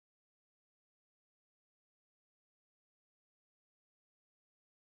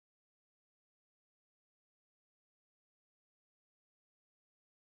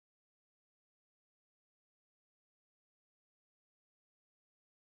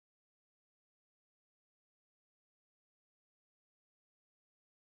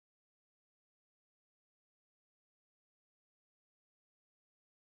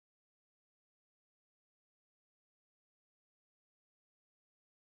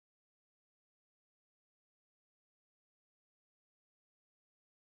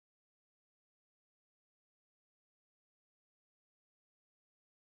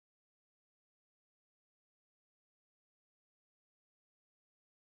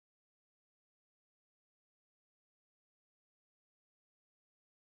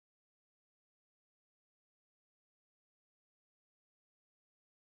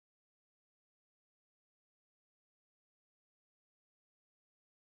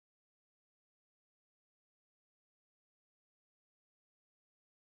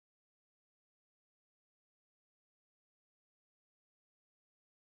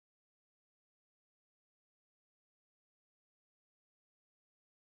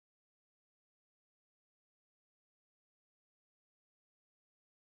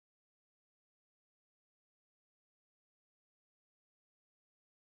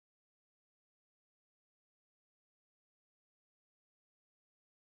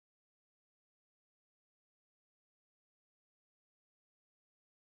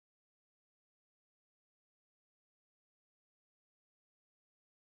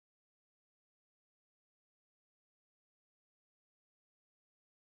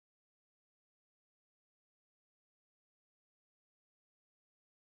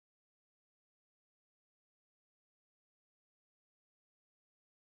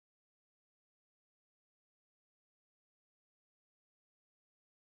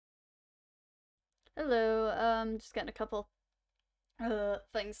Hello, just getting a couple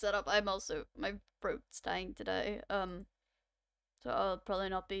things set up. My throat's dying today. So I'll probably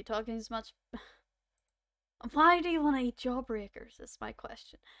not be talking as much. Why do you want to eat jawbreakers? Is my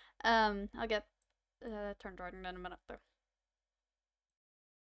question. I'll get turned around in a minute though.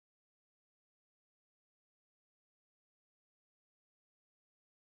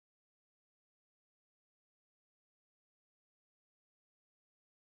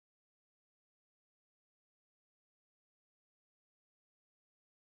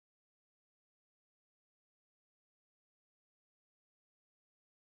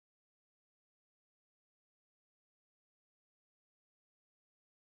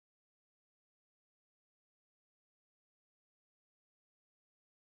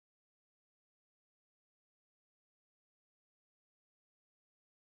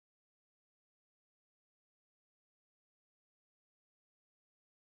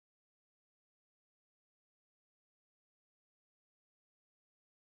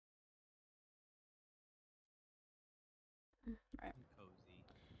 Right.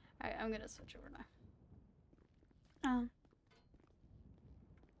 Alright, I'm gonna switch over now.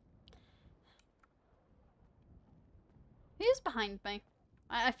 Who's behind me?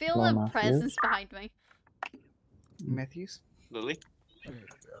 I feel Well, a Matthews. presence behind me. Matthews? Lily? There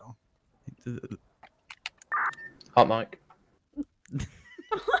you go. Hot mic.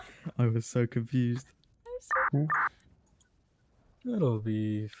 I was so confused. Hmm? It'll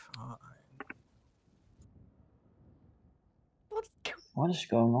be fine. What is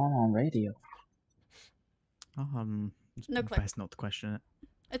going on radio? It's No clue. best not to question it.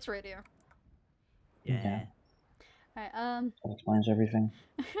 It's radio. Yeah. Alright, That explains everything.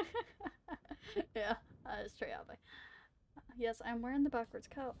 yeah, it's true, Abby. Yes, I'm wearing the backwards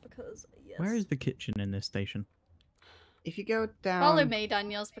cap because, yes. Where is the kitchen in this station? If you go down... Follow me,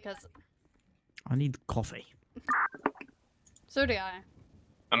 Daniels, because... I need coffee. So do I.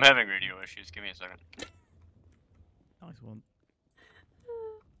 I'm having radio issues. Give me a second. Nice one.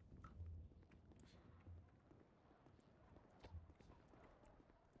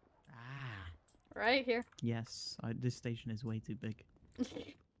 Right here. Yes, this station is way too big.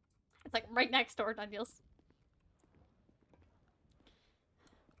 It's like right next door, Daniels.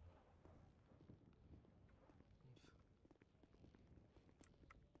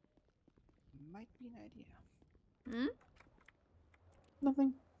 Might be an idea. Hmm?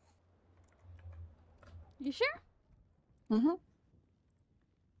 Nothing. You sure? Mm-hmm.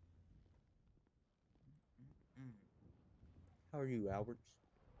 How are you, Alberts?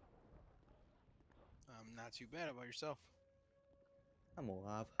 Not too bad. How about yourself? I'm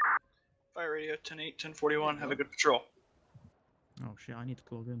alive. Fire radio 10-8, 1041. Have a good patrol. Oh shit, I need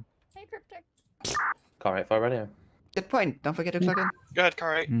to log in. Hey, Cryptic. Car 8 fire radio. Good point. Don't forget to plug in. Go ahead,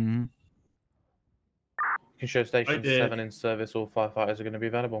 car 8. Mm-hmm. You can show station 7 in service. All firefighters are going to be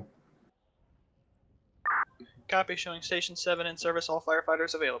available. Copy. Showing station 7 in service. All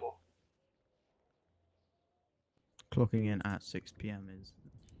firefighters available. Clocking in at 6 PM is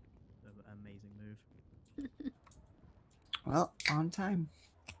an amazing move. Well, on time.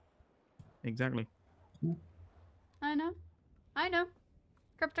 Exactly. I know.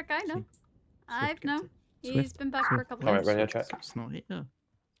 Cryptic, I know. See? I've Swift known. gets it. He's Swift, been back for a Swift. couple Alright, of radio weeks. check. It's not here.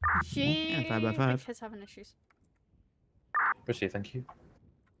 She Yeah, 5 by 5. is having issues. Proceed, thank you.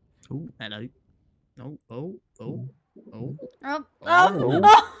 Oh, hello. Oh. Oh. Oh.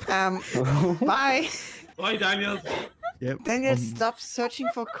 Oh. Bye. Bye, Daniel. Yep. Daniel, stop searching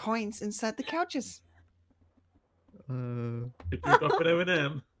for coins inside the couches. If you got with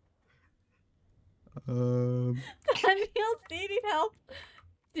M&M. Daniels, do you need help?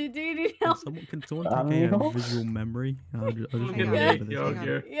 Do you need help? Can someone take a Daniel? visual memory? I'll just Hang get on. rid of You're this.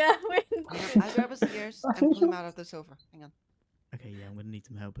 here. Yeah, wait. I'll grab his ears and pull him out of the sofa. Hang on. Okay, yeah, I'm gonna need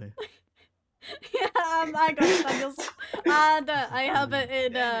some help here. Yeah, I got it, Daniels. And I have it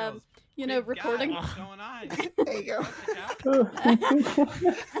in, you know, recording. What's going on? There you go.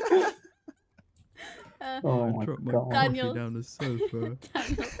 Oh I my dropped my god. coffee Daniel. down the sofa.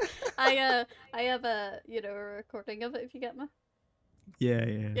 Daniels. I have a, you know, a recording of it if you get me. Yeah.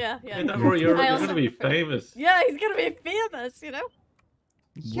 Yeah. Hey, don't worry, you're I going also- to be famous. Yeah, he's gonna be famous, you know?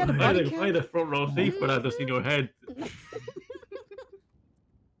 had a I body had count? the front row seat for that, just in your head.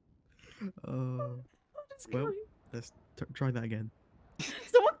 Well, Well, let's try that again.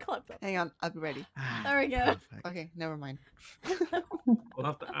 someone clip that. Hang on. I'll be ready. There we go. Perfect. Okay, never mind. We'll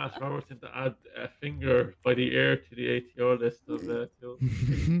have to ask Robertson to add a finger by the ear to the ATO list of tools.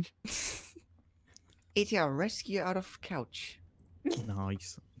 ATR, rescue out of couch.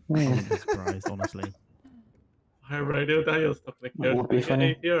 Nice. I Hmm. wouldn't be surprised, honestly. Hi, radio Daniel stuck in the That would couch. be You get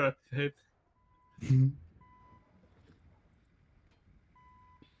funny. ATR at the head.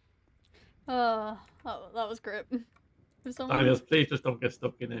 Oh, that was great. If someone... Daniels, please just don't get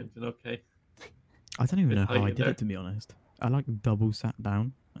stuck in engine, okay? I don't even It's know tight how I in did there. it, to be honest. I like double sat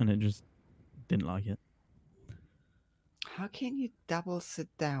down and it just didn't like it. How can you double sit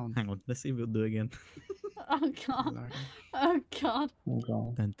down? Hang on, let's see if it'll do it again. Oh god. Lordy. Oh god. Oh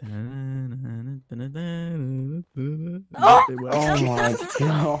god. Dun, dun, dun, dun, dun, dun, dun, Oh! it worked. Oh my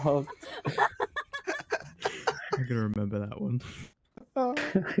god. I'm gonna remember that one.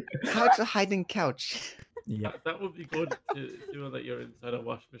 How to hide in couch? Yeah. That would be good to do that you're inside a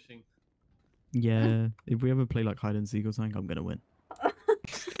wash machine. Yeah. If we ever play like hide and seek or something, I'm gonna win.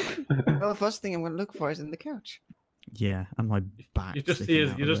 Well, the first thing I'm gonna look for is in the couch. Yeah, and my back. You just see sticking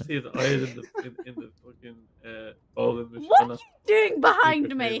his, out you of just it. see his eyes in the fucking bowling machine. What on are a you doing behind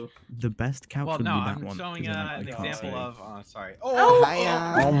secret me? table. The best couch Well, would no, be that I'm one. showing 'cause then I an can't example see. of. Oh, sorry. Oh,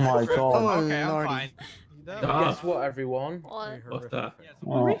 Oh my god. Oh, okay, I'm lordy. fine. Ah. Guess what, everyone? What? What's that? Yes,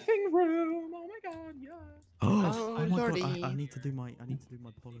 Oh. Briefing room. Oh my god, yes. Oh, Oh, my god! lordy. I need to do my my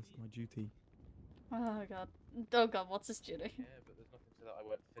duty. Oh god. Oh god, what's this duty? Yeah, but there's nothing to that. I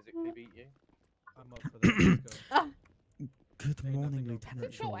won't physically beat you. I'm up for that. Let's go. Good Ain't morning, nothing over Lieutenant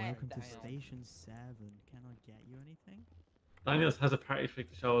there. Shaw. Go Welcome to down. Station 7. Can I get you anything? Daniels has a party trick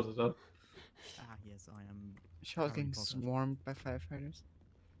to show us as well. Ah, yes, I am. Shaw's Harry getting Potter. swarmed by firefighters.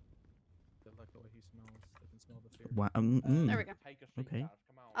 They like the way he smells. They can smell the fear. Wow. There we go. Take a seat, Okay. Dad,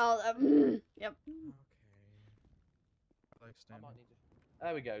 come on. Oh, yep. Okay. I like I stamina. might need to...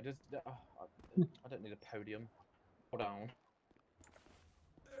 There we go. Just, I don't need a podium. Hold on.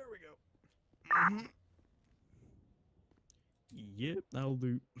 There we go. Yep, that'll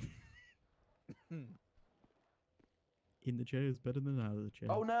do. In the chair is better than out of the chair.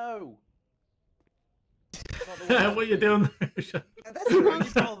 Oh no! Not the one- What are you doing there? That's a Why you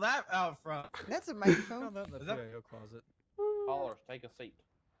microphone. pull that out front? That's a Found microphone. that in the Is that- PIO closet. Callers, take a seat.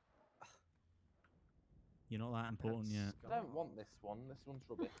 You're not that important yet. I don't want this one. This one's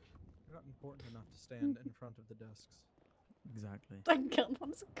rubbish. You're not important enough to stand in front of the desks. Exactly. Thank god,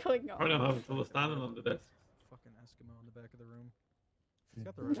 what's going I on? don't have until standing on the desk. Fucking Eskimo in the back of the room. He's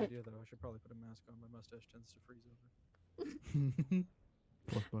got the right idea though. I should probably put a mask on. My mustache tends to freeze over.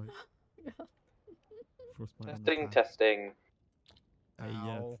 Frostbite. Frostbite. on the Testing, back. testing.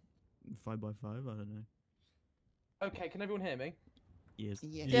 Ow. 5x5. I don't know. Okay, can everyone hear me? Yes.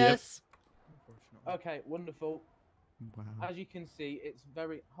 Yes. Yes. Unfortunately. Okay, wonderful. Wow. As you can see, it's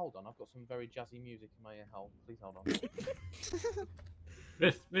very. Hold on, I've got some very jazzy music in my ear. Hold, please hold on.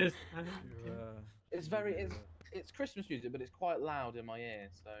 Christmas. You, It's very. It's Christmas music, but it's quite loud in my ear.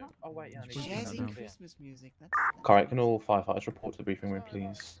 So. Oh wait, yeah. I need to turn that Jazzy down. Christmas music. That's Correct. Can all firefighters report to the briefing room,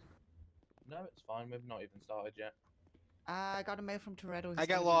 please? No, it's fine. We've not even started yet. I got a mail from Toretto. I He's got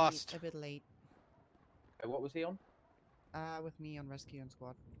gonna be lost. A bit late. Okay, what was he on? With me on rescue and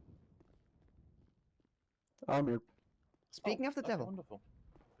squad. I'm here. Speaking of the Okay, devil. Wonderful.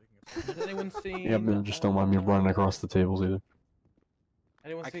 Has anyone seen? Yeah, but just don't mind me running across the tables either.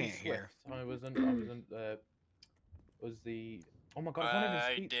 Anyone I seen can't hear. Swift? I wasn't. Was the? Oh my god! I can't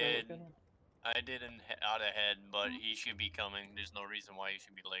I even speak. So did. what's going on? I didn't out ahead, but he should be coming. There's no reason why he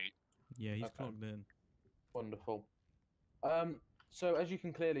should be late. Yeah, he's Okay. clocked in. Wonderful. So as you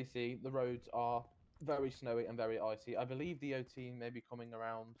can clearly see, the roads are very snowy and very icy. I believe the OT may be coming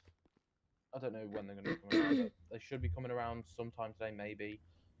around. I don't know when they're going to come around, but they should be coming around sometime today, maybe,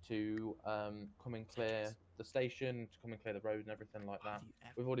 to come and clear the station, to come and clear the road and everything like that.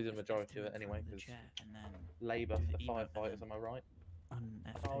 We've already done the majority of it anyway, because labour for the firefighters, am I right?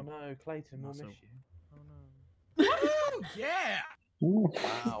 Oh no, Clayton, we'll Not miss so- you. Woo! Yeah!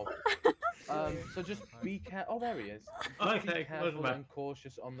 Wow. So just be careful. Oh, there he is. Just be Okay, careful welcome back. and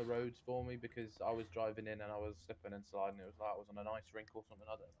cautious on the roads for me because I was driving in and I was slipping and sliding. It was like I was on an ice rink or something.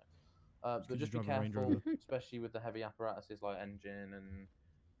 I don't know. But 'cause just you be drive a Range careful, Rover. especially with the heavy apparatuses like engine and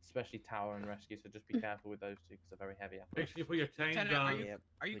especially tower and rescue. So just be careful with those two because they're very heavy Make apparatus. sure you put your chains Lieutenant, on.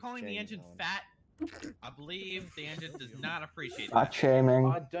 are you calling the engine fat? I believe the engine does not appreciate Fat that. shaming.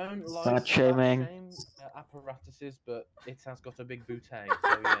 I don't like Fat shaming. apparatuses, but it has got a big bouquet.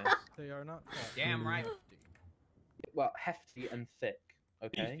 So yes. They are not fat. Damn right. Well, hefty and thick.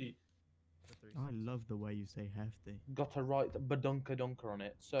 Okay. Beefy. I love the way you say hefty. Got a right badunka dunker on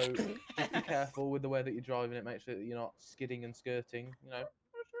it. So just be careful with the way that you're driving it. Make sure that you're not skidding and skirting. You know.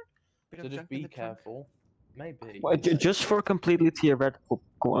 Bit So of just junk in be the trunk. careful. Maybe. Well, just for a completely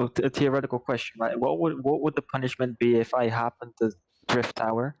theoretical question, right? What would the punishment be if I happened to drift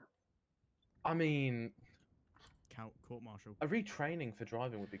tower? I mean, court martial. A retraining for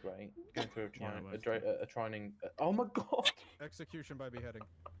driving would be great. Going through Yeah, a training. Oh my god. Execution by beheading.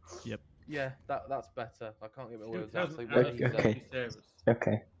 Yep. Yeah, that's better. I can't get my words out. So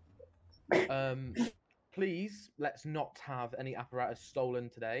Okay. Okay. Please let's not have any apparatus stolen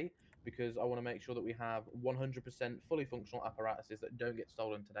today because I want to make sure that we have 100% fully functional apparatuses that don't get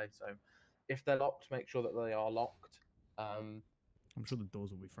stolen today. So if they're locked, make sure that they are locked. I'm sure the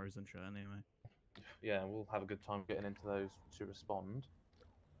doors will be frozen shut anyway. Yeah, we'll have a good time getting into those to respond.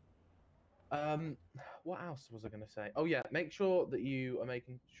 What else was I going to say? Oh yeah, make sure that you are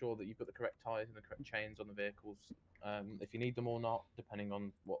making sure that you've got the correct tires and the correct chains on the vehicles. If you need them or not, depending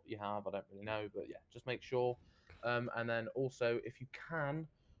on what you have, I don't really know, but yeah, just make sure. And then also, if you can,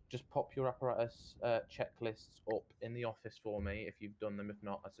 just pop your apparatus checklists up in the office for me if you've done them. If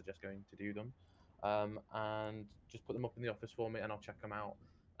not, I suggest going to do them. And just put them up in the office for me, and I'll check them out.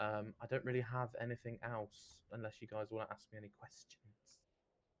 I don't really have anything else unless you guys want to ask me any questions.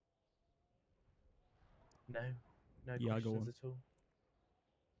 No, no Yeah, questions at all.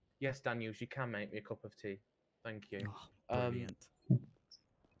 Yes, Daniels, you can make me a cup of tea. Thank you. Oh, brilliant.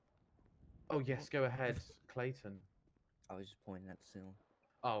 Oh yes, go ahead, Clayton. I was just pointing at the ceiling.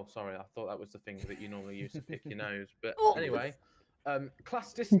 Oh, sorry, I thought that was the thing that you normally use to pick your nose. But Oh. anyway,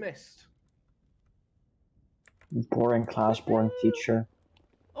 class dismissed. Boring class, boring teacher.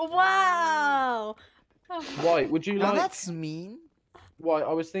 Wow! White, would you Now like? that's mean. White,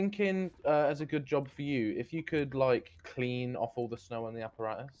 I was thinking as a good job for you, if you could like clean off all the snow on the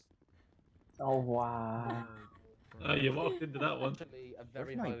apparatus. Oh wow. Oh, you walked into that one. Actually, a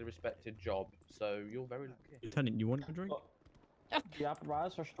very highly respected job, so you're very lucky. Lieutenant, you want a drink? The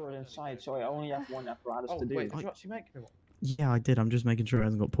apparatus are stored inside, so I only have one apparatus Oh to do. wait, did you actually make me one? Yeah, I did. I'm just making sure it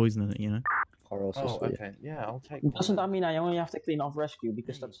hasn't got poison in it, you know? Or Oh, okay. Yeah, I'll take. Doesn't that mean I only have to clean off rescue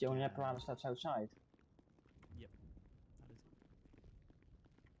because that's the only apparatus that's outside? Yep.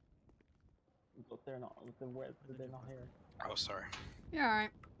 But they're not. They're not here. Oh, sorry. You're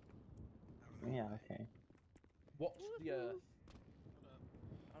alright. Yeah. Okay. What's the Earth?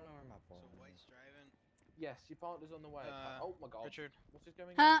 I don't know where my phone is. White's driving. Yes, your partner's on the way. Oh my god. Richard. What's his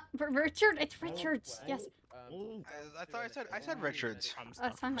going on? Huh? Richard? It's Richards. Yes. I thought I said Richards.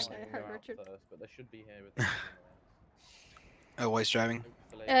 That sounds like I Go heard out Richard. first, but they should be here with us Oh, White's driving.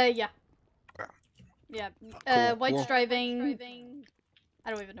 anyway. Yeah. Okay. Yeah. Cool, White's cool. driving. I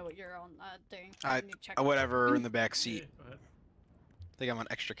don't even know what you're on doing. I need to check whatever in the back seat. Go ahead. I think I'm on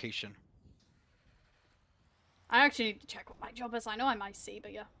extrication. I actually need to check what my job is. I know I'm IC,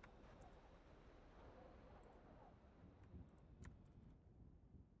 but yeah.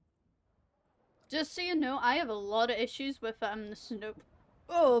 Just so you know, I have a lot of issues with the snow.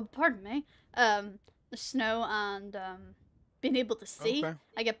 Oh, pardon me. The snow and being able to see. Okay.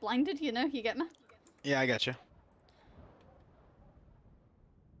 I get blinded. You know, you get me. Yeah, I got you.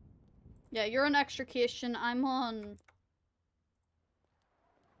 Yeah, you're on extrication. I'm on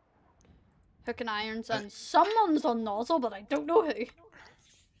hook and irons, and someone's on nozzle, but I don't know who.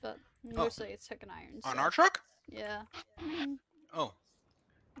 But mostly it's hook and irons. On so- our truck? Yeah. Oh.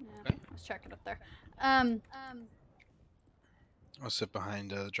 Yeah, let's check it up there. I'll sit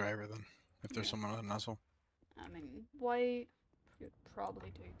behind the driver then, if there's someone on a nozzle. I mean, why? You'd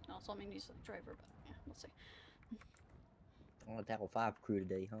probably do. Also, I mean, he's the driver, but yeah, we'll see. On a tackle 5 crew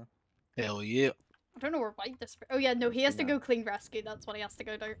today, huh? Hell yeah. I don't know where White this. Oh yeah, no, he has to go clean rescue. That's what he has to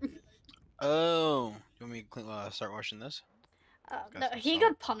go do. Oh. You want me to start watching this? No, he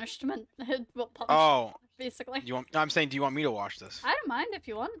got punishment. Well, punished, Oh. basically. You want? No, I'm saying, do you want me to watch this? I don't mind if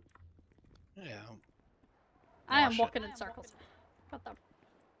you want. Yeah. I am Watch it. walking in circles. Got that.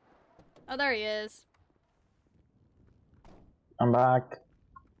 Oh, there he is. I'm back.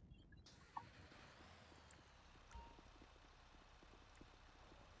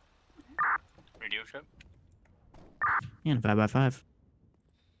 Radio show? Yeah, 5x5.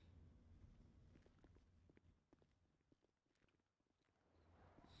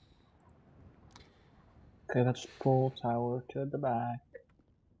 Okay, let's pull tower to the back.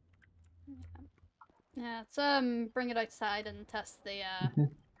 Yeah, let's bring it outside and test the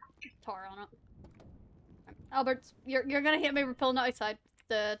tar on it. Albert, you're gonna hit me. We're pulling it outside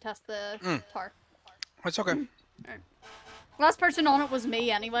to test the tar. It's okay. Alright. Last person on it was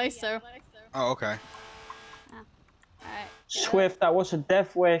me anyway, so. Oh, okay. Alright. Swift, that was a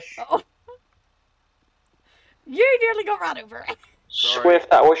death wish. Oh. You nearly got run over. Swift,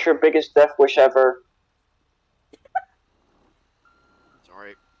 that was your biggest death wish ever.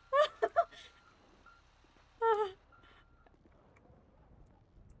 Sorry.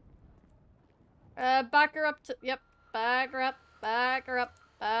 Back her up to. Yep. Back her up. Back her up.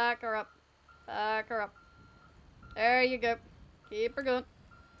 Back her up. Back her up. There you go. Keep her going.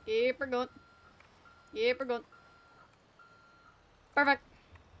 Keep her going. Keep her going. Perfect.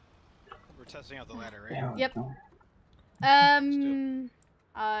 We're testing out the ladder, right? Yep.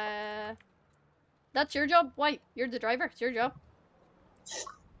 That's your job. White, you're the driver. It's your job.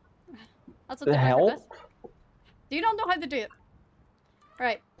 That's what the driver does. Do you not know how to do it?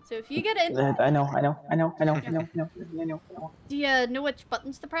 Right. So if you get in, I know. do you know which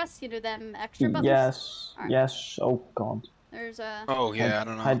buttons to press? You know them extra buttons. Yes. Right. Yes. Oh god. There's a. Oh yeah, I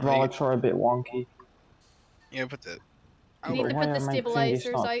don't know. Hydraulics are a bit wonky. Yeah, put the. You need to Why put the are my thingies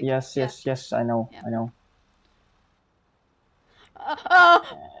stabilizers not- out. Yes. I know. Yeah. I know.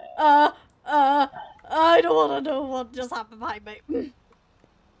 I don't want to know what just happened behind me.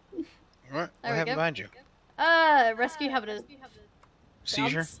 What There we happened go. behind you? Rescue having a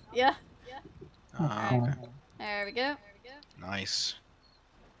Seizure? bounce. Yeah. Okay. There we go. Nice.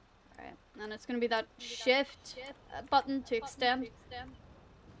 Alright, and it's gonna be that shift button to extend. There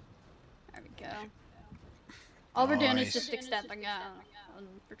we go. All we're doing is Nice. just extending and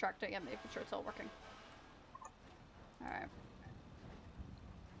retracting and making sure it's all working. Alright.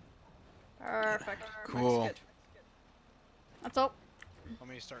 Perfect. Cool. Looks good. That's all. Want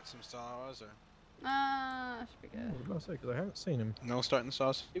me to start some saws or? Should be good. I was about to say, because I haven't seen him. No starting the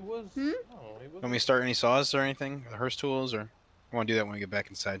saws? It was. Hmm? Oh, it was. Want me to start any saws or anything? The Hearst tools or? I want to do that when we get back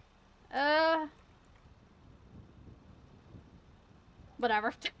inside.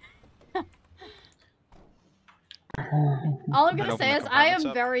 Whatever. All I'm gonna open say the is I am compartments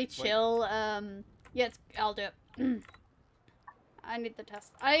up? very Wait. chill. Yeah, I'll do it. I need the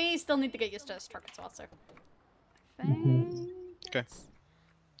test. I still need to get used to this truck as well, so. Okay.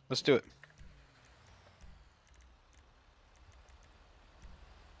 Let's do it.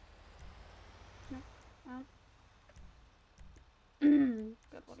 Good,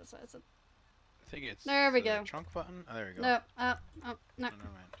 what is that? Is it? I think it's There we the go. trunk button. Oh, there we go. No, no. Oh, never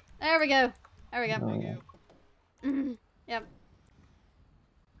mind. There we go. There we go. Oh. Yep.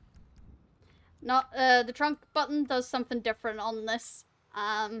 Not the trunk button does something different on this.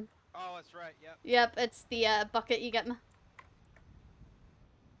 Oh, that's right. Yep. Yep, it's the bucket you get me.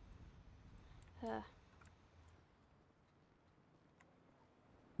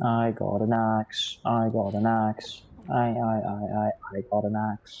 I got an axe. I got an axe. I got an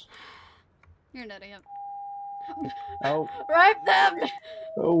axe. You're an idiot. Oh. Right them.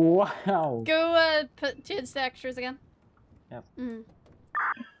 Oh, wow. Go change the extras again. Yep.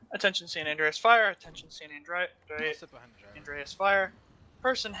 Attention San Andreas Fire. Attention San Andreas. Sit behind the driver. Andreas Fire.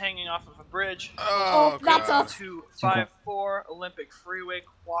 Person hanging off of a bridge. Oh, that's God. us. 254 Olympic Freeway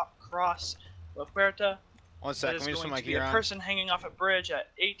Cross La Puerta. One That sec. is Let me just put going my to be gear a on. person hanging off a bridge at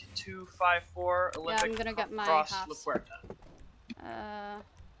 8254 Olympic I'm gonna get my Cross La halves. Puerta.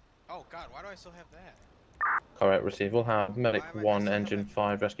 Oh God, why do I still have that? Correct, receive. We'll have Medic Why am I 1, messing Engine up?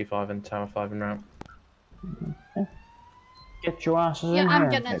 5, Rescue 5, and Tower 5 en route. Get your asses Yeah, in I'm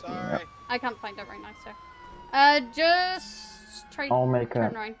here. getting it. Sorry. I can't find it right now, so. Just try I'll to make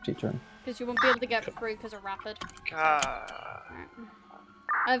turn a around. T-turn. Because you won't be able to get through because of rapid. God.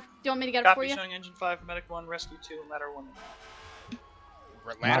 Alright. Do you want me to get it for Copy you? showing Engine 5, Medic 1, Rescue 2, Ladder 1.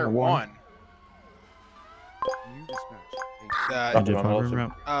 Ladder one. 1. Roger, I'm also-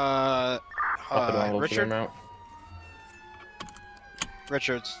 route. Rapid one, also en Richard. route.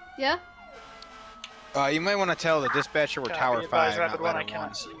 Richards. Yeah? You might want to tell the dispatcher we're Copy, Tower advise 5, Rapid not 1, I Ladder 1.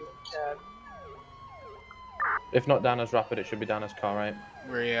 cannot see you in CAD. If not Dana's Rapid, it should be Dana's car, right?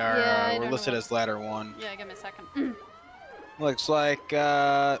 We are. Yeah, I we're don't listed know. as Ladder 1. Yeah, give me a second. Looks like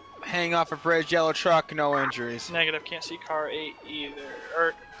hang off a bridge, yellow truck, no injuries. Negative, can't see car 8 either.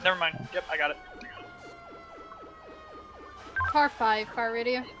 Or, never mind. Yep, I got it. Car 5, car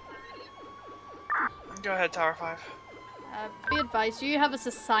radio. Go ahead, Tower 5. Be advised, you have us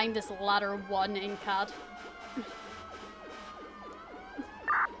assigned as ladder 1 in CAD.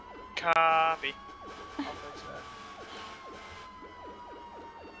 Copy. I'll fix that.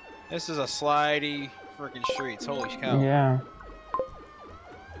 This is a slidey freaking streets. Holy cow. Yeah.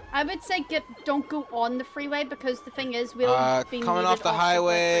 I would say don't go on the freeway because the thing is we'll be Coming needed off the freeway.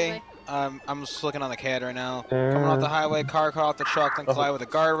 highway. I'm just looking on the CAD right now. Coming off the highway, car caught off the truck, then collide with a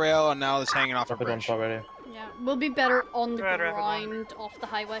guardrail, and now it's hanging off a Rapid 1 bridge. car radio. Yeah, we'll be better on the Go ahead, Rapid ground off the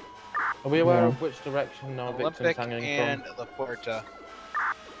highway. Are we aware Yeah. of which direction our victim's Olympic hanging and from? La Puerta.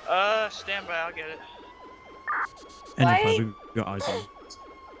 Stand by, I'll get it. Engine 5, we got eyes on.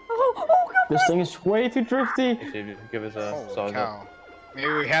 This thing is way too drifty. See if you can give us a Holy size up. cow. Maybe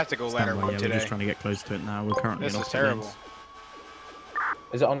we have to go Ladder Stand by, 1 yeah, today. we're just trying to get close to it now. We're currently This in is opposite terrible. lanes.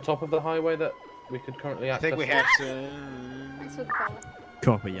 Is it on top of the highway that we could currently I access? think we have to. Thanks for the follow.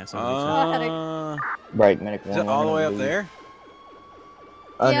 Copy, yes. Right, medic Is one. it all the way up gonna be there?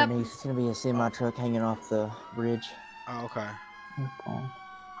 Underneath, it's gonna be a semi truck hanging off the bridge. Oh, okay.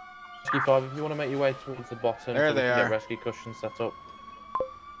 Rescue 5, if you want to make your way towards the bottom, There so we they can are. get rescue cushions set up.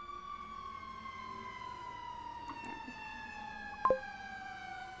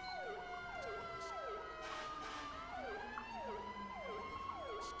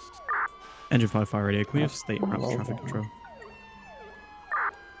 Engine 5 fire radio. Can we have state route traffic control?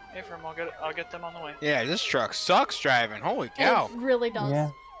 Hey, firm, I'll get them on the way. Yeah, this truck sucks driving. Holy cow. It really does. Yeah.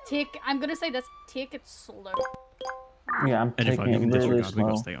 I'm gonna say this. Take it slow. Yeah, I'm Engine 5, taking you can it really disregard. We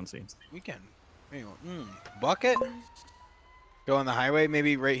gotta slow. stay on scene. We can. Bucket? Go on the highway,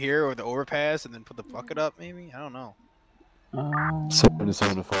 maybe right here, or the overpass, and then put the bucket up, maybe? I don't know.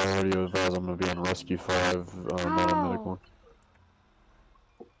 77 to fire radio advise I'm gonna be on rescue 5, not on medic 1.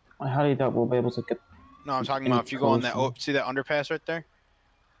 I highly doubt we'll be able to get. No, I'm talking any about if you go on that, closer. see that underpass right there?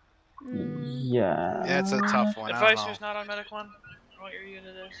 Yeah. That's a tough one. I don't Advice know. who's not on medic 1? What your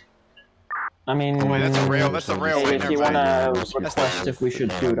unit is? I mean, Oh, wait, that's a rail. That's the railway. if Never you mind. wanna request if we should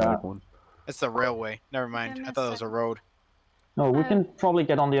do that. That's the railway. Never mind. I thought it was a road. No, we can probably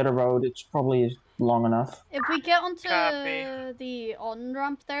get on the other road. It's probably long enough. If we get onto the on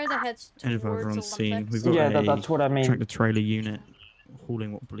ramp there that heads Engine 5 towards are on scene. Olympics. We've got Yeah, a that's what I mean. tractor trailer unit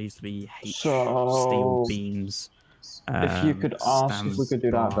hauling what believes to be H So, steel beams. if you could ask if we could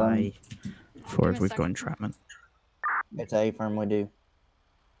do that, then. For if we've got entrapment. It's A firm we do.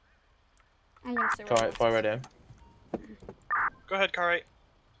 I'm gonna say Alright, fire radio. Go ahead, car 8.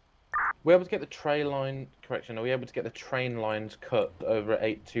 We're able to get the train line, correction, are we able to get the train lines cut over at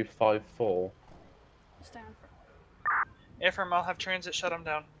 8254? Stand. Yeah, firm, I'll have transit shut them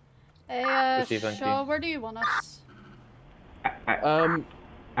down. Hey, Receive, thank Shaw, you. where do you want us? Engine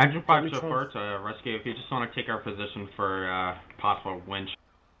 5 Can we try- chauffeur to rescue if you just want to take our position for possible winch.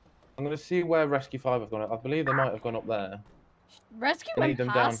 I'm going to see where Rescue 5 have gone. I believe they might have gone up there. Rescue I went need them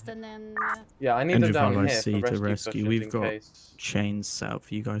past down. and then. Yeah, I need Engine them 5 down I here see for to rescue rescue. cushions We've in got case. chains set up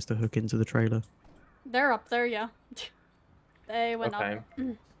for you guys to hook into the trailer. They're up there, yeah. They went Okay. up.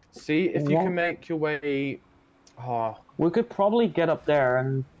 See if you What? can make your way. We could probably get up there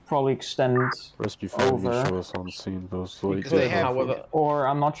and probably extend Rescue 5 over. will show us on scene, those like. They have- however, Or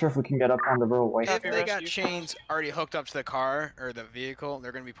I'm not sure if we can get up on the railway. If they got chains already hooked up to the car or the vehicle,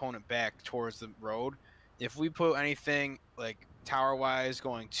 they're going to be pulling it back towards the road. If we put anything like tower-wise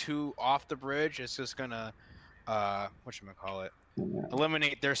going off the bridge, it's just going to, whatchamacallit,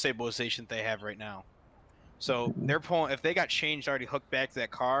 eliminate their stabilization they have right now. So they're pulling. If they got chains already hooked back to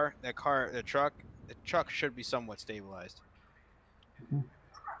the truck should be somewhat stabilized.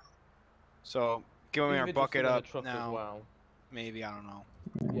 So giving our Leave it just bucket in the up truck as now, well. maybe, I don't know.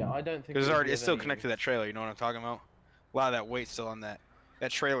 Yeah, I don't think. Because it would it's give still any- connected to that trailer. You know what I'm talking about? A lot of that weight's still on that.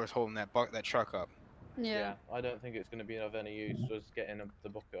 That trailer's holding that truck up. Yeah. I don't think it's going to be of any use just getting the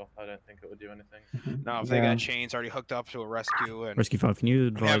bucket up. I don't think it would do anything. Now, if they got chains already hooked up to a rescue and Rescue 5, can you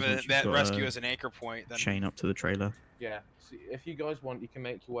advise have once you've that got rescue a as an anchor point, then chain up to the trailer? Yeah. See, if you guys want, you can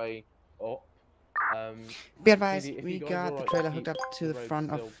make your way up. Be advised, Phoebe, if we you guys got are the alright, trailer keep hooked up to the road front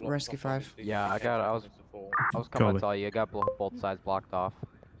still of blocked Rescue off, 5. obviously, Yeah, so I you got. can't I was use the full. coming Copy. to tell you. I got both sides blocked off.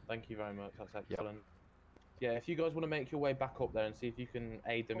 Thank you very much. That's excellent. Yeah, if you guys want to make your way back up there and see if you can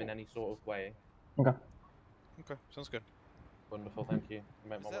aid them in any sort of way. Okay. Okay, sounds good. Wonderful, thank you. I'll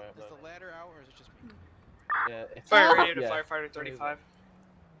make my way up Is there. the ladder out or is it just me? Yeah, if Fire radio to yeah. firefighter 35.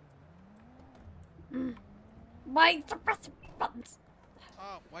 Why suppress buttons?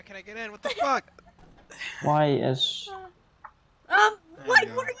 Oh, why can't I get in? What the fuck? Why is? What?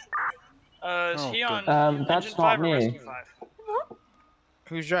 Is Oh, he on good. That's engine not 5 or me. rescue 5?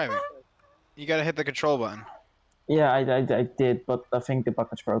 Who's driving? You gotta hit the control button. Yeah, I did, but I think the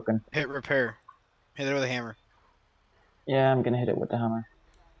bucket's broken. Hit repair. Hit it with a hammer. Yeah, I'm gonna hit it with the hammer.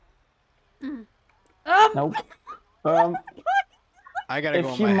 Nope. I gotta go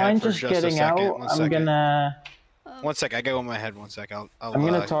If on you my head mind for just just a getting second. out, One I'm second. gonna. One sec. I go on my head. One sec. I'll I'm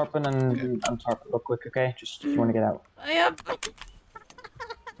gonna tarpon and untarp real quick, okay? Just if you want to get out. Yep.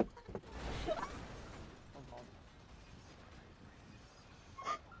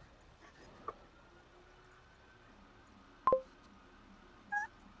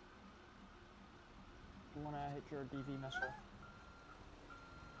 You wanna hit your DV missile?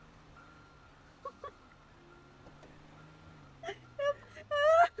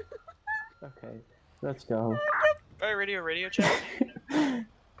 Okay, let's go. Fire radio check.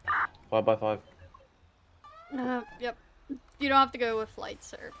 5x5. Yep. You don't have to go with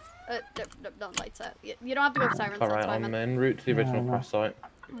lights or. Not lights out. You don't have to go with sirens. Alright, that's what I I'm meant. en route to the original no. crash site.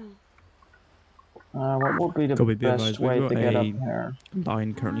 What would be the Gotta be best advised, way we've to got get up a here?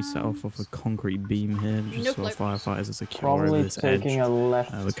 line currently set off of a concrete beam here, just Nope, so our nope. firefighters are secure Probably over this edge. taking a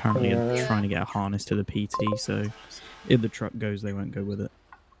left We're currently here. trying to get a harness to the PT, so if the truck goes, they won't go with it.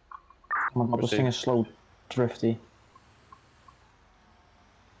 Oh my god, this thing is slow drifty.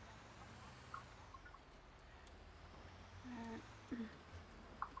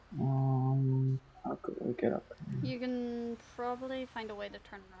 How could we get up here? You can probably find a way to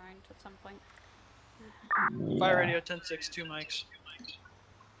turn around at some point. Fire radio 1062 mics.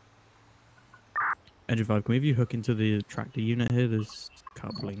 Edge of 5, can we have you hook into the tractor unit here? There's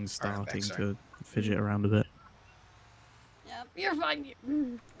coupling starting to fidget around a bit. Yep, you're fine.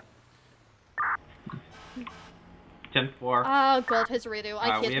 10-4. Oh god, his radio.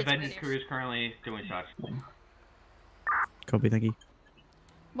 I hate we have his engine radio. crews currently doing shots. Copy, thank you.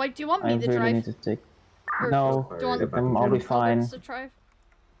 Wait, do you want me I to really drive? need to take. Or No, do you want I'll be fine. Roberts to drive?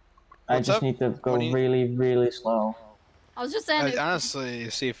 I What's just up? need to go What do you- really, really slow. I was just saying. Honestly,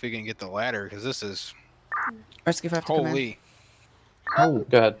 see if we can get the ladder, because this is... Rescue 5 to come in. Holy. Oh,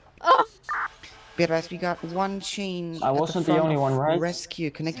 go ahead. Oh. Be advised, we got one chain. I at wasn't the the front only of one, right? Rescue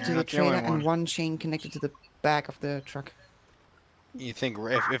connected to You're the not the only trailer and one. one chain connected to the back of the truck. You think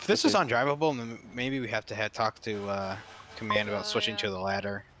if this is undrivable, then maybe we have to talk to command about switching to the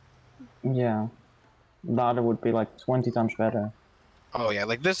ladder. Yeah, that would be like 20 times better. Oh yeah,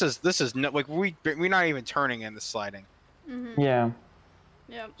 like this is no, like we're not even turning in the sliding. Yeah.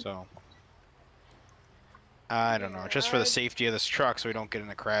 Yep. So I don't know, just for the safety of this truck, so we don't get in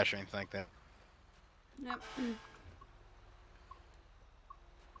a crash or anything like that. Yep.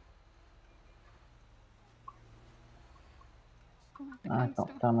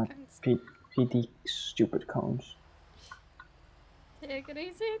 Damn it. PD stupid cones. Take it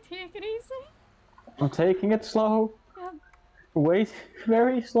easy, take it easy. I'm taking it slow. Yep. Wait,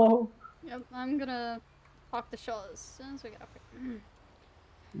 very slow. Yep, I'm gonna park the shot as soon as we get up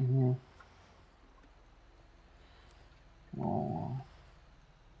here. Oh.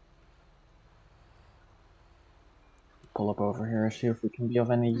 Pull up over here and see if we can be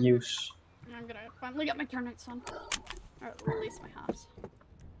of any use. I'm gonna finally get my turnouts on. Or release my halves.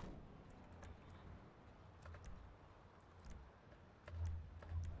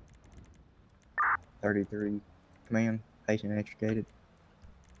 $33. Command. Patient extricated.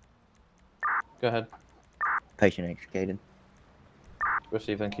 Go ahead. Patient extricated.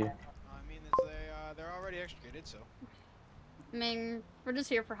 Receive, thank you. I mean, they're already extricated, so. I mean, we're just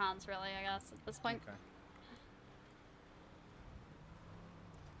here for hands, really, I guess, at this point. Okay.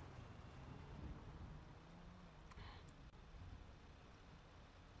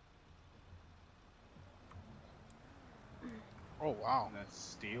 Oh wow. That's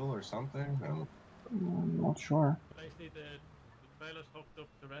steel or something? No. I'm not sure. Basically, the trailer's hooked up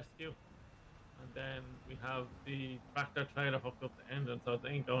to rescue, and then we have the tractor trailer hooked up to engine, so they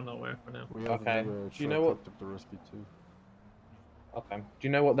ain't going nowhere for now. We have Okay. the Do you know what? hooked up the rescue too. Okay. Do you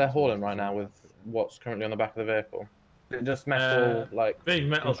know what they're hauling right now with what's currently on the back of the vehicle? Is it just metal, like big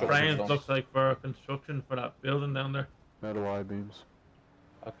metal construction frames, stuff? looks like for construction for that building down there. Metal I-beams.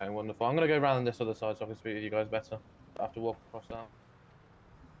 Okay, wonderful. I'm gonna go around this other side so I can speak with you guys better. I have to walk across that.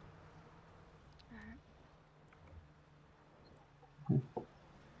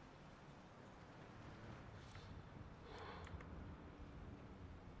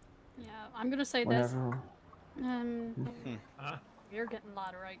 Yeah, I'm gonna say this. Whatever. You're getting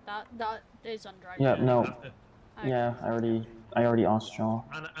ladder right. That is undrivable. Yeah, no. Yeah, I already asked Shaw,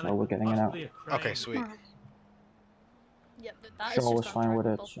 so we're getting it out. Okay, sweet. Yeah, that is Shaw was just fine with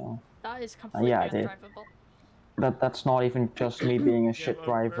it, undrivable. so. That is completely Yeah, I did. undrivable. That's not even just me being a shit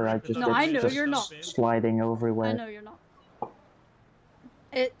driver. No, I know just you're not. sliding everywhere. I know you're not.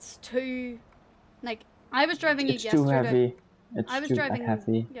 It's too, like, I was driving It's it too yesterday. heavy. It's I was too driving.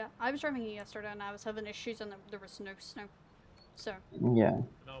 heavy. Yeah, I was driving it yesterday, and I was having issues, and there was no snow. So. Yeah.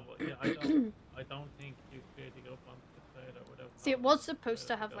 No, but yeah, I don't think you creating up on the trailer without. See, it was supposed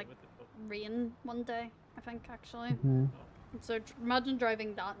to have like rain one day, I think actually. Mhm. So imagine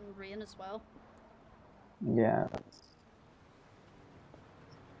driving that in rain as well. Yeah.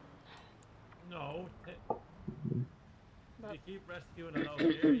 No. If you keep rescuing it out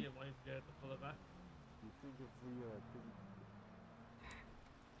here, you might be able to pull it back.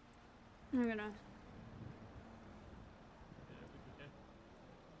 I'm gonna.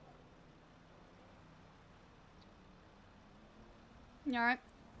 You alright?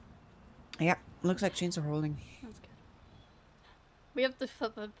 Yeah, looks like chains are holding. That's good. We have to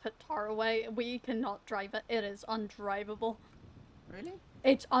put tar away. We cannot drive it. It is undrivable. Really?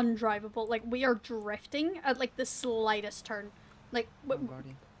 It's undrivable. Like, we are drifting at, like, the slightest turn. Like,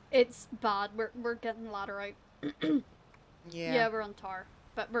 It's bad. We're getting ladder out. Yeah. Yeah, we're on tar,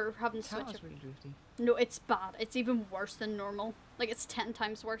 but we're having to switch Tower's it. really drifty. No, it's bad. It's even worse than normal. Like, it's 10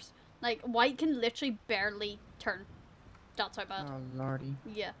 times worse. Like, White can literally barely turn. That's how bad. Oh lordy.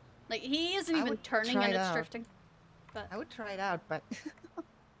 Yeah. Like, he isn't I even would turning try and it it's out. drifting. But I would try it out, but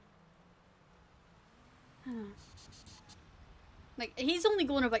like, he's only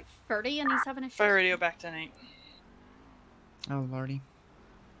going about 30 and he's having a Fire radio back to 8. oh lordy.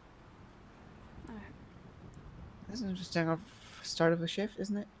 That's an interesting start of a shift,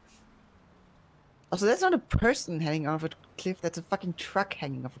 isn't it? Also, that's not a person hanging off a cliff. That's a fucking truck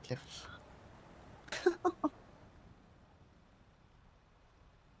hanging off a cliff.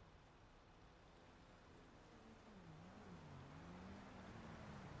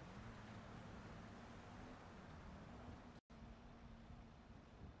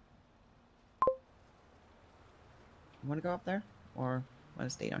 You want to go up there, or want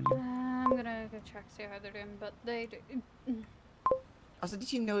to stay down here? I'm gonna go check, see how they're doing, but they do. Also,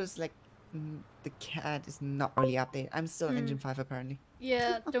 did you notice, like, the CAD is not really updated? I'm still on engine 5, apparently.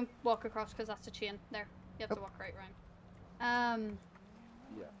 Yeah, don't walk across because that's a chain. There, you have to walk right round.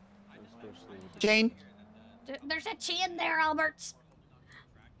 Yeah. Especially with the Jane. There's a chain there, Alberts.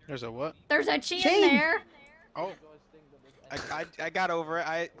 There's a what? There's a chain Chain! there. Oh. I got over it.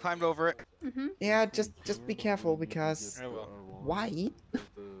 I climbed over it. Yeah, just be careful, because... I will. Why?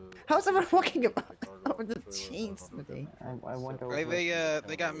 How's everyone walking about over the chains today? I went over.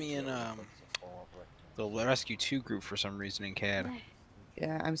 They got me in the rescue 2 group for some reason in CAD.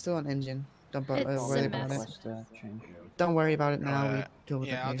 Yeah, I'm still on engine. Don't It's worry a about mess. it. Don't worry about it now. We deal with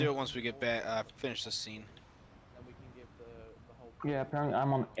it Yeah, I'll later. do it once we get back. Finish this scene. Yeah, apparently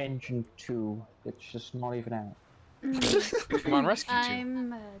I'm on engine 2. It's just not even out. I'm on rescue 2.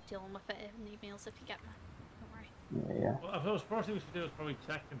 I'm dealing with it in emails if you get me. Don't worry. Yeah. Well, I suppose first thing we should do is probably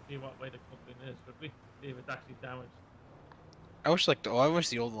check and see what way the coupling is, should we? See if it's actually damaged. I wish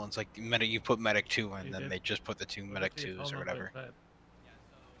the old ones like the medic. You put medic 2 and then they just put the 2 medic 2s or whatever.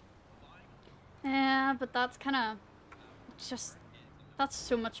 Yeah, but that's kind of just that's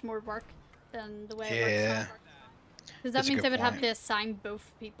so much more work than the way it works. Yeah. Because that That's a means good they would have point. to assign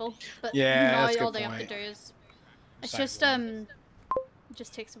both people. But Yeah, now that's a good all they have to point. do is it's Assign just it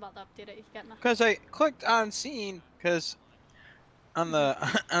just takes a while to update it. You get me? Because I clicked on scene because on the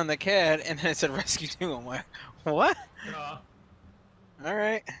on the CAD and then it said rescue 2. I'm like, what? Yeah. All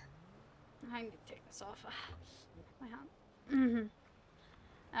right. I need to take this off. My hand.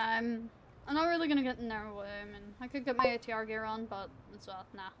 I'm not really gonna get in there with him, and I could get my ATR gear on, but it's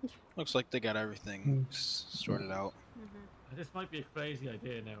nah. Looks like they got everything sorted out. This might be a crazy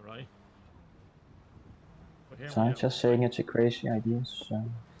idea now, right? But hear me So I'm out. just saying it's a crazy idea, so...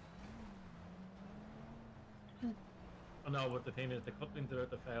 Oh no, but the thing is, the coupling's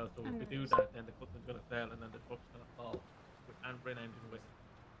about to fail, so if we do that, then the coupling's gonna fail, and then the truck's gonna fall. We can't bring engine with it.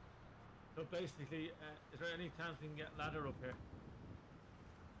 So basically, is there any chance we can get ladder up here?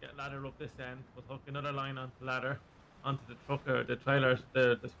 Get ladder up this end, we'll hook another line onto ladder, onto the truck or the trailer,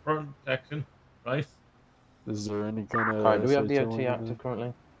 the front section, right? Is there any kind of... Alright, do we have SAT DOT on active it?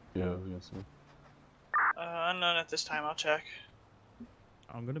 currently? Yeah, yes, sir. Unknown at this time. I'll check.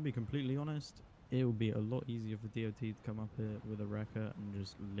 I'm gonna be completely honest. It would be a lot easier for DOT to come up here with a wrecker and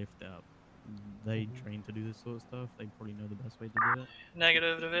just lift it up. They train to do this sort of stuff. They probably know the best way to do it.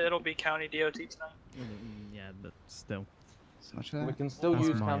 Negative. It'll be county DOT tonight. Yeah, but still. We can still That's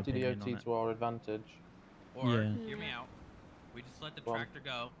use my county opinion on DOT it. to our advantage. Or, Yeah. hear me out. We just let the Go on. tractor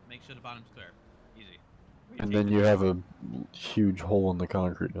go, make sure the bottom's clear. Easy. And then you have a huge hole in the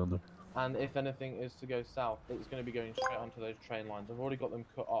concrete down there. And if anything is to go south, it's going to be going straight onto those train lines. I've already got them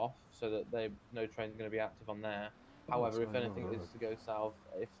cut off so that no train's going to be active on there. However, if anything is to go south,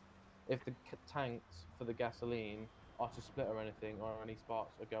 if the tanks for the gasoline are to split or anything, or any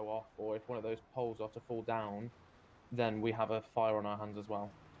sparks are go off, or if one of those poles are to fall down, then we have a fire on our hands as well.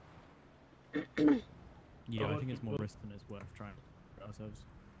 Yeah, I think it's more risk than it's worth trying for ourselves.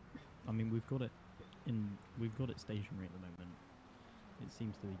 I mean, we've got it stationary at the moment. It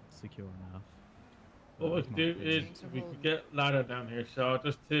seems to be secure enough. What we It's could not do really- is we could get ladder down here, so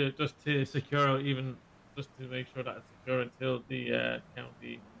just to secure, even just to make sure that it's secure until the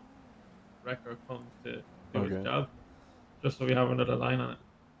county record comes to do Okay. its job, just so we have another line on it.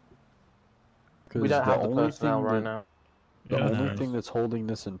 We don't have the personnel right now. The Yeah. only No. thing that's holding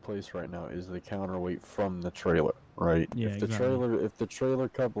this in place right now is the counterweight from the trailer, right? Yeah, if the exactly. if the trailer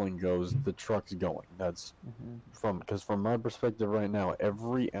coupling goes, the truck's going. That's because from my perspective right now,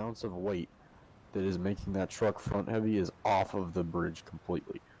 every ounce of weight that is making that truck front heavy is off of the bridge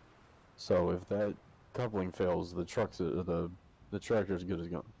completely. So if that coupling fails, the tractor's good as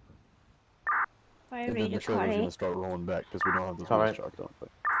gone. And then radio the trailer's Corey. gonna start rolling back because we don't have those All wheels right. chalked up. But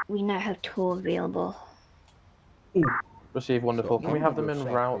We now have tow available. Receive, wonderful. So, Can we I'm have them gonna in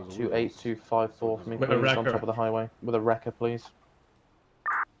check route those to wheels. 8254 for me, With a please, on wrecker. top of the highway? With a wrecker, please.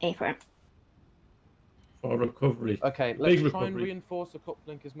 A for it. For recovery. Okay, Big let's try and recovery. reinforce the cup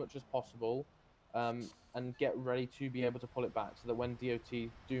link as much as possible, and get ready to be able to pull it back so that when DOT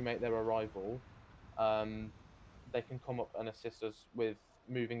do make their arrival, they can come up and assist us with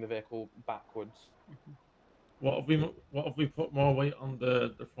moving the vehicle backwards. What if we put more weight on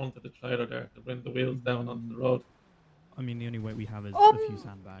the front of the trailer there to bring the wheels down onto the road? I mean, the only way we have is a few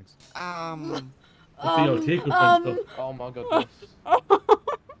sandbags. The DOT could bring stuff. Oh my goodness.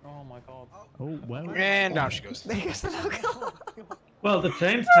 Oh my god. Oh well. And down she goes. There goes the logo. Well, the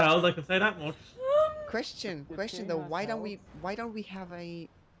chain's held, I can say that much. Question though, why don't we have a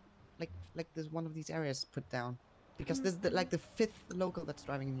like there's one of these areas put down? Because there's the fifth local that's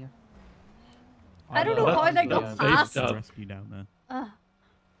driving in here. I don't know how they got that's past. safe, Rescue down there.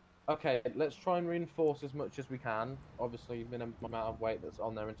 Okay, let's try and reinforce as much as we can. Obviously, minimum amount of weight that's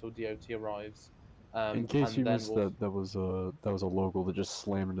on there until DOT arrives. in case and you then missed we'll... that was a local that just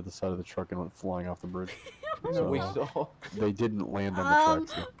slammed into the side of the truck and went flying off the bridge. We saw. They didn't land on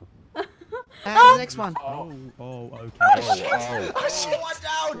the tracks. The next one. Oh, okay.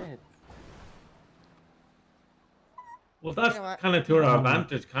 Down. Well, that's kind of to our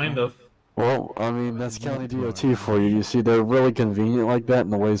advantage, kind of. Well, I mean, that's county DOT for you. You see, they're really convenient like that in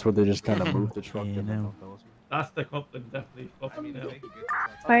the ways where they just kind of move the truck. That's the coupling definitely fucking now.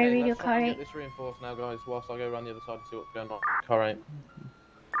 Fire Okay, radio let's try and Corey. get this reinforced now, guys, whilst I go around the other side and see what's going on. Alright.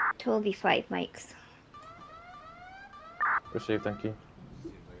 Tow will be 5 mics. Receive, thank you.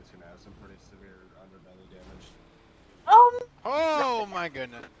 Oh my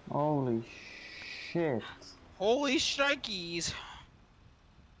goodness. Holy shit. Holy shnikes.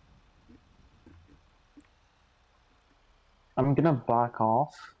 I'm gonna back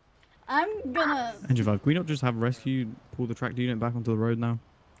off. I'm gonna. Angela, can we not just have rescue pull the tractor unit back onto the road now?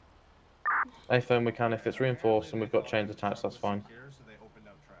 Hey, phone, we can. If it's reinforced and we've got chains attached, that's fine.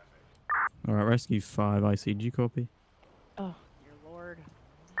 Alright, rescue 5 IC. Do you copy? Oh, dear lord.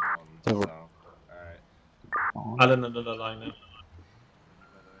 I don't know the line now.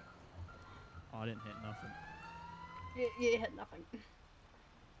 Oh, I didn't hit nothing. You hit nothing.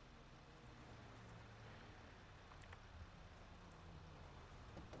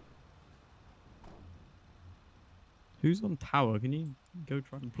 Who's on tower? Can you go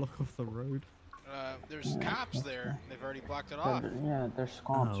try and block off the road? There's cops there. They've already blocked it off. Yeah, there's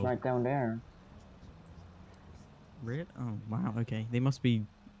cops Oh. right down there. Really? Oh, wow, okay. They must be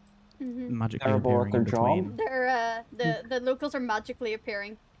magically Terrible at appearing their in between. job. They're the locals are magically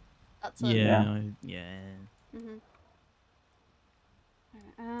appearing. That's it. Yeah, yeah. Mhm.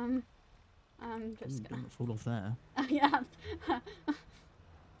 I'm just gonna. Don't fall off there. Yeah.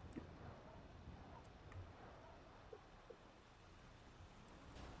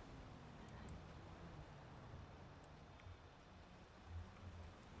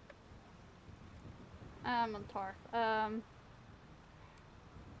 I'm on tar. I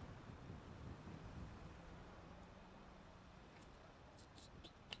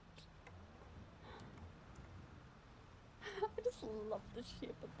just love the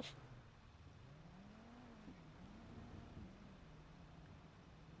shape of the.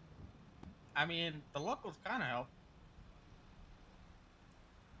 I mean, the locals kind of help.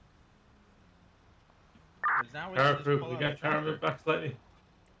 'Cause now we can just Paraproof, pull we out get a tractor. Paraproof back slightly.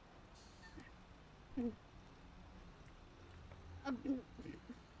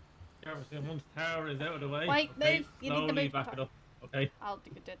 Jefferson, once tower is out of the way, Wait, okay, move. You need to slowly move. back it up, okay? I'll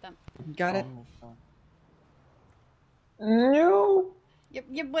do it then. Got it. No.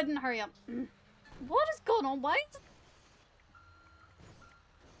 You wouldn't hurry up. What is going on? Why is...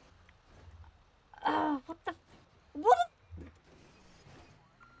 what the... What is...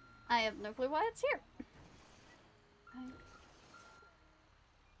 I have no clue why it's here.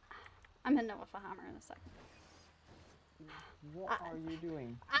 I'm gonna know with a hammer in a second. What are you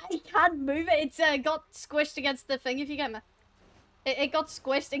doing? I can't move it. It's got squished against the thing. If you get me, it got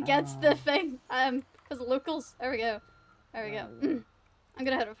squished against the thing. Because the locals. There we go. There we go. I'm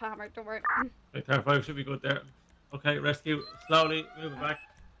gonna hit it with a hammer. Don't worry. Okay, tower 5 should be good there. Okay, rescue, slowly, move it back.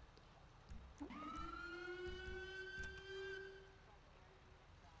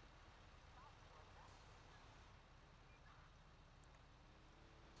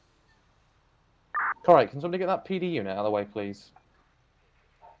 Alright, can somebody get that PD unit out of the way, please?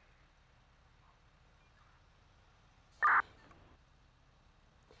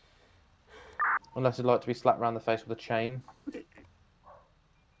 Unless you'd like to be slapped around the face with a chain.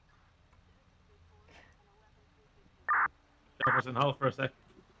 Jefferson, hold for a sec.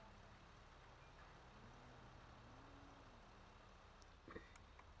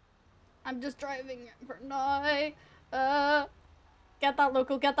 I'm just driving for now. Get that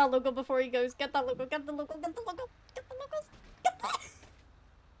local before he goes. Get that local, get the local, get the local, get the locals, get the...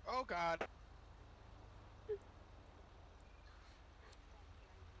 Oh god.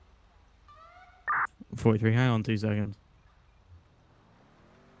 .43, hang on 2 seconds.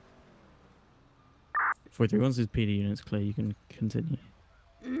 43, once his PD unit's clear, you can continue.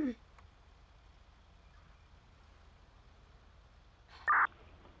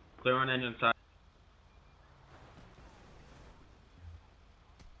 Clear on engine side.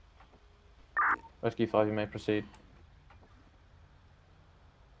 Rescue 5, you may proceed.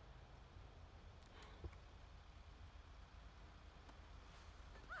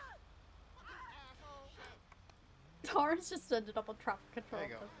 Tars just ended up on traffic control. There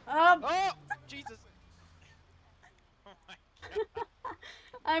you go. Oh, Jesus! Oh my god.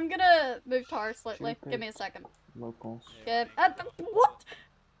 I'm gonna move Tar slightly. Give me a second. Locals. What?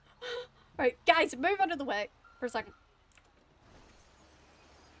 Alright, guys, move out of the way for a second.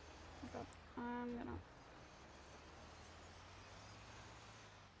 I'm gonna...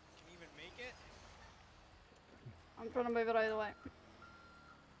 Can you even make it? I'm trying to move it out of the way.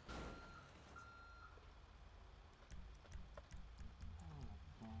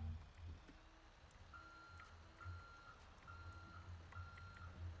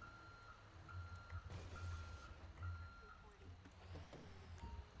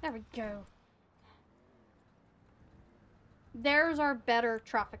 There we go. There's our better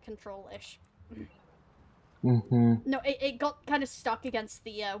traffic control-ish. No, it got kind of stuck against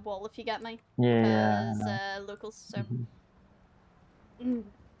the wall, if you get me. Yeah. Because locals, so...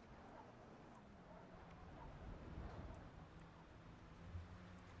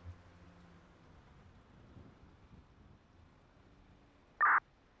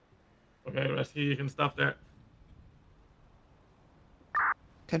 Okay, rescue, you can stop there.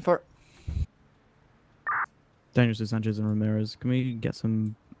 10-4. Dangerous to Sanchez and Ramirez. Can we get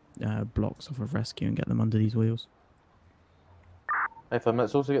some blocks off of rescue and get them under these wheels? Hey, fam,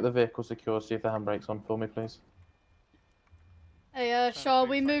 let's also get the vehicle secure, see if the handbrake's on for me, please. Hey, Shaw,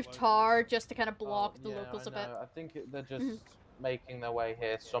 we moved Tar just to kind of block the locals a bit. I think they're just making their way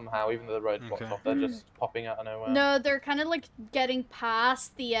here somehow, even though the road's blocked off. They're just popping out of nowhere. No, they're kind of like getting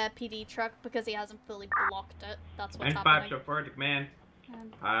past the PD truck because he hasn't fully blocked it. That's what's happening. Dispatch, forward to command.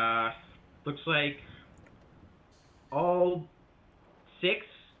 Looks like all 6,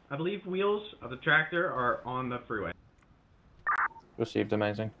 I believe, wheels of the tractor are on the freeway. Received,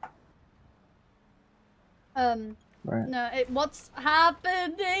 amazing. Right. No, what's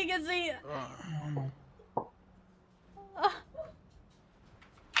happening is he...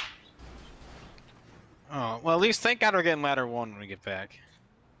 Oh, well, at least thank God we're getting ladder 1 when we get back.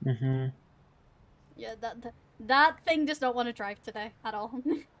 Yeah, that thing does not want to drive today at all.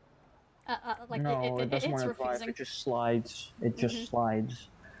 Like No, it doesn't it's want to drive. refusing. It just slides. It just slides.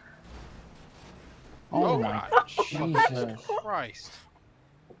 Oh, Oh my God. Jesus Christ.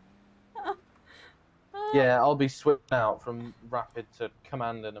 Yeah, I'll be switching out from rapid to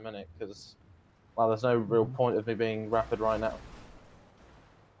command in a minute, because, well, there's no real point of me being rapid right now.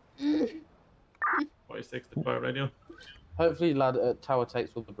 46 to fire radio. Hopefully, lad at Tower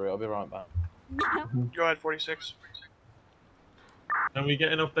takes with the brew. I'll be right back. Go ahead, 46. Can we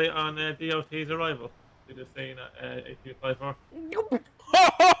get an update on DOT's arrival? Did you say at 8254?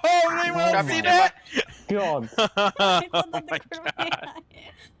 Oh, they won't see that! God. Oh my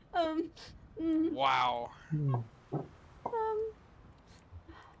God. Wow.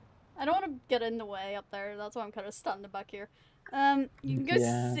 I don't want to get in the way up there. That's why I'm kind of standing back here. You can go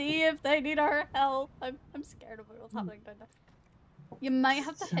see if they need our help. I'm scared of what's happening down there. You might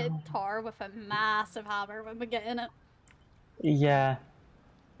have to hit Tar with a massive hammer when we get in it. Yeah.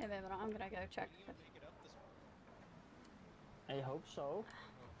 Hey, wait a minute, I'm gonna go check. I hope so.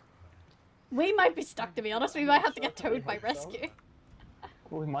 We might be stuck, to be honest. We might have to get towed by rescue.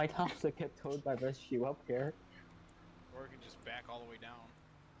 We might have to get towed by rescue up here. Or we can just back all the way down.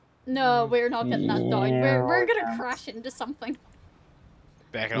 No, we're not getting that down. Yeah, We're gonna right. crash into something.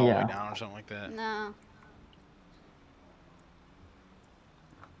 Back it all the way down or something like that. No.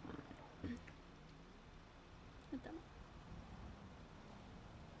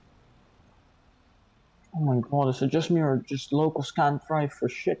 Oh my God, is it just me or just locals can't drive for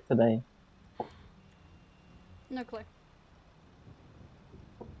shit today? No clue.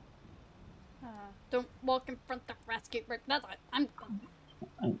 Don't walk in front of rescue. That's I'm.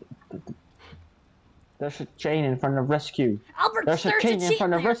 There's a chain in front of rescue. Albert, there's a chain in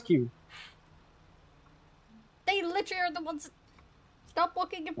front of rescue. They literally are the ones. Stop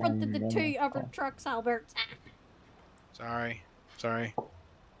walking in front of the two other trucks, Albert. Sorry.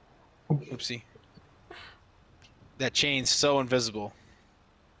 Oopsie. That chain's so invisible.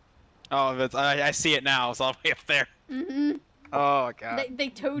 Oh, I see it now. It's all the way up there. Mm-hmm. Oh my god. They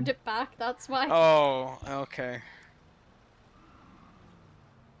towed it back, that's why. Oh, okay.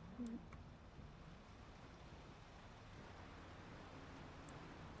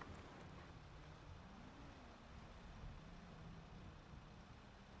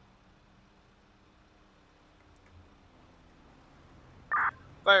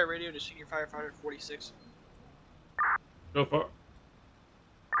 Fire radio to senior firefighter 46. Go for it.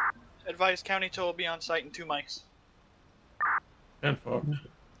 Advise county tow will be on site in 2 mics. 10-4. I thought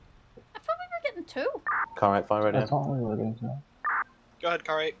we were getting two. Car 8, fire radio. I thought we were going to. Go ahead,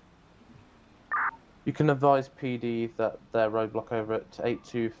 car 8. You can advise PD that their roadblock over at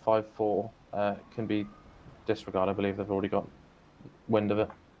 8254 can be disregarded. I believe they've already got wind of it.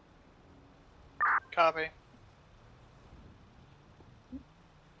 Copy.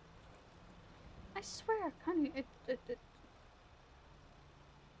 I swear, kind of it.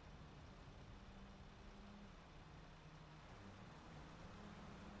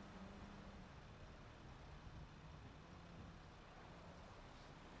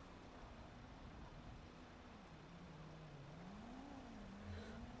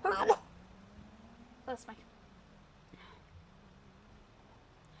 That's fine.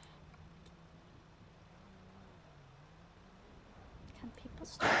 Can people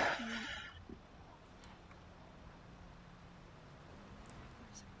stop?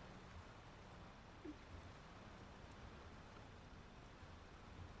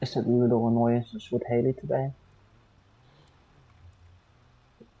 Is it little annoyances with Haley today?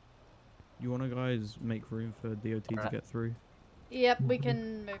 You wanna guys make room for DOT to get through? Yep, we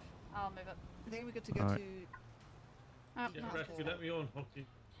can move. I'll move it. I think we got to go Alright. to. Oh, Yeah, no. rescue, let me on. You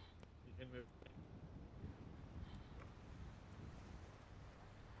can move.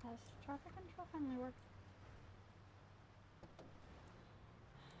 Has traffic control finally worked?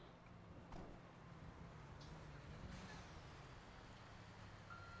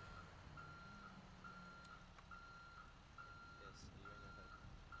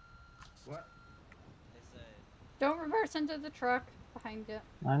 What? Don't reverse into the truck behind it.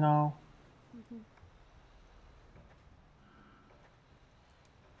 I know. Mm-hmm.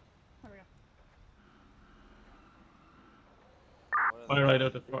 There we go. Fire right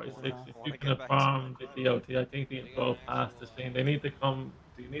out to 46. If you can inform the DOT, I think these go past the scene. They need to come.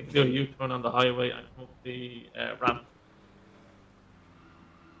 You need to do a U-turn on the highway and come up the ramp.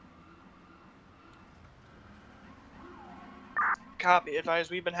 Copy. Advise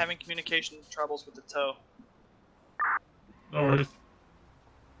we've been having communication troubles with the tow. No worries.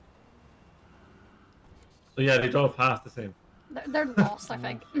 So yeah, they drove past the scene. They're lost, I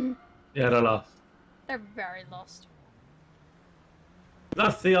think. Yeah, they're lost. They're very lost.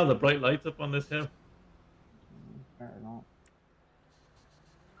 Let's see all the bright lights up on this hill. Fair enough.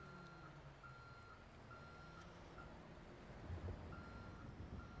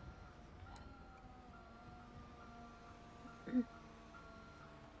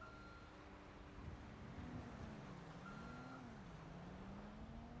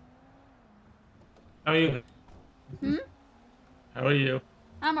 How are you? Hmm? How are you?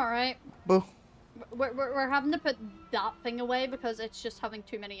 I'm alright. Boo. We're having to put that thing away because it's just having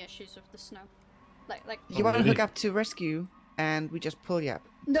too many issues with the snow. Like. You want to hook up to rescue, and we just pull you up.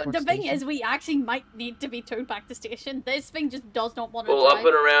 No, towards the thing station. is, we actually might need to be towed back to station. This thing just does not want to Pull up drive.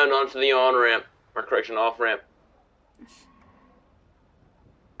 and around onto the on-ramp. Or correction, off-ramp.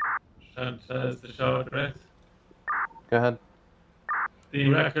 And says the show address. Go ahead. The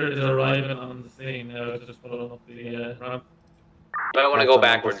record is arriving on the scene now. It's just pulling up the ramp. Might want to go I'm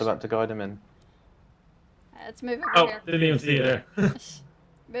backwards. just about to guide him in. Let's move over Oh, here. didn't even see you there.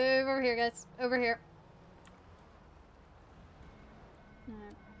 Move over here, guys. Over here.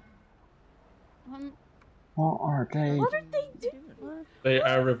 Alright. What are they? What are they doing? They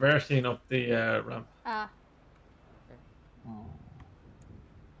are reversing up the ramp. Ah.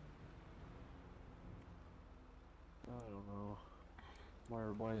 I don't know.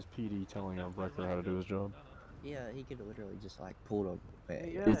 Why is PD telling our Brecker how to do his job? Yeah, he could literally just like pulled up.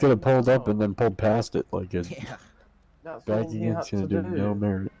 He could have pulled up and then pulled past it like a Yeah. That's all backing he had it's gonna to do no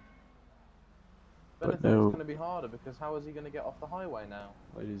merit. But But it's no, going to be harder because how is he going to get off the highway now?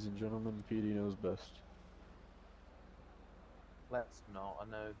 ladies and gentlemen, PD knows best. Let's not. I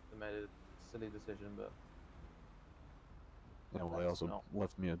know they made a silly decision, but Yeah, well, they also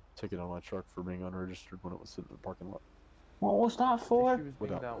left me a ticket on my truck for being unregistered when it was sitting in the parking lot. What was that for? she was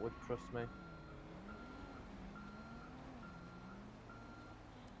being dealt with. Trust me.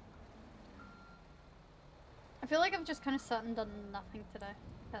 I feel like I've just kind of sat and done nothing today,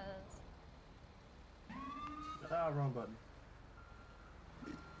 because... Ah, wrong button.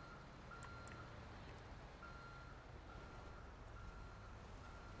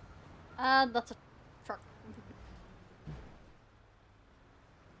 That's a truck.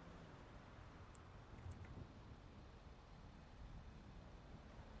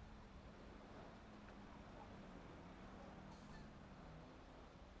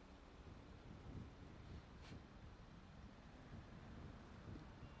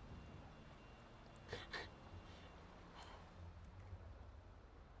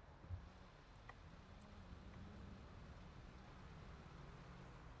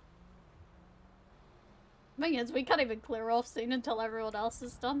 Thing is, we can't even clear off soon until everyone else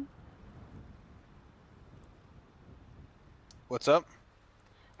is done. What's up?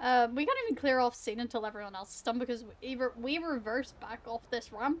 We can't even clear off scene until everyone else is done because either we reverse back off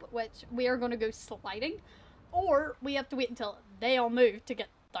this ramp, which we are going to go sliding, or we have to wait until they all move to get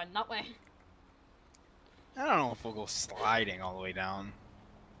down that way. I don't know if we'll go sliding all the way down.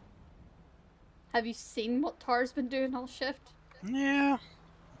 Have you seen what Tar's been doing all shift? Yeah.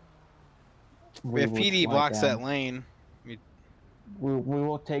 We If will PD slide blocks down. that lane, We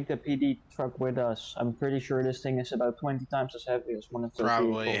will take the PD truck with us. I'm pretty sure this thing is about 20 times as heavy as one of those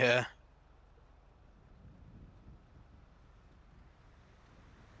probably, vehicles. yeah.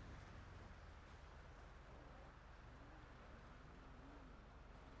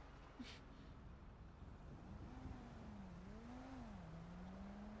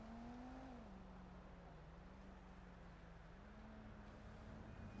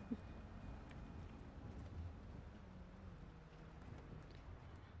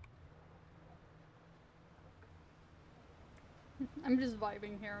 I'm just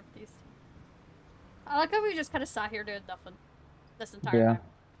vibing here with these. I like how we just kind of sat here doing nothing this entire time.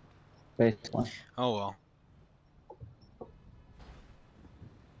 Basically. Oh well.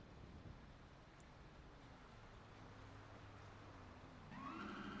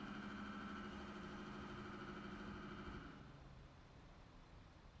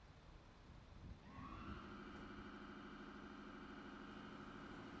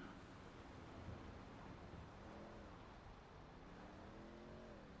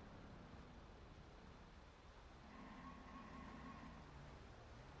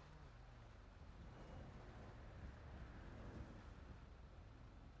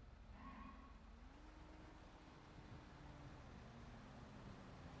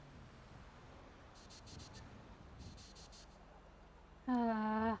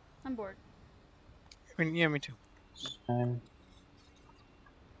 I'm bored. I mean, yeah, me too.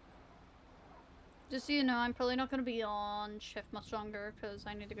 Just so you know, I'm probably not going to be on shift much longer because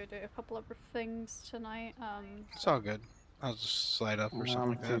I need to go do a couple other things tonight. It's all good. I'll just slide up or something I'm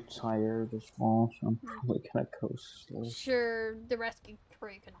like that. too tired as well, so I'm probably gonna go slow. Sure, the rescue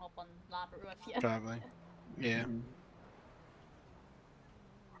crew can hop on ladder with you. Probably. Yeah.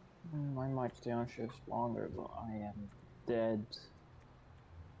 I might stay on shift longer, but I am dead.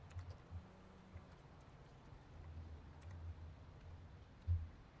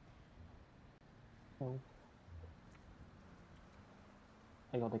 Oh.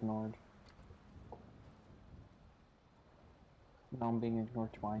 I got ignored. Now I'm being ignored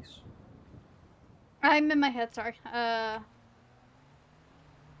twice. I'm in my head, sorry.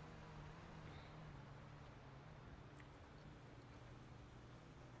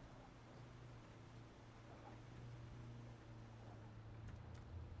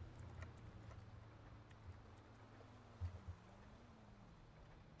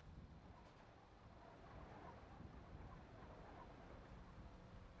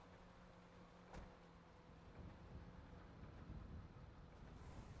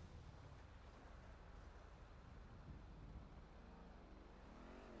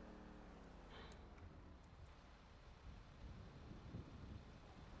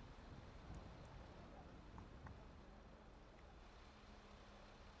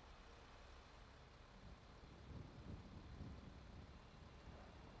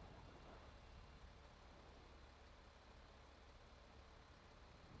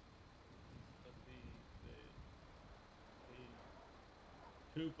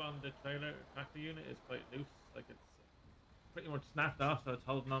 The tube on the trailer tractor unit is quite loose, like it's pretty much snapped off, so it's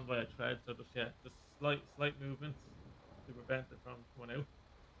holding on by a thread. So just just slight movements to prevent it from coming out.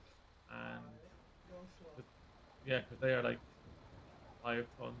 And because they are like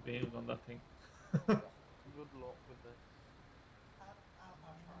 5-ton beams on that thing. Good luck with this.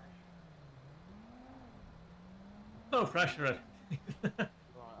 No pressure. Right,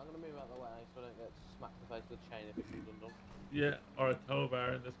 I'm gonna move out of the way so I don't get smacked in the face with a chain if it comes undone. Yeah, or a tow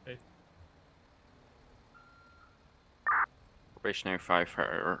bar in this case. Stationary 5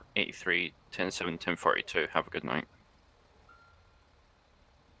 for 83, 10-7, 10-42. Have a good night.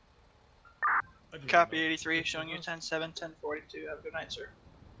 Copy 83, showing you 10-7, 10-42. Have a good night, sir.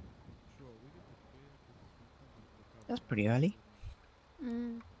 That's pretty early.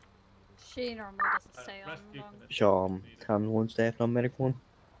 She normally doesn't stay on long. So, Tommy 1 staff on medic 1.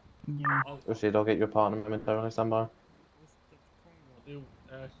 Yeah. Proceed, I'll get your partner momentarily, stand by.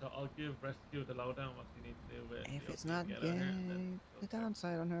 So I'll give rescue the lowdown what you need to do with. If it's not, yeah, the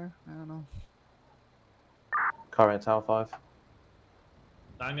downside on her. I don't know. Current Tower 5.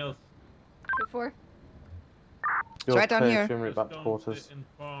 Daniels. Before. You're right down here. Route back to quarters.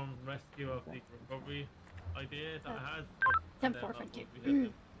 Inform rescue of the recovery idea that I had. 10-4, thank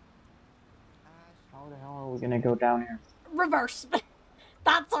you. How the hell are we gonna go down here? Reverse.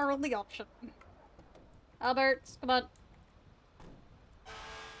 That's our only option. Alberts, come on.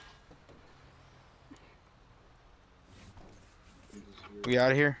 We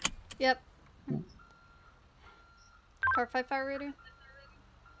out of here? Yep. Tower 5 fire radio.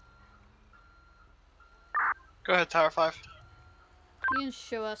 Go ahead, Tower 5. You can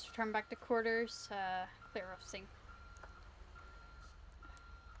show us return back to quarters, clear off scene.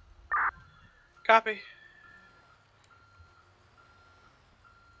 Copy.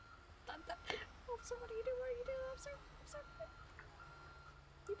 Officer, what do you do? What do you do, officer? Officer.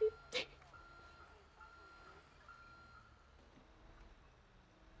 Beep, beep.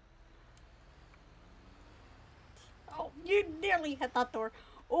 Oh, you nearly hit that door.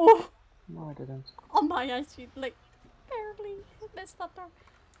 Oh! No, I didn't. On my eyes, you like barely missed that door.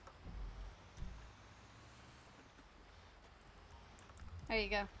 There you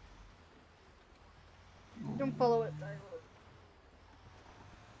go. Don't follow it.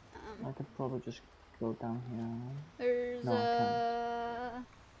 I could probably just go down here. There's No, I can't.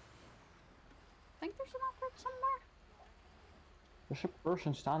 I think there's an outbreak somewhere. There's a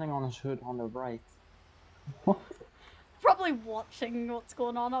person standing on his hood on the right. Probably watching what's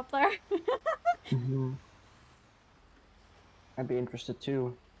going on up there. I'd be interested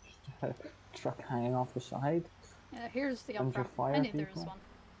too. Just a truck hanging off the side. Yeah, here's the Bunch of up fire I knew there was people. one.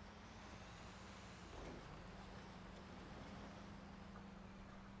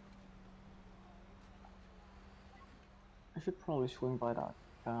 I should probably swing by that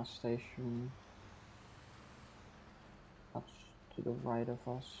gas station. That's to the right of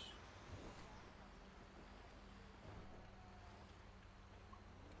us.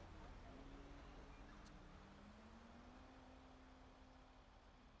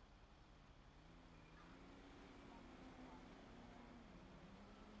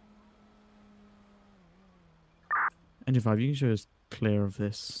 Engine 5, you can show us clear of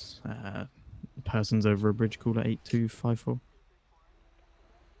this. Person's over a bridge called at 8254.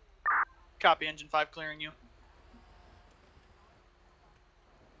 Copy, Engine 5 clearing you.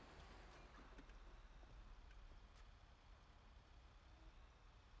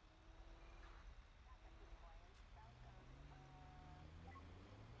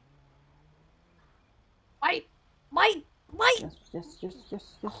 Wait! Yes.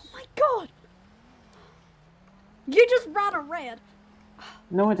 Oh my god! You just ran a red.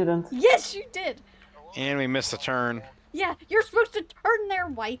 No, I didn't. Yes, you did. And we missed a turn. Yeah, you're supposed to turn there,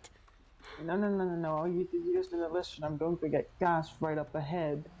 White. No. You just didn't listen. I'm going to get gas right up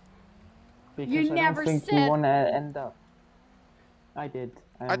ahead. Because You I never don't think said- we want to end up. I did.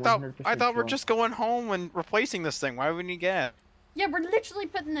 I thought 100% we're sure. just going home and replacing this thing. Why would we get? Yeah, we're literally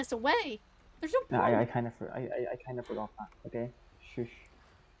putting this away. There's no No, point. I kind of forgot that. Okay, shush.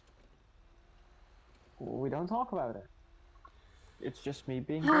 We don't talk about it. It's just me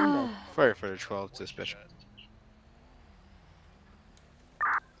being brain dead. Fire for 12 suspicion.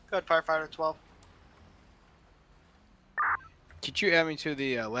 Go ahead, Firefighter 12. Could you add me to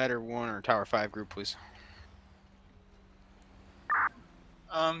the ladder 1 or tower 5 group, please?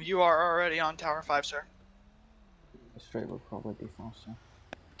 You are already on Tower 5, sir. Straight would probably be faster.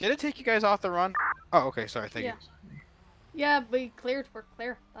 Did it take you guys off the run? Oh, okay. Sorry. Thank you. Yeah, we cleared. We're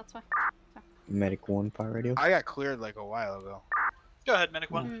clear. That's fine. Medic 1 fire radio. I got cleared like a while ago. Go ahead, Medic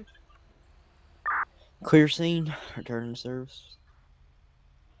 1. Clear scene. Return to service.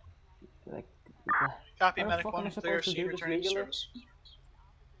 Copy, How the Medic fuck am I 1. supposed Clear to C, do this returning to legally? service.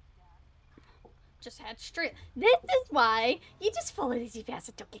 Just head straight. This is why you just follow the GPS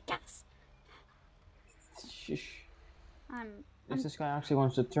and don't get gas. Shush. I'm If this guy actually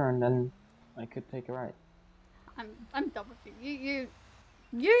wants to turn, then I could take a right. I'm done with you.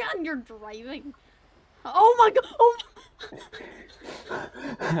 You and your driving. Oh my god! Oh.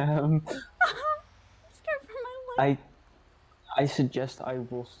 I'm scared for my life. I suggest I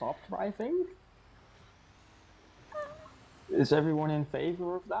will stop driving. Is everyone in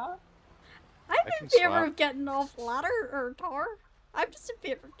favor of that? I'm in favor of getting off ladder or tar. I'm just in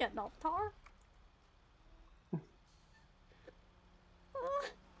favor of getting off tar.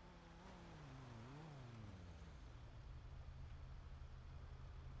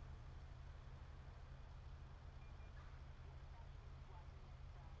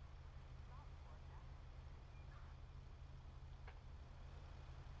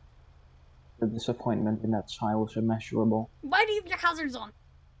 The disappointment in that child was immeasurable. Why do you have your hazards on?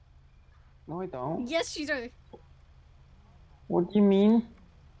 No, I don't. Yes, you do. What do you mean?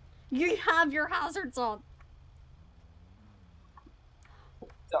 You have your hazards on.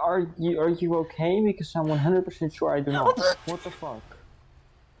 Are you okay? Because I'm 100% sure I do not. What the fuck?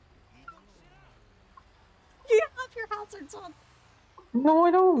 You have your hazards on. No,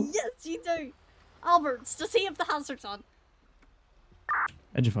 I don't. Yes, you do. Alberts, does he have the hazards on?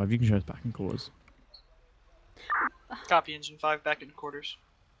 Engine 5, you can show us back in quarters. Copy, Engine 5, back in quarters.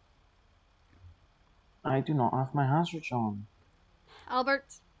 I do not have my hazards on. Albert.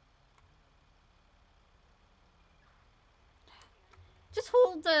 Just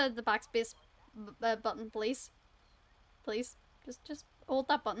hold the backspace button, please. Please. Just hold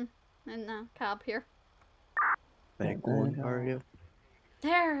that button in the cab here. Medic 1, how are you?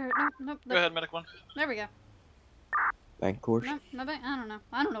 There. No. Go ahead, Medic 1. There we go. Back course. No, maybe, I don't know.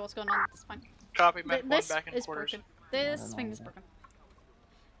 I don't know what's going on at this point. Copy, Medic 1, This back in is quarters. broken. This thing is broken.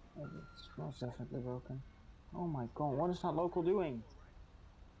 It's most definitely broken. Oh my god, what is that local doing?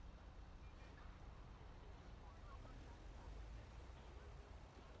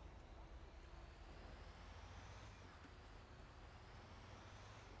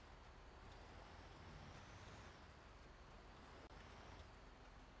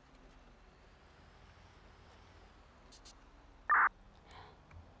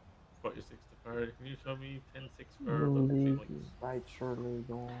 What is 6 to 3rd? Can you show me 10-6 for level 2 points? Right, surely,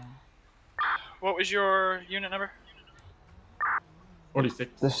 go on. What was your unit number?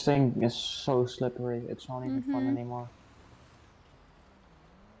 46. This thing is so slippery, it's not even fun anymore.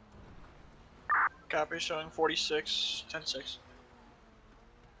 Copy, showing 46, 10-6.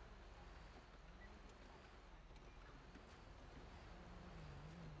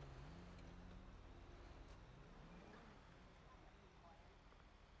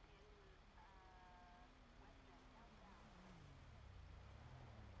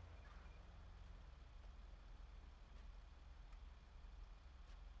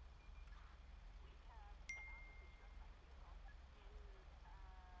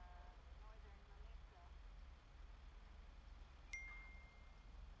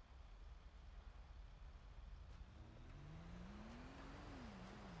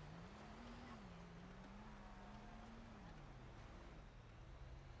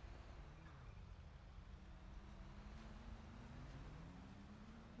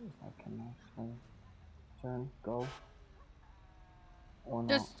 I can actually turn, go. Or not.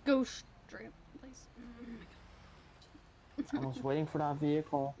 Just go straight, please. I was waiting for that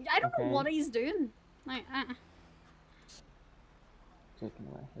vehicle. I don't know what he's doing. Like, Taking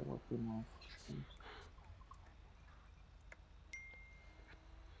away here would be more efficient.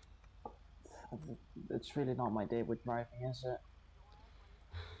 It's really not my day with driving, is it?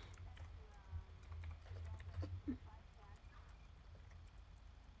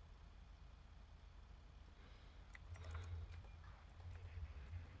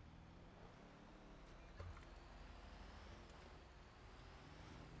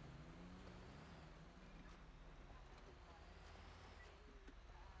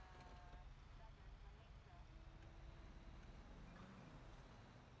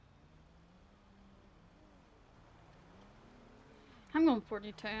 I'm going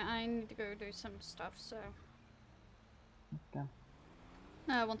 42. I need to go do some stuff, so. Okay.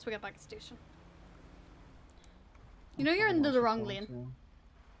 Once we get back at station. You know you're into the wrong lane.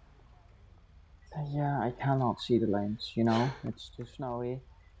 Yeah, I cannot see the lanes, you know? It's too snowy,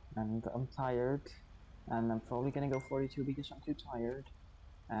 and I'm tired, and I'm probably gonna go 42 because I'm too tired,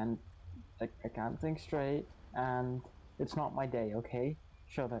 and I can't think straight, and it's not my day, okay?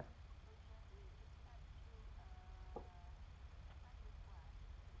 Shut it.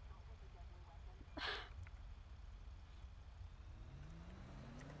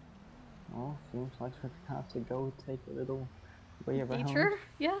 Oh, seems like we have to go take a little way around. Detour?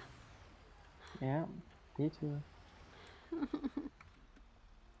 Yeah. Yeah, detour.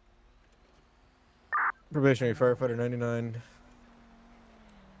 Probationary firefighter 99.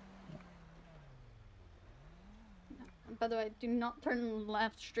 By the way, do not turn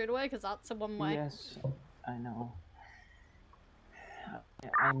left straight away because that's a one-way. Yes, I know.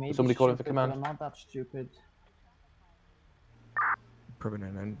 I may Somebody be calling for stupid, command. but I'm not that stupid. Probe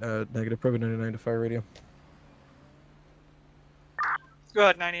 99. Negative. Probe 99 to fire radio. Go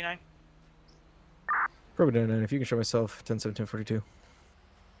ahead, 99. Probe 99. If you can show myself 10-7, 1042.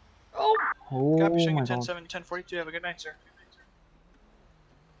 Oh! Copy, showing you my 10-7, God. 1042. Have a good night, sir.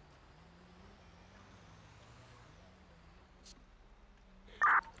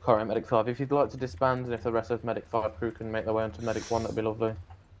 Car Ramp Medic 5, if you'd like to disband and if the rest of Medic 5 crew can make their way onto Medic 1, that'd be lovely.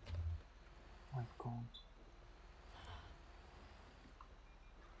 Oh my God.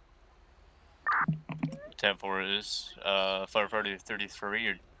 10-4 is firefighter 33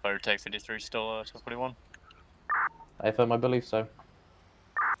 or fire tech 33 still 1041. I affirm, I believe so.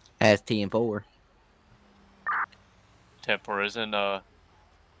 As TM4. 10-4 is in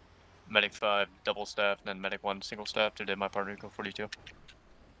medic 5 double staff and then medic 1 single staff. Today my partner go 42.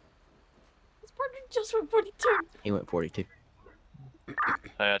 His partner just went 42. He went 42.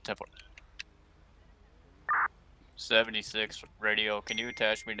 10-4. 76 radio. Can you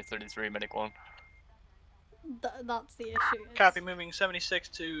attach me to 33 medic 1? That's the issue. Copy, moving 76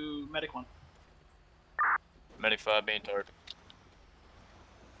 to Medic 1. Medic 5 being target.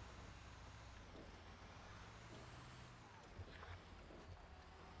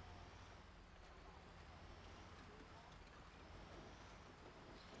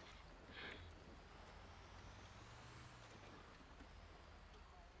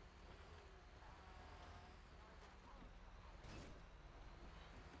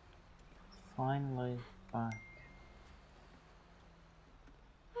 Finally back.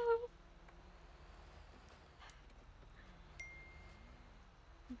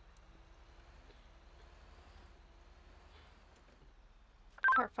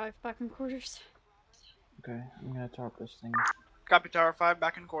 Part 5 back in quarters. Okay, I'm gonna tarp this thing. Copy, Tower 5,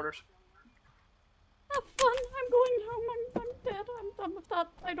 back in quarters. Have fun. I'm going home. I'm dead. I'm done with that.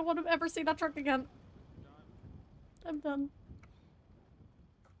 I don't want to ever see that truck again. I'm done.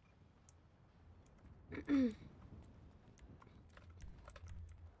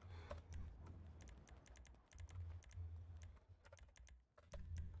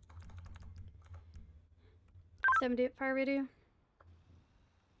 $78 fire radio.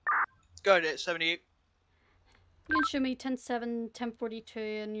 Go ahead, 78. You can show me 10-7, 1042,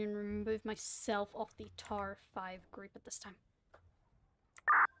 and you can remove myself off the TAR 5 group at this time.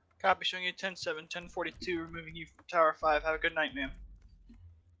 Copy, showing you 10-7, 1042, removing you from Tower 5. Have a good night, ma'am.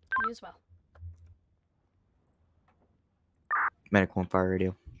 You as well. Medic 1 fire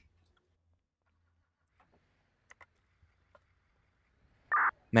radio.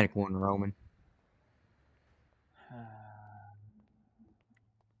 Medic 1 Roman.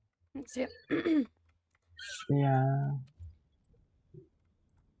 That's it. Yeah.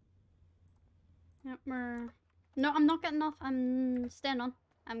 Yep, we're... No, I'm not getting off. I'm staying on.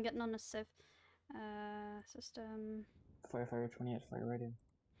 I'm getting on a sieve. System... Firefighter 28, fire radio.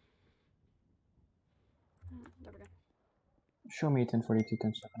 There we go. Show me 1042,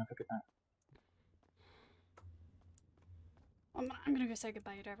 10-7, have a good night. I'm gonna go say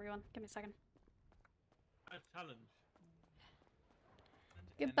goodbye to everyone. Give me a second. A challenge.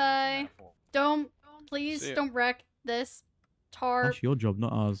 Goodbye. Don't, please don't wreck this. Tar. That's your job,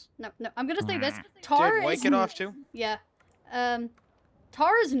 not ours. No, I'm gonna say this. Tar Did White is get off too? Yeah.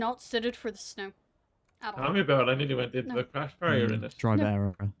 Tar is not suited for the snow. At all. Tell me about it. I nearly went into No. a crash barrier in it. Driver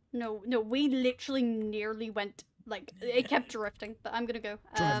error. No, we literally nearly went, like, it kept drifting, but I'm gonna go.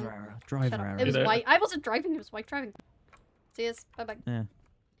 Driver error. Driver shut up. error. It was Yeah. white. I wasn't driving, it was white driving. See you. Bye-bye. Yeah.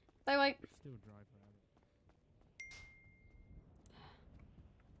 Bye, white. Still driver error.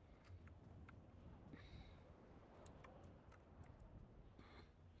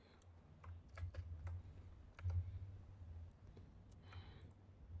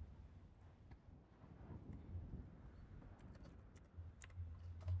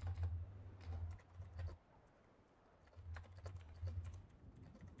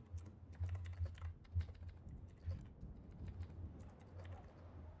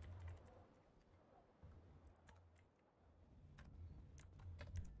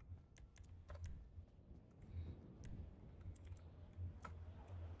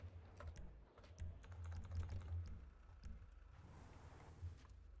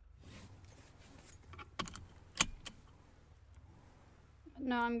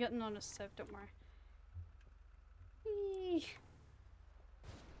 No, I'm getting on a sieve, don't worry. Eee.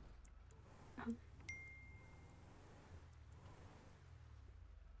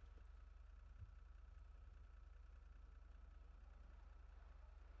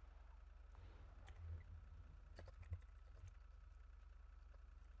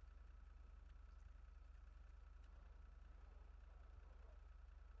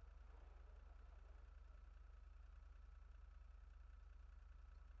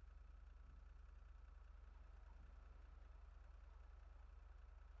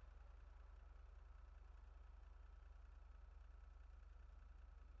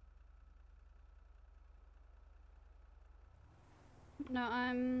 No,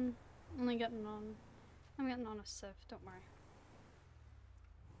 I'm only getting on. I'm getting on a Civ, don't worry.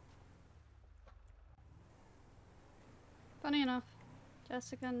 Funny enough,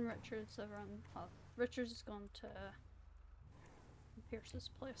 Jessica and Richard's over on. Well, Richard's is going to Pierce's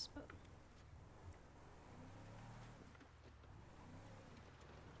place, but.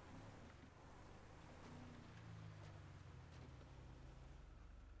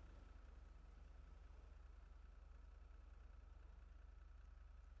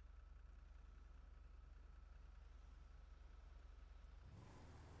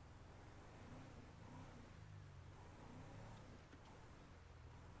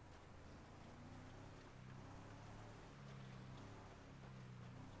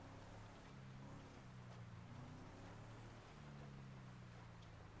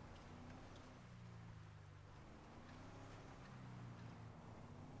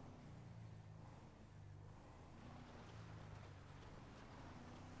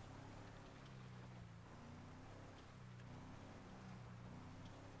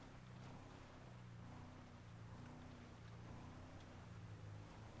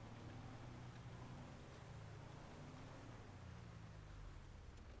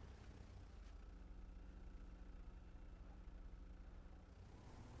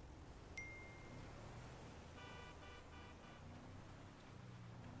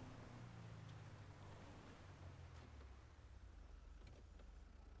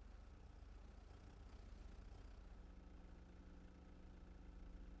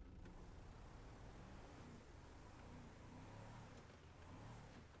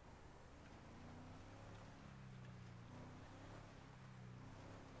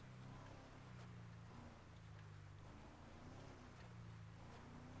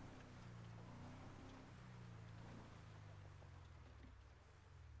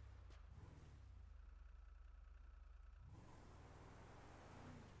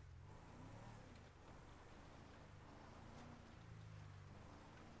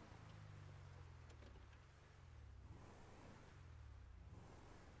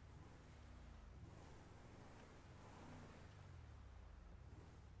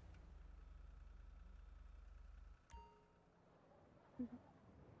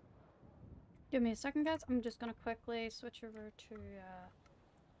 Give me a second, guys. I'm just gonna quickly switch over to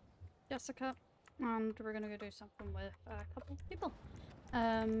Jessica, and we're gonna go do something with a couple of people.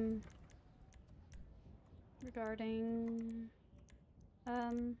 Regarding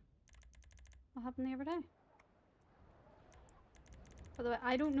what happened the other day. By the way,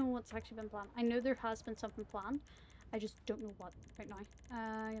 I don't know what's actually been planned. I know there has been something planned. I just don't know what right now.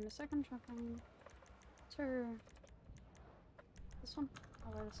 Give me a second. Checking. To this one.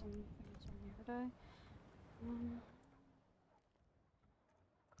 I'll let us on things on the other day.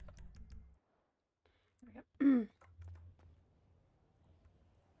 There we go.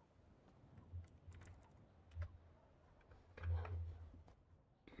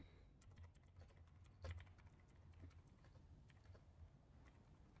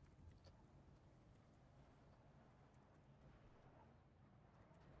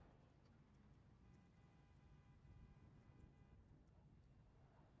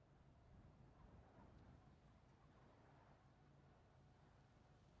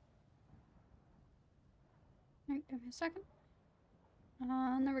 Alright, give me a second.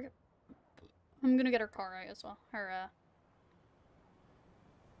 And there we go. I'm gonna get her car out as well. Her,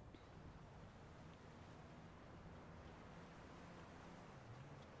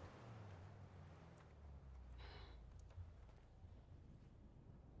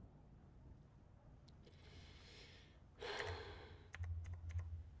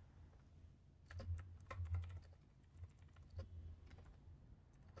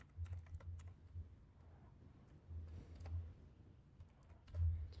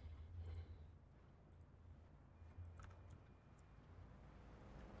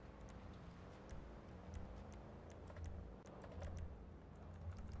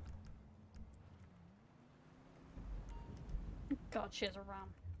 God, she has a ram.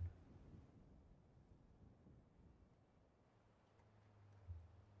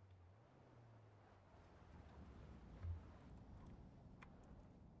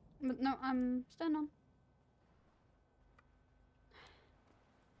 But no, I'm staying on.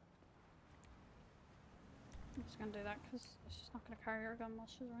 I'm just gonna do that because she's not gonna carry her gun while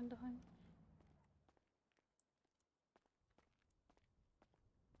she's around behind.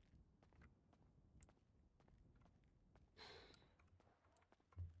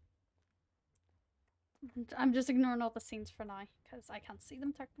 I'm just ignoring all the scenes for now because I can't see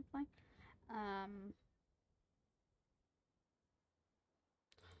them technically.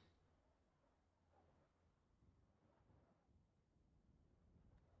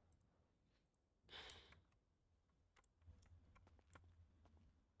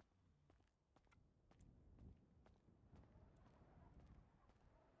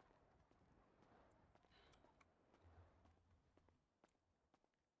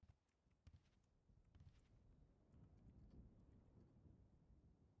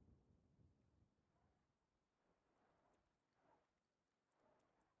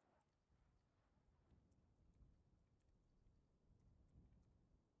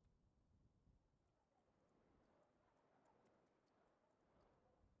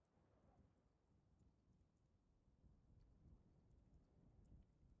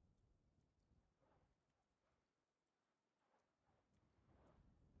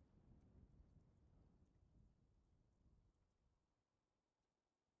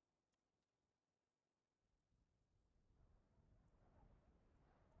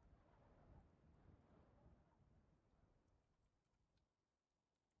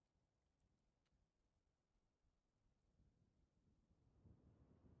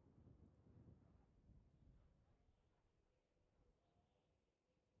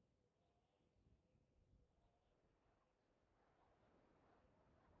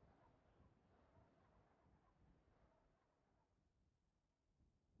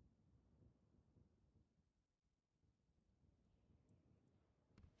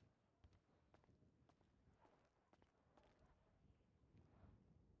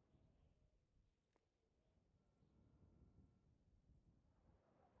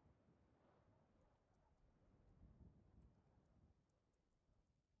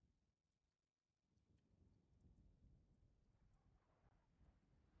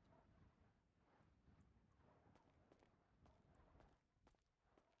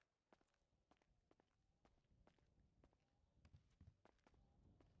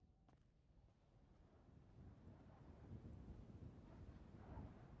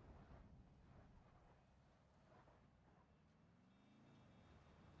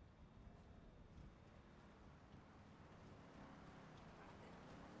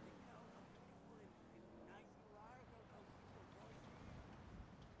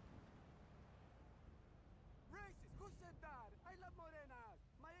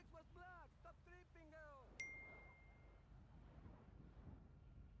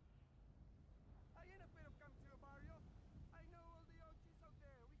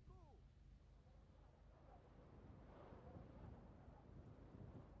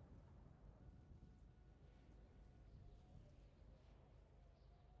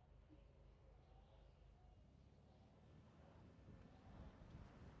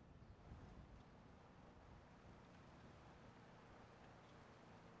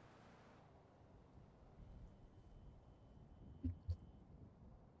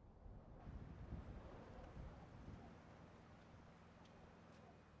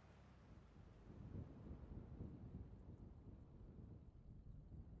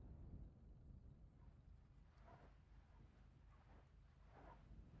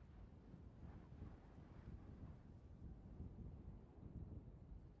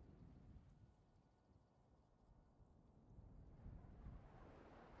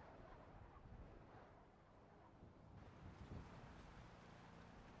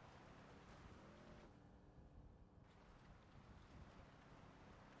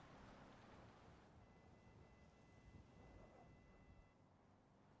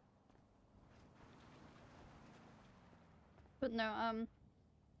 But no,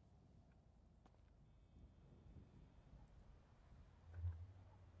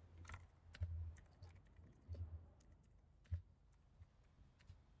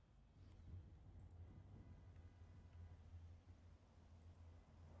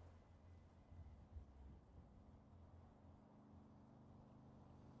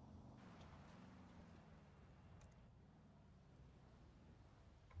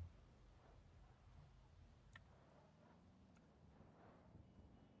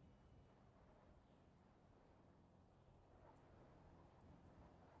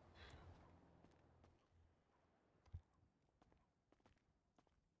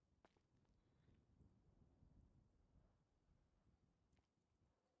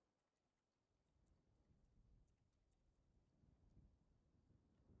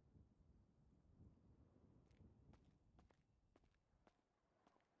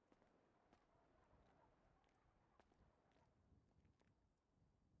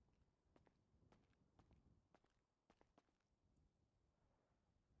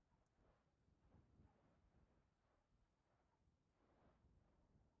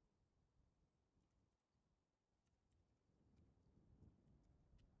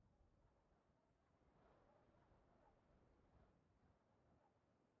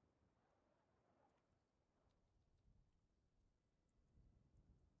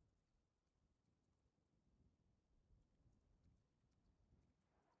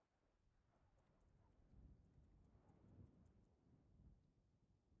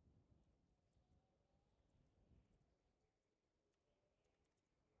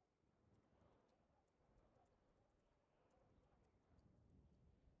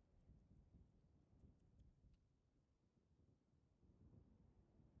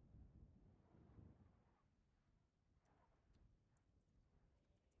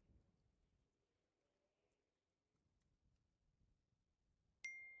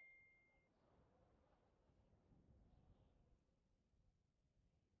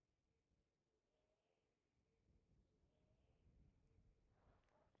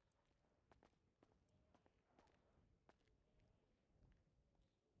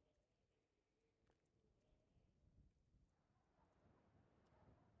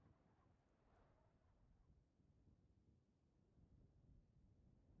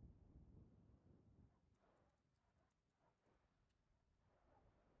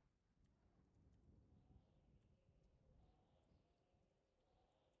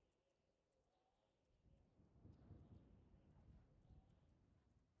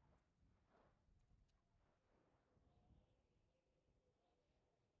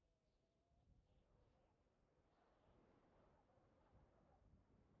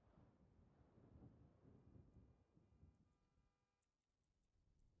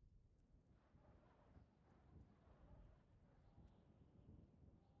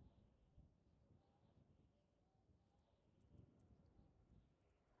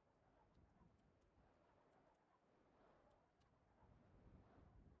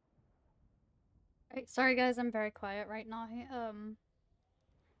 right, sorry guys, I'm very quiet right now.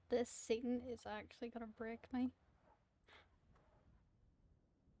 This scene is actually gonna break me.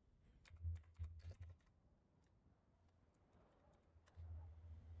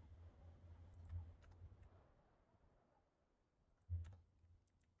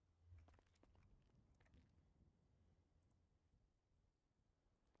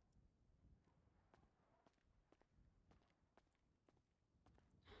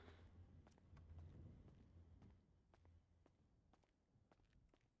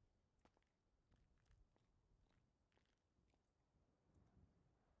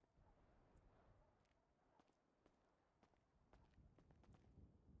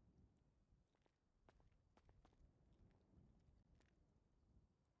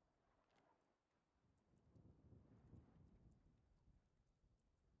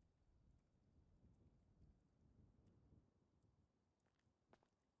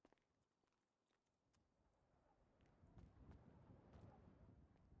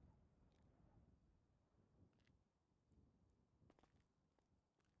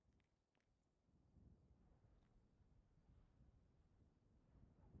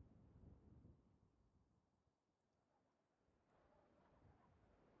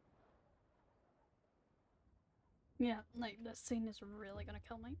 Yeah, like this scene is really gonna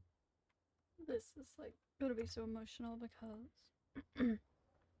kill me. This is like gonna be so emotional because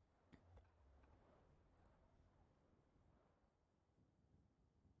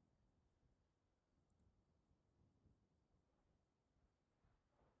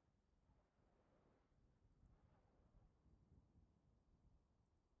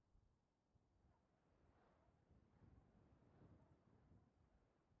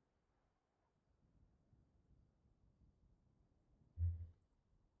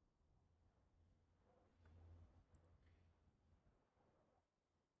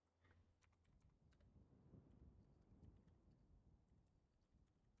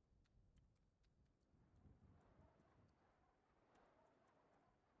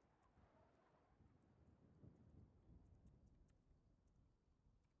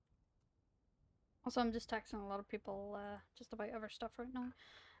Also, I'm just texting a lot of people just about other stuff right now.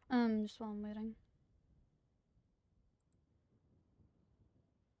 Just while I'm waiting.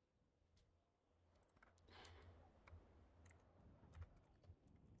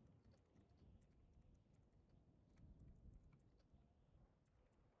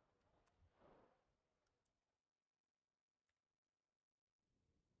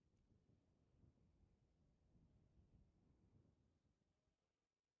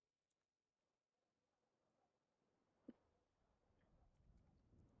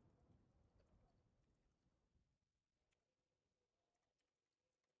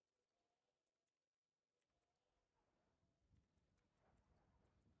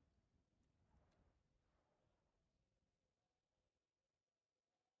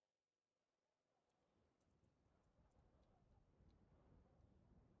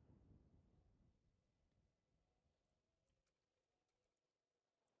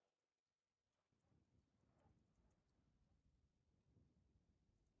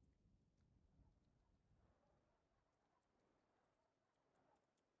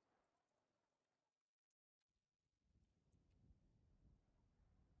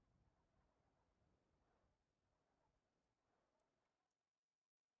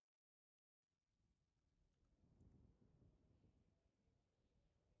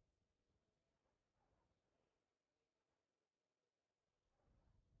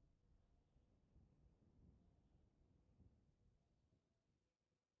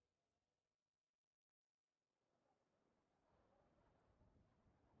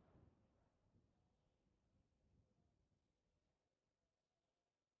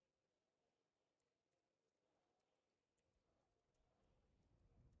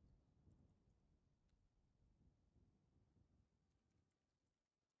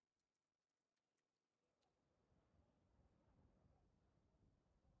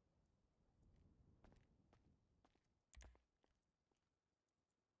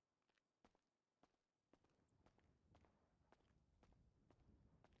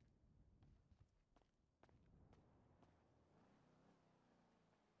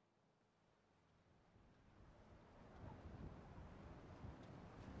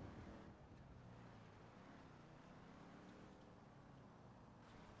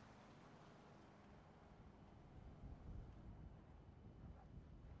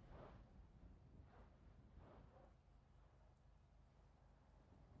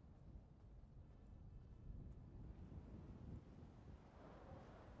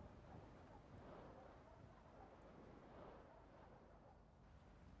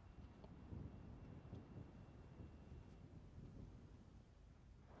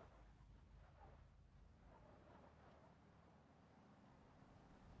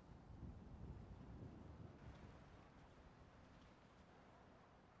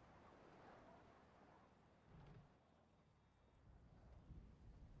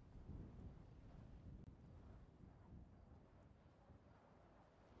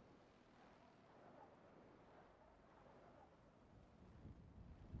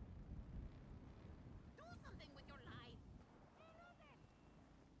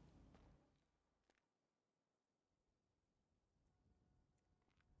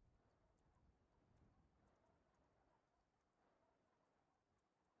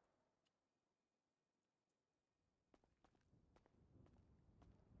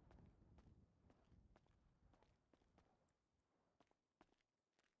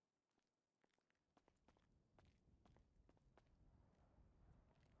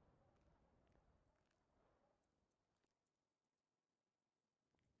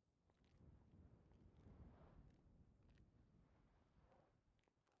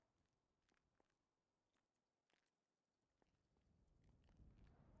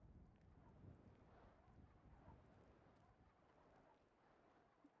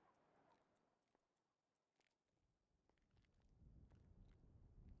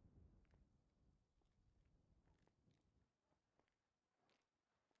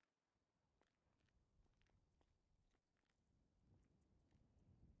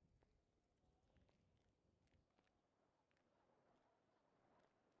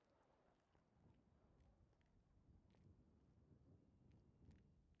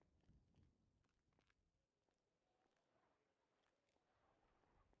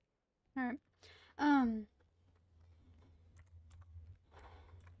 Alright.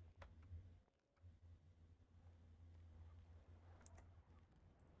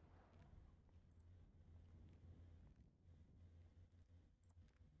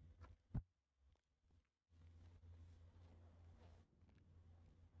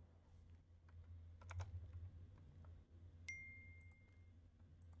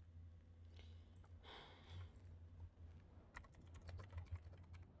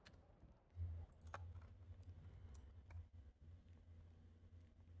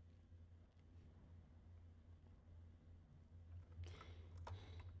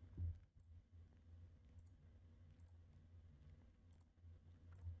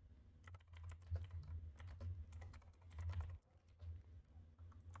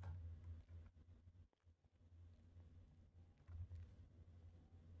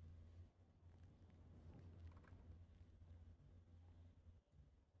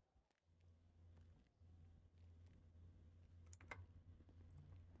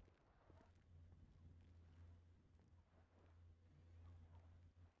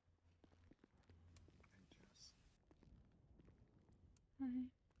 Hi.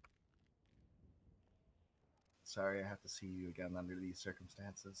 Sorry, I have to see you again under these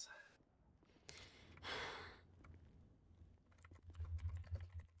circumstances.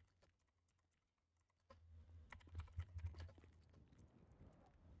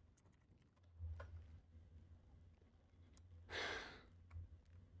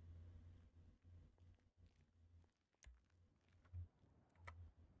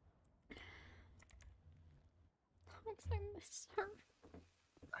 Alex, I miss her.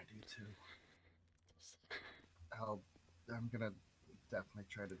 I do too. I'm gonna definitely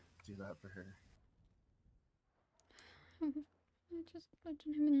try to do that for her. I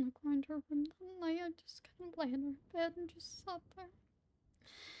didn't even look around her room that night. I just kind of lay in her bed and just sat there.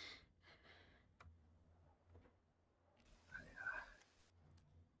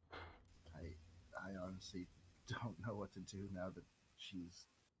 I honestly don't know what to do now that she's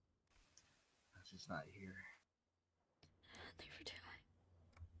not here. Neither do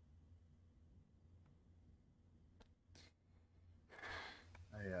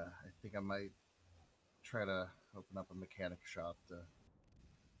I think I might try to open up a mechanic shop to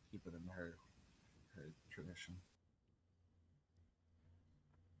keep it in her tradition.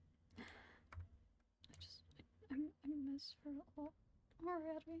 I miss her a lot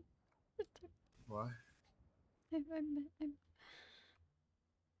already. Why?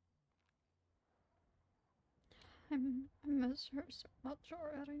 I miss her so much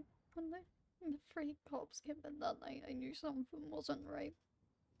already. When the free cops came in that night, I knew something wasn't right.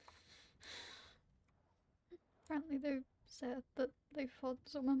 Apparently they said that they thought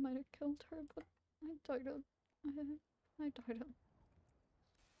someone might have killed her, but I doubt it. I doubt it.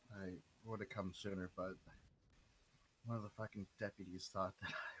 I would have come sooner, but one of the fucking deputies thought that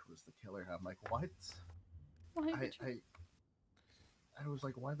I was the killer. I'm like, what? Why would you? I was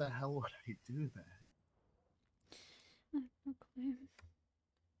like, why the hell would I do that? I have no clue.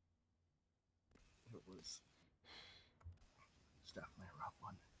 It's definitely a rough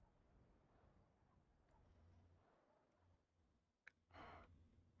one.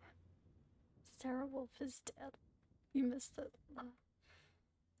 Sarah Wolf is dead. You missed it.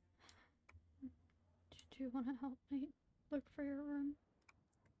 Do you want to help me look for your room?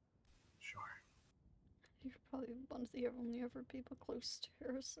 Sure. You're probably one of the only other people close to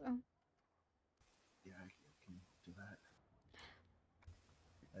her, so. Yeah, I can do that.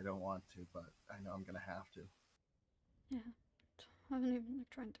 I don't want to, but I know I'm gonna have to. Yeah. I haven't even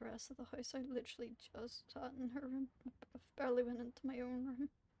looked around the rest of the house. I literally just sat in her room. I've barely went into my own room.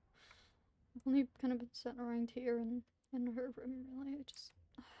 I've only kind of been sitting around here and in her room, really. I just.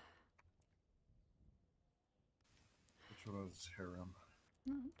 Which one was her room?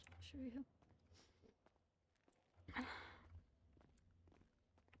 No, I'll show you.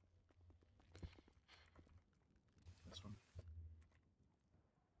 This one?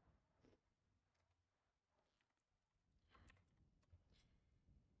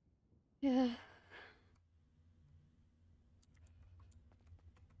 Yeah.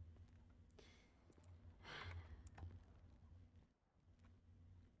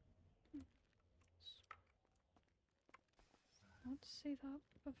 Not see that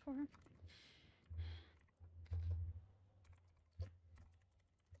before.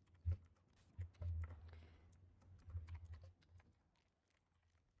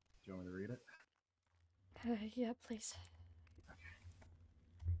 Do you want me to read it? Yeah, please.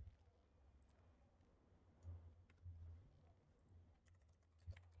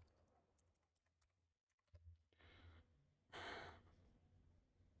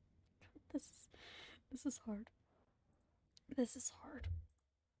 This is hard. This is hard.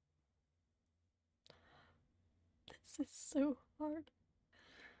 This is so hard.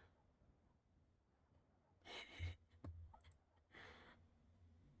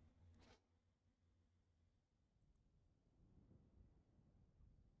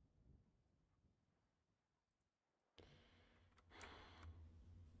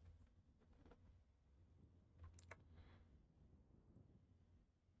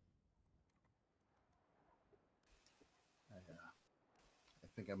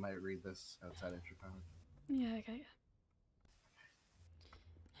 I think I might read this outside if you're fine. Yeah, I got you.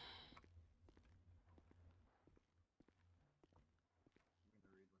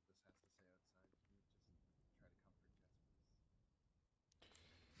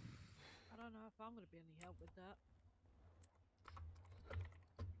 I don't know if I'm going to be any help with that.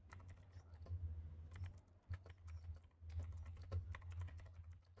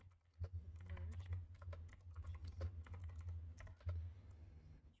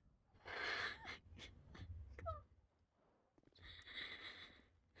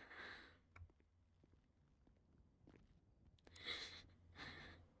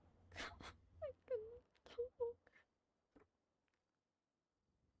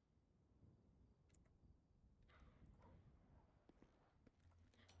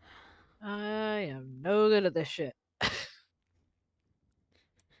 I am no good at this shit.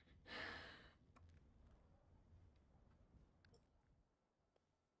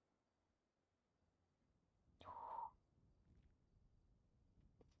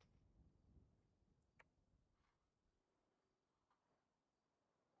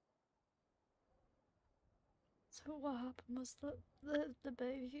 So what happened was that the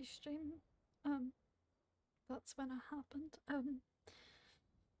baby stream, that's when it happened.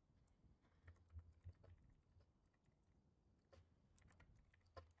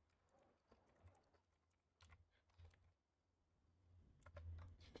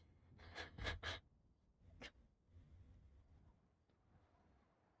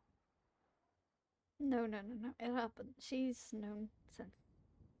 No, it happened. She's known since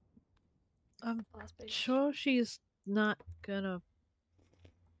I'm last baby. sure she's not gonna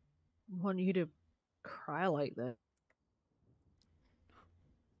want you to cry like that.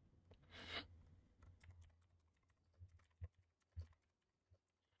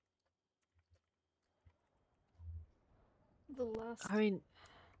 The last. I mean,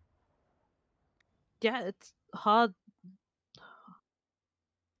 yeah, it's hard.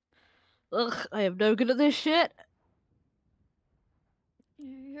 Ugh, I am no good at this shit.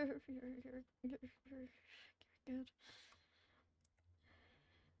 You're good.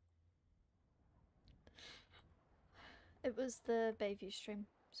 It was the Bayview stream.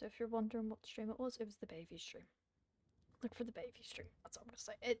 So if you're wondering what stream it was the Bayview stream. Look for the Bayview stream. That's all I'm gonna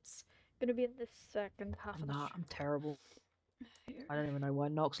say. It's gonna be in the second half of the Nah, stream. I'm terrible. Here. I don't even know why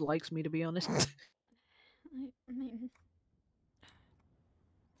Knox likes me, to be honest. I mean,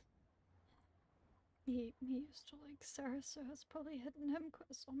 he used to like Sarah, so it's probably hitting him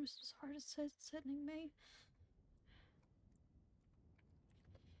it's almost as hard as it's hitting me.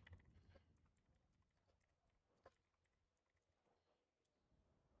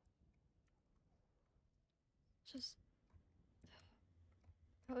 Just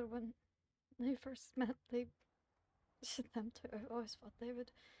God, when they first met, them two, I always thought they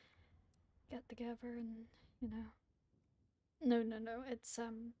would get together and, you know. No, it's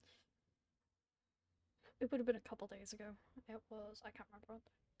it would have been a couple days ago. It was, I can't remember what.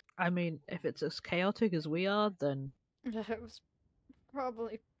 I mean, if it's as chaotic as we are, then It was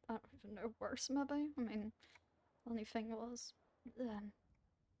probably, I don't even know, worse maybe. I mean, only thing was,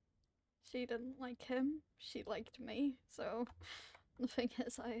 she didn't like him, she liked me, so the thing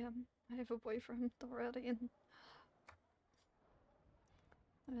is, I have a boyfriend already, and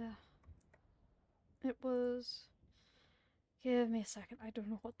yeah, it was. Give me a second. I don't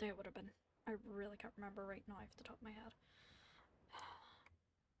know what day it would have been. I really can't remember right now off the top of my head.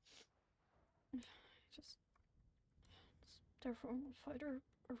 Just everyone will fight her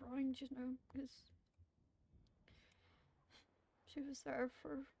around, you know, because she was there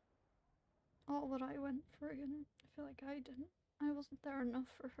for all that I went through, and I feel like I wasn't there enough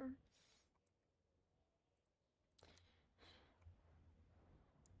for her.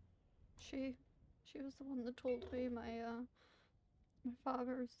 She was the one that told me my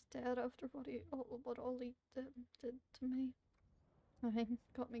father was dead after what all he did to me. I mean,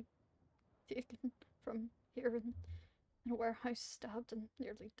 got me taken from here in a warehouse, stabbed and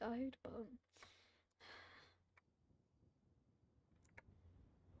nearly died, but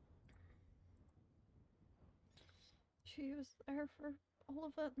she was there for all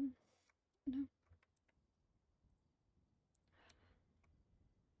of it, and you know.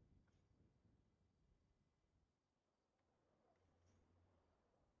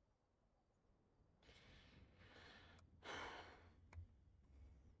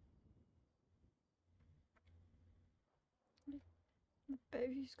 The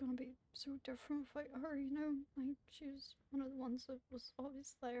baby's gonna be so different without her, you know? Like, she was one of the ones that was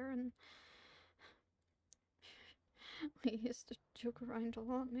always there, and we used to joke around a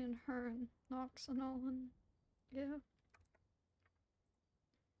lot, me and her, and Knox and all, and yeah.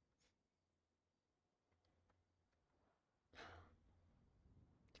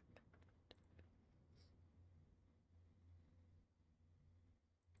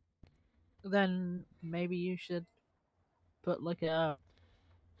 then maybe you should put like a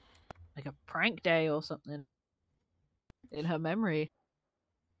prank day or something in her memory.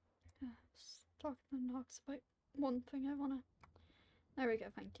 Just talking to Knox about one thing I wanna. There we go,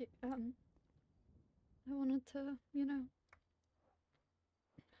 thank you. I wanted to, you know,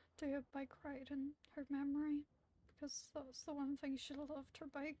 do a bike ride in her memory, because that was the one thing she loved, her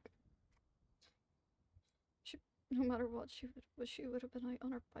bike. She, no matter what, she would have been out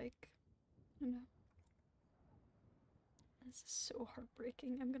on her bike, you know. This is so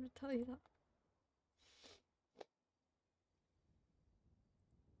heartbreaking, I'm gonna tell you that.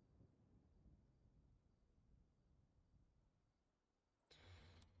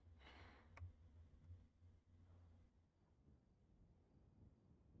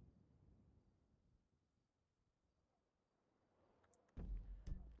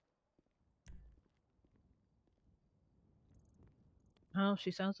 Oh,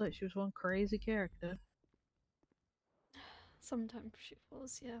 she sounds like she was one crazy character. Sometimes she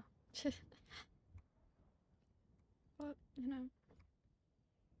was, yeah. But, you know,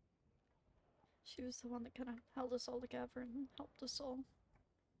 she was the one that kind of held us all together and helped us all.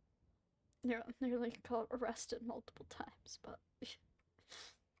 Nearly got arrested multiple times, but.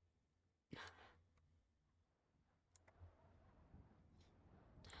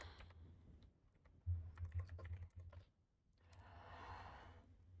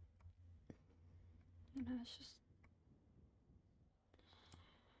 You know, it's just.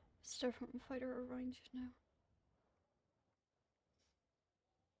 It's different when fighter around, you know.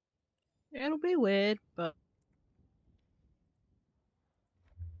 It'll be weird, but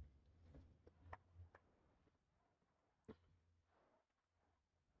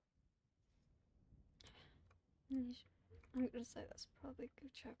I'm gonna say that's probably go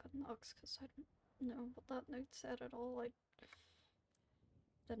check on Knox because I don't know what that note said at all. I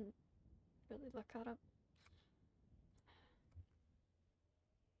didn't really look at it.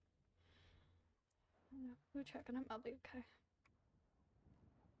 No, go check on it, I'll be okay.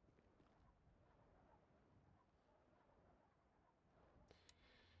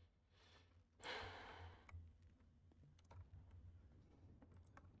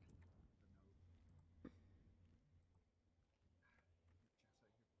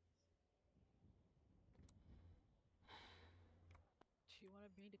 she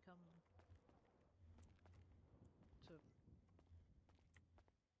wanted me to come to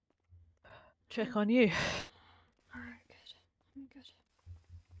check on you. Alright, good. I'm good.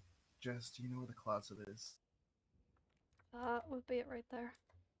 Jess, do you know where the closet is? That would be it right there.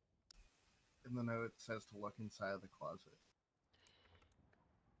 In the note, it says to look inside of the closet.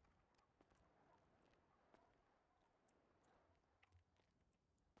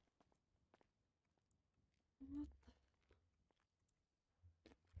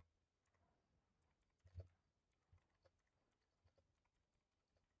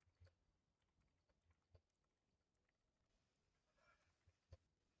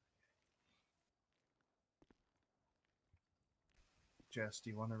 What Jess, do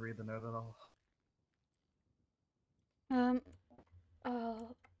you want to read the note at all?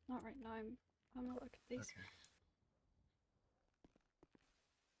 Not right now. I'm gonna look at these. Okay.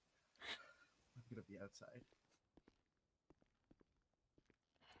 I'm gonna be outside.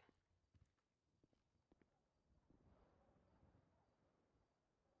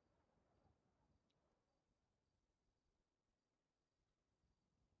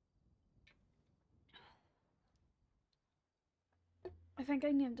 I think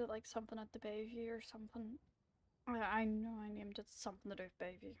I named it like something at the Bayview or something. I know I named it something to do with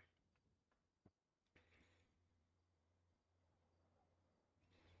Bayview.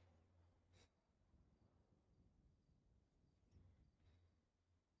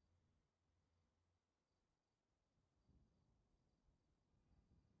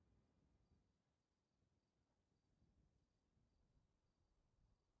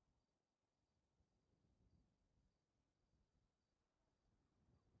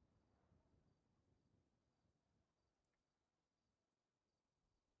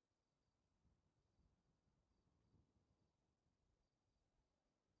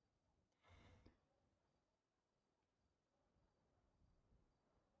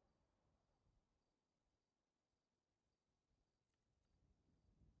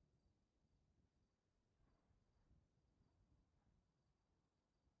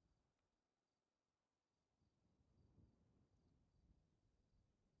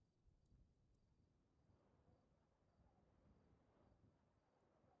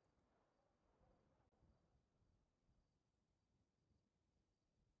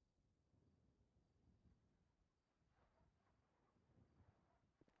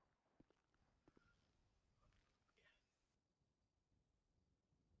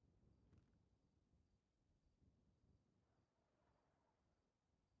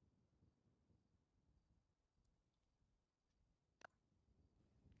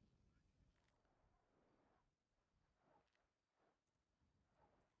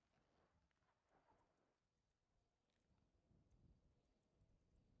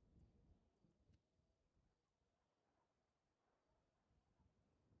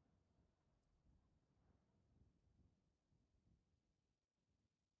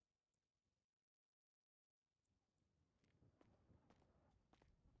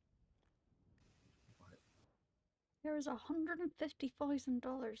 There was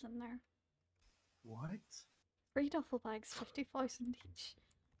 $150,000 in there. What? 3 duffel bags, 50,000 each.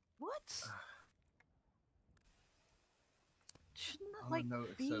 What? Shouldn't that On like the note,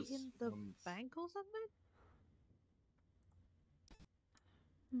 it be says in the one's- bank or something?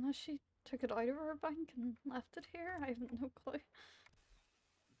 Unless she took it out of her bank and left it here, I have no clue.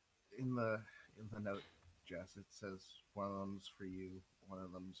 In the note, Jess, it says one of them's for you, one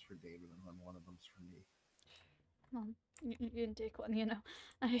of them's for David, and then one of them's for me. Well, you can take one, you know.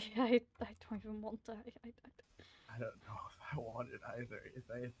 I don't even want to. I don't know if I want it either.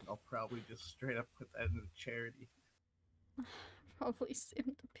 If I'll probably just straight up put that in a charity. Probably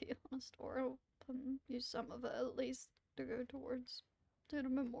seem to be on a store. I'll use some of it at least to go towards doing a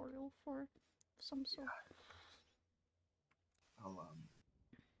memorial for some sort.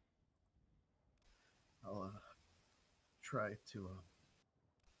 I'll try to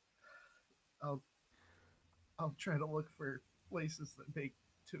I'll try to look for places that make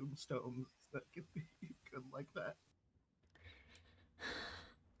tombstones that could be good like that.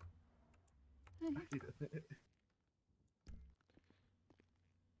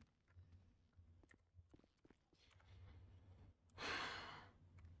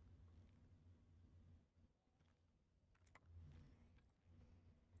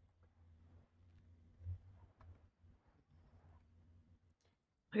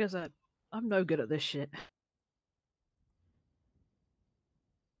 Like I said, I'm no good at this shit.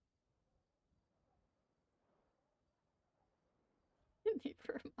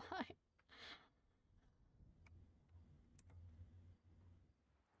 Neither am I.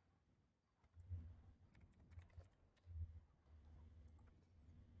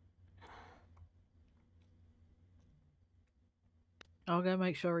 I'll go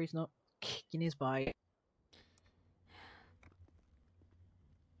make sure he's not kicking his bike.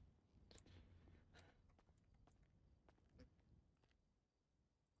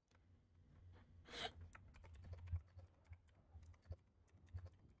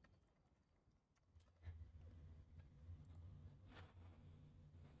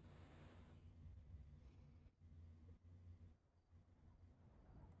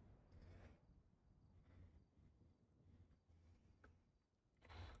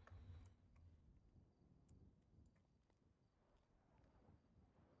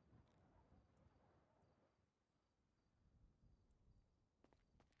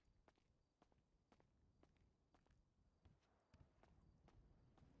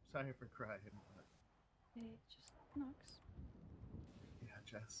 Sorry for crying, but Hey, just Knox. yeah,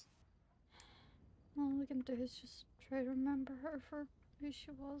 Jess. All we can do is just try to remember her for who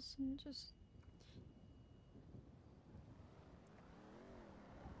she was and just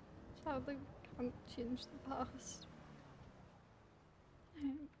sadly we can't change the past.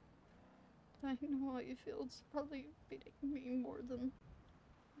 I know how you feel. It's probably beating me more than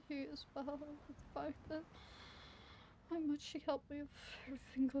you as well. The fact that how much she helped me with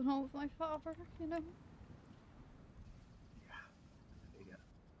everything going on with my father, you know? Yeah.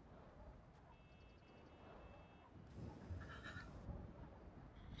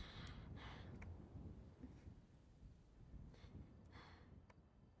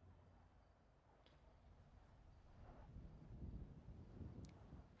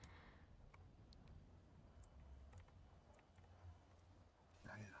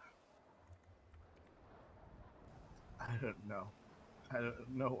 I don't know. I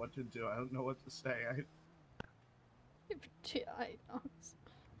don't know what to do. I don't know what to say. GI Knox.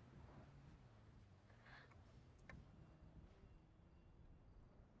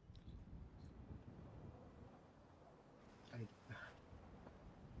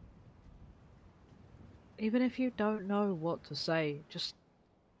 Even if you don't know what to say, just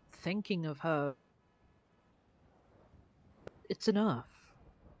thinking of her, it's enough.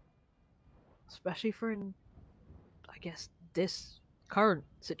 Especially for, I guess, this current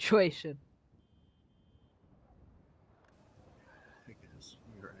situation. I guess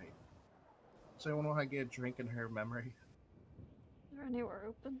you're right. So I want to get a drink in her memory. Is there anywhere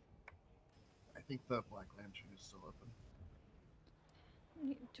open? I think the Black Lantern is still open.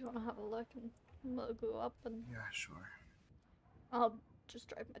 Do you want to have a look and we'll go up and... Yeah, sure. I'll just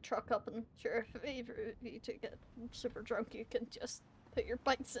drive my truck up and sure, if you two get super drunk, you can just put your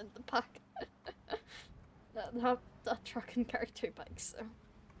bikes in the back. that truck can carry 2 bikes, so...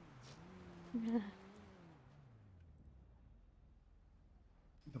 Yeah.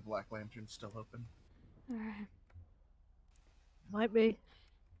 The Black Lantern's still open. Alright. Might be.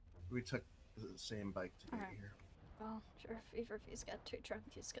 We took the same bike to get Alright. here. Well, sure, if either of you get too drunk,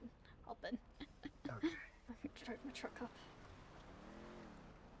 you can hop in. Okay. I can drive my truck up.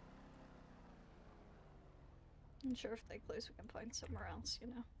 I'm sure if they close, we can find somewhere else, you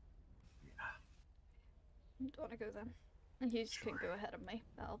know? Yeah. Do you want to go then? And you can go ahead of me.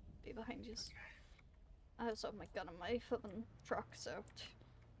 I'll be behind you. Okay. I also have my gun in my flipping truck, so...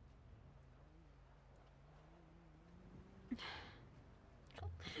 God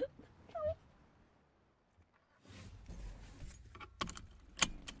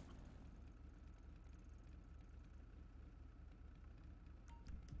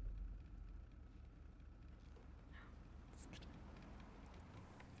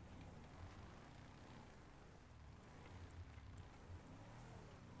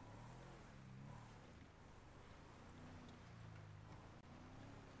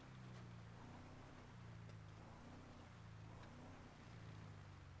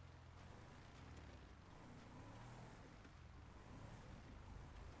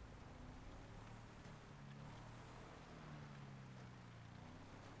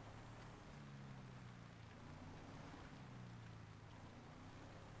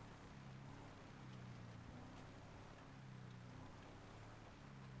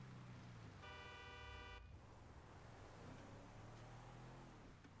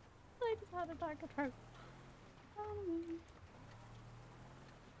I just had a dark attack.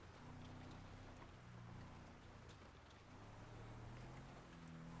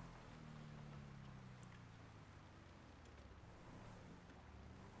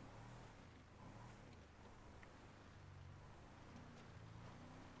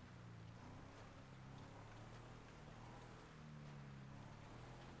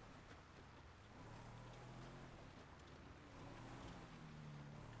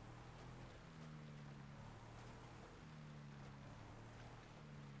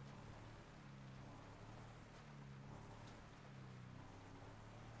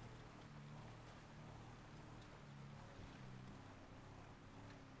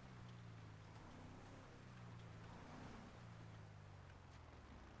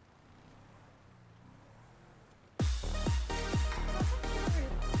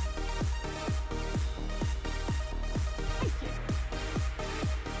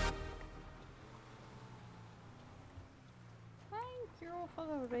 Thank you for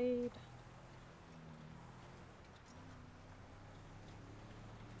the raid.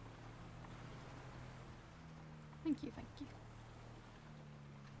 Thank you, thank you.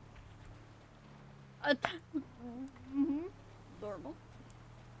 Normal.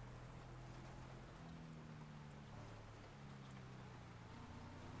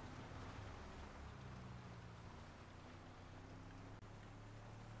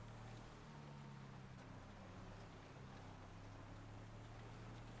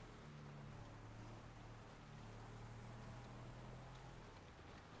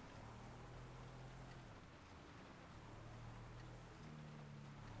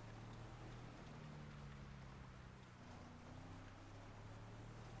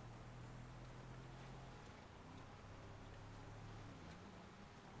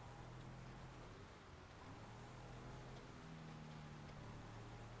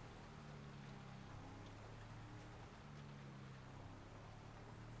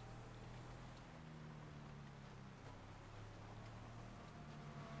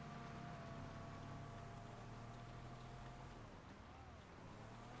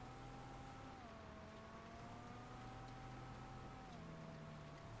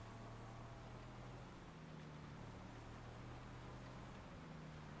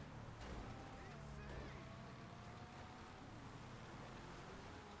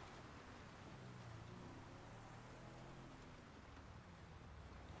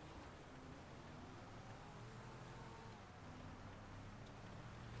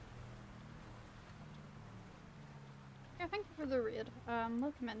 Yeah, thank you for the raid.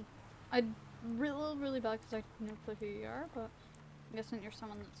 Welcome in. I'd really bad because I have no clue who you are, but I'm guessing you're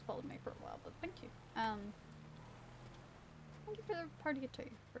someone that's followed me for a while, but thank you. Thank you for the party too,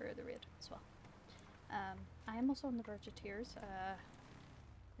 for the raid as well. I am also on the verge of tears.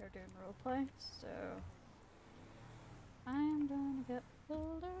 They're doing roleplay, so I'm gonna get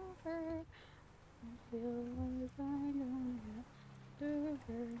pulled over. I feel like I'm gonna get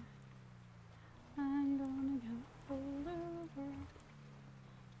over. I'm gonna get pulled over.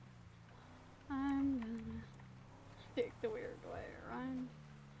 I'm gonna take the weird way around.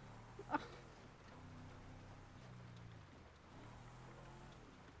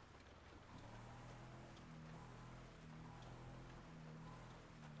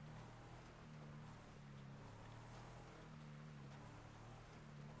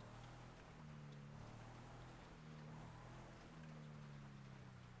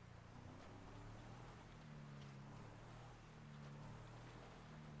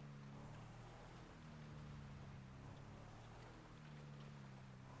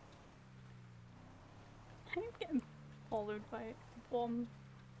 I'm getting followed by one.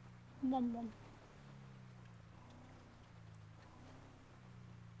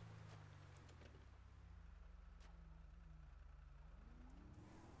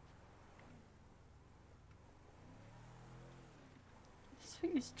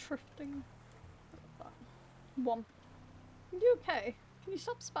 think he's drifting. One. Are you okay? Can you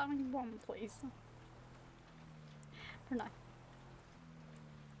stop spamming one, please? For now.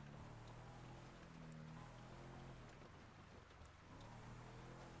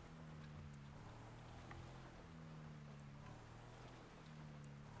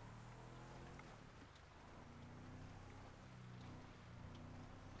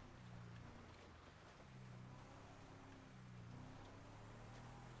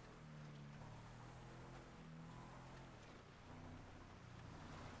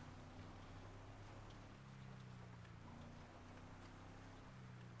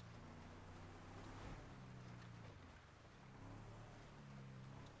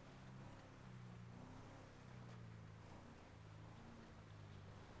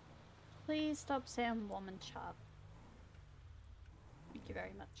 Please stop saying woman chat. Thank you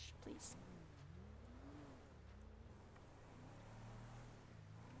very much, please.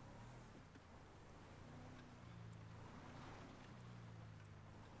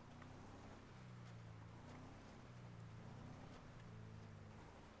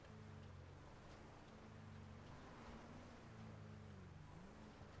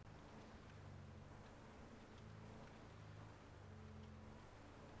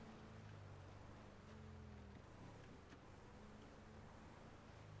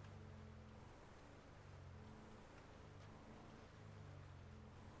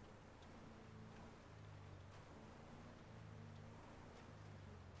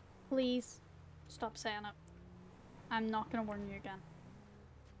 Please stop saying it. I'm not gonna warn you again.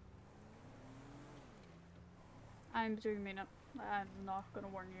 I'm doing mean it. I'm not gonna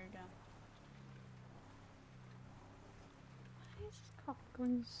warn you again. Why is this cop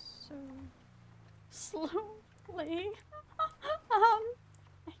going so slowly?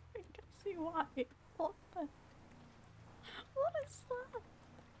 I think I see why. What the? What is that?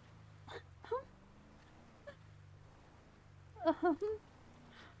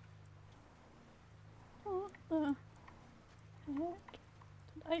 What the heck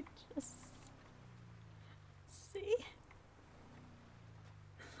did I just see?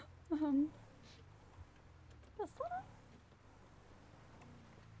 Is that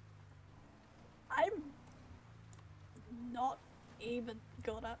I'm not even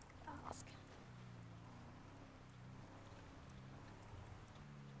gonna ask.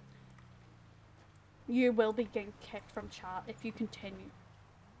 You will be getting kicked from chat if you continue.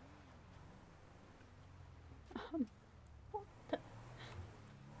 What the?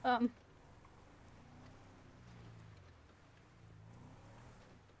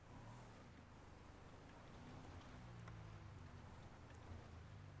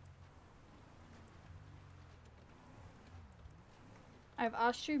 I've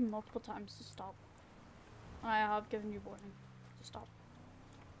asked you multiple times to stop. I have given you warning to stop.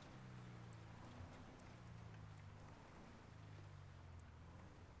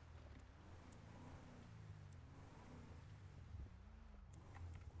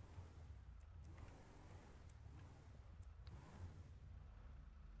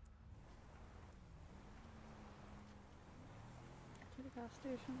 To the gas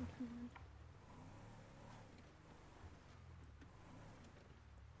station, come on.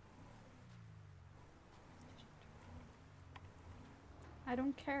 I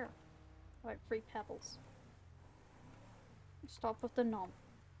don't care about free pebbles. Stop with the nom.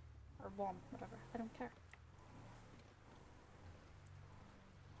 Or wom, whatever. I don't care.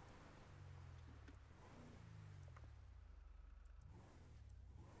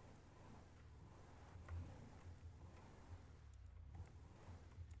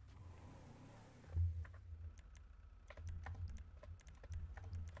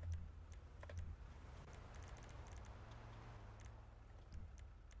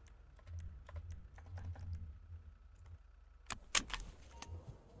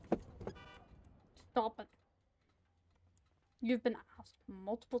 Stop it. You've been asked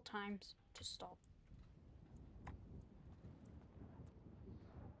multiple times to stop.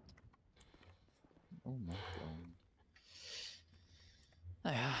 Oh my god.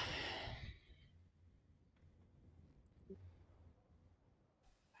 There you are.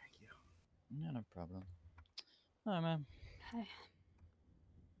 Thank you. No, no problem. Hi, man. Hi.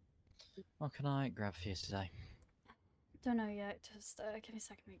 What can I grab for you today? Don't know yet. Just give me a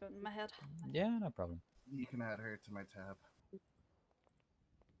second to go in my head. Yeah, no problem. You can add her to my tab.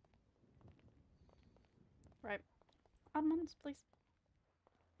 Right. Admins, please.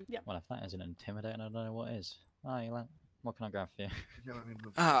 Yep. Well, if that isn't intimidating, I don't know what is. Hi, what can I grab for you? Yeah, let me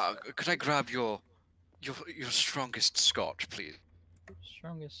move could I grab your strongest scotch, please?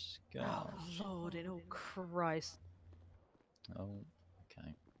 Strongest Oh, scotch. Lord, and oh, Christ. Oh,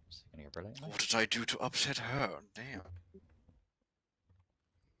 Is it gonna get brilliant? What did I do to upset her? Damn.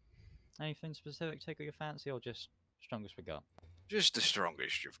 Anything specific tickle your fancy, or just strongest we got? Just the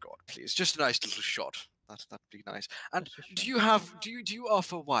strongest you've got, please. Just a nice little shot. That'd be nice. And Just a do shot. you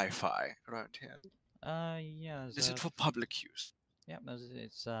offer Wi-Fi around here? Yeah. Is it for public use? Yeah,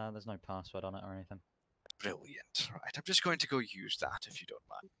 there's no password on it or anything. Brilliant. Right, I'm just going to go use that if you don't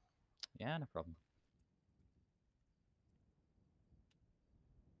mind. Yeah, no problem.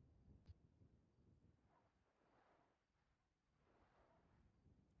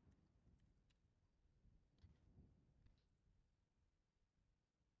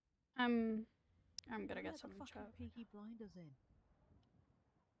 I'm gonna get some chat. Peaky Blinders in.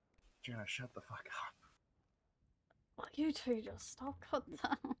 Jana, shut the fuck up. Well, you two just stop cutting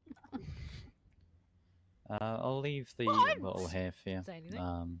down. I'll leave the bottle here for you. Say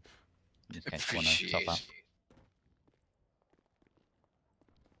anything? In case you want to top up.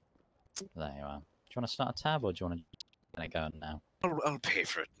 There you are. Do you want to start a tab, or do you want to get it going now? I'll pay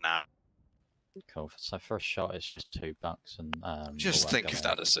for it now. Cool. So for a shot, it's just $2, and Just think of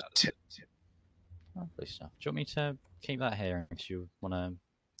that as a tip. Lovely stuff. Do you want me to keep that here if you want to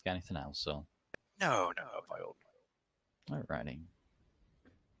get anything else, or? No, by all means. Alrighty.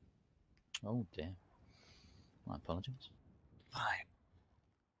 Oh dear. My apologies. Fine.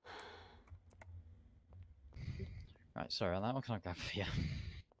 Right, sorry about that. What can I grab for you?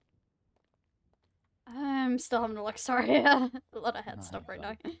 I'm still having to look. Sorry, a lot of head stuff right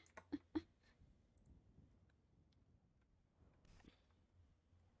now.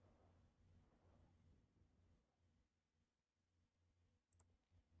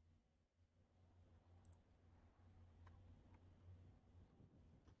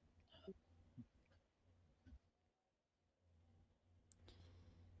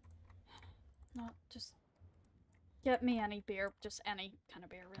 No, just get me any beer, just any kind of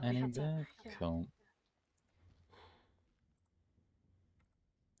beer, really. Any That's it. beer? Yeah. Cool.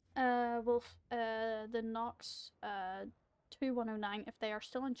 Wolf, the Knox, 2109, if they are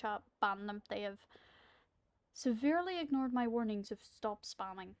still in chat, ban them. They have severely ignored my warnings of stop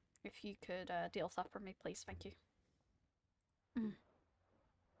spamming. If you could deal with that for me, please. Thank you.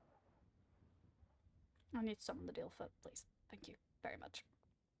 I need someone to deal with it, please. Thank you very much.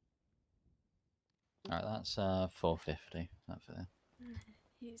 Alright, that's $4.50. That's fair.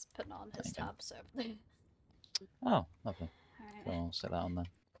 He's putting on his Thank you. tab, so. Oh, lovely. Alright. Cool, I'll set that on there.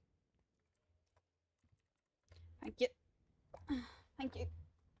 Thank you. Thank you.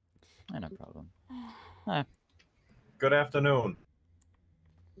 Oh, no problem. Hi. Good afternoon.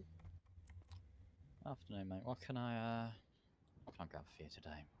 Afternoon, mate. What can I grab for you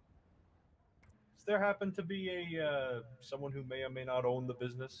today? Does there happen to be a someone who may or may not own the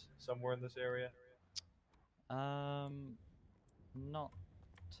business somewhere in this area? Not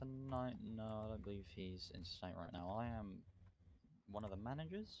tonight. No, I don't believe he's in state right now. I am one of the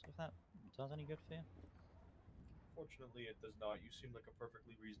managers, if that does any good for you. Fortunately, it does not. You seem like a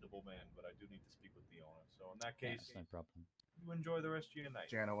perfectly reasonable man, but I do need to speak with the owner. So in that Yeah, case, it's no problem. you enjoy the rest of your night.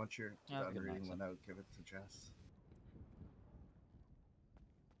 Jana, once you're Have a done good night, reading the sir. note, give it to Jess.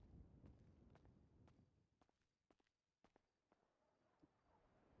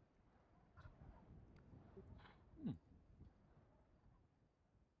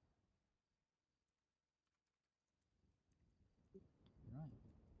 Right.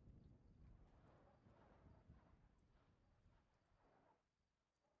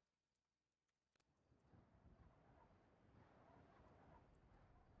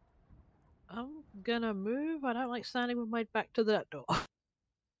 I'm gonna move. I don't like standing with my back to that door.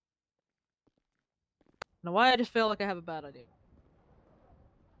 Now, why I just feel like I have a bad idea.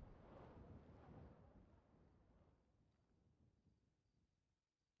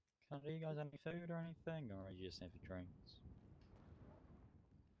 Can I do you guys any food or anything, or are you just here for drinks?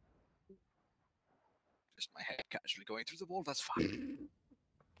 Just my head casually going through the wall. That's fine.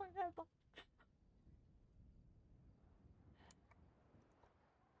 Whatever.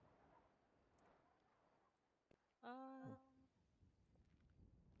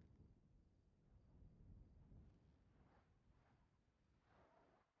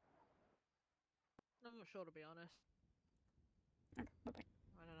 I'm not sure, to be honest. I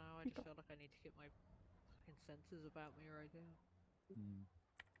don't know. I just feel like I need to get my fucking senses about me right now.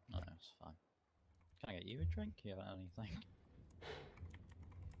 No, it's fine. Can I get you a drink? You have anything?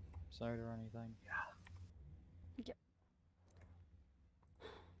 Soda or anything? Yep.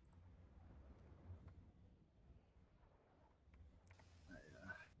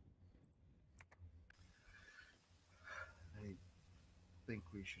 I think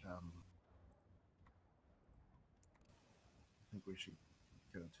we should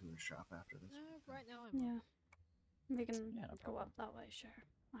go to the shop after this. Right now I'm Yeah. We can Yeah, no go problem. up that way, sure.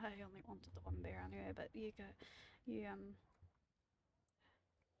 I only wanted the one beer anyway, but you get you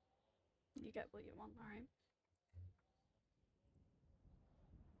get what you want, alright?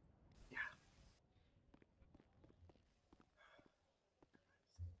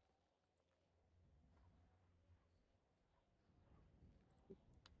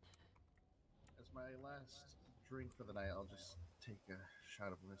 As my last drink for the night, I'll just take a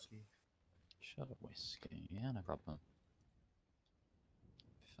shot of whiskey. Shot of whiskey. Yeah, no problem.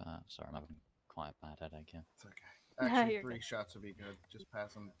 Sorry, I'm having quite a bad headache here. It's okay. Actually, 3 shots would be good. Just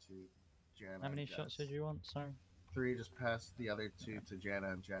pass them to Jana. How many and shots Jess. did you want? Sorry. 3. Just pass the other 2 to Jana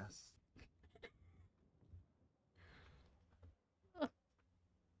and Jess.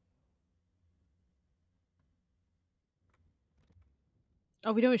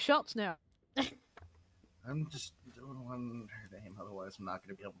 Are we doing shots now? I'm just doing one her name, otherwise I'm not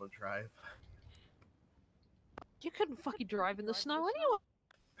going to be able to drive. You couldn't fucking drive in the snow anyway.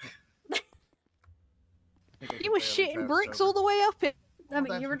 I think I You can were barely shitting drive bricks sober. all the way up it. Well,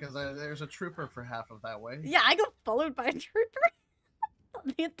 that's because there's a trooper for half of that way. Yeah, I got followed by a trooper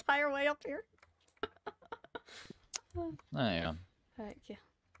the entire way up here. There you go. Alright, yeah.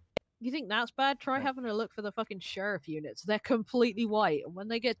 You think that's bad? Try having a look for the fucking sheriff units. They're completely white, and when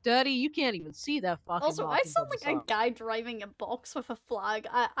they get dirty, you can't even see their fucking Also, I markings sound on the like a side. guy driving a box with a flag.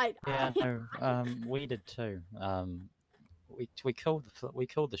 Yeah, no, we did too. We killed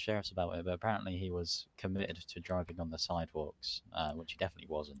the sheriffs about it, but apparently he was committed to driving on the sidewalks, which he definitely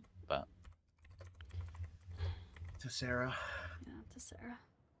wasn't. But To Sarah. Yeah, to Sarah.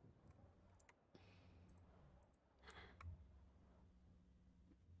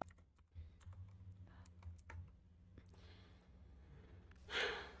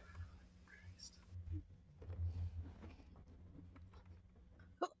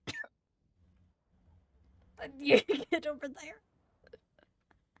 You get over there.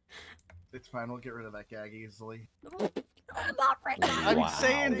 It's fine, we'll get rid of that gag easily. I'm not right now. I'm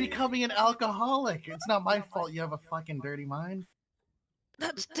saying becoming an alcoholic. It's not my fault you have a fucking dirty mind.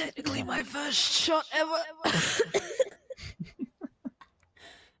 That's technically my first shot ever.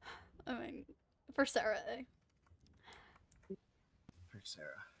 I mean, for Sarah, eh? For Sarah.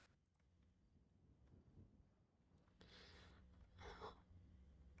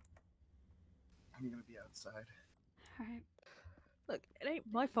 I'm gonna be outside. Alright. Look, it ain't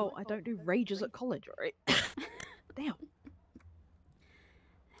my fault I don't do rages at college, alright? Damn.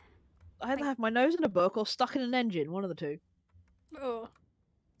 I either have my nose in a book or stuck in an engine, one of the two. Oh.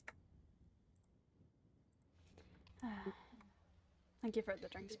 Thank you for the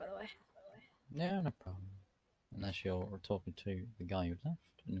drinks, by the way. yeah, no problem. Unless you're talking to the guy who left,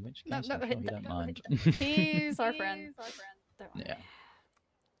 in which No, case no, I'm sure you don't mind. He's our friend. Don't worry. Yeah.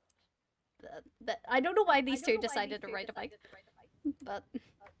 I don't know why these two decided to ride a bike, but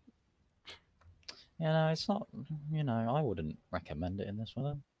Yeah, no, it's not. You know, I wouldn't recommend it in this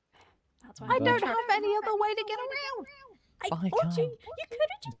weather. that's why I But- don't have any other way to get around. I By told God. you, you could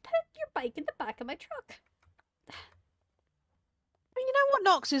have just put your bike in the back of my truck. But you know what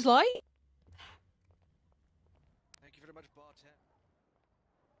Knox is like? Thank you very much, bartender.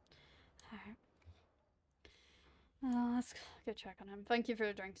 Alright. Let's go check on him. Thank you for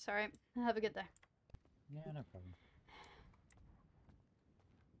the drinks, alright? Have a good day. Yeah, no problem.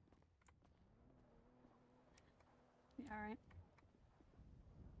 Yeah, alright.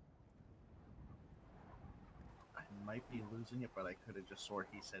 I might be losing it, but I could have just swore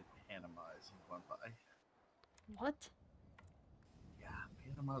he said Panama as he went by. What? Yeah,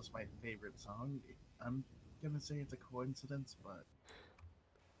 Panama's my favorite song. I'm gonna say it's a coincidence, but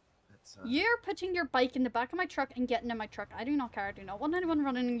it's You're putting your bike in the back of my truck and getting in my truck. I do not care. I do not want anyone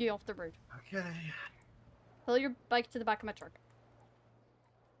running you off the road. okay. Pull your bike to the back of my truck.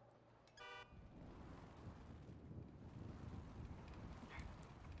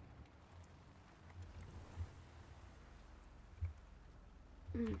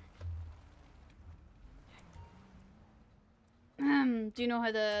 Do you know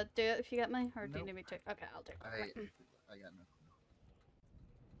how to do it if you get me? Or do you Nope. need me to? Okay, I'll do it. I got no clue.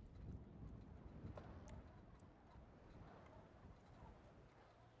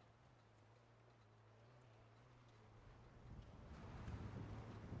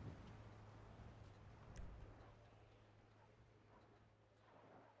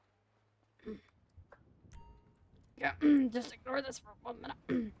 Yeah, just ignore this for 1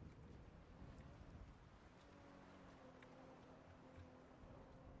 minute.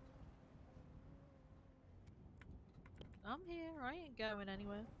 I'm here. I ain't going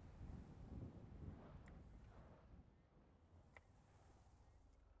anywhere.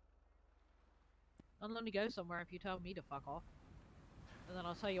 I'll only go somewhere if you tell me to fuck off. And then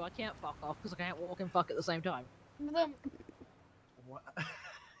I'll tell you I can't fuck off because I can't walk and fuck at the same time. What?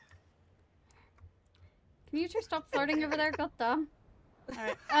 Can you two stop flirting over there? Goddamn.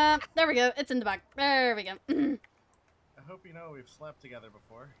 Alright, there we go. It's in the back. There we go. I hope you know we've slept together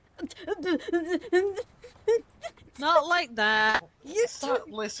before. Not like that.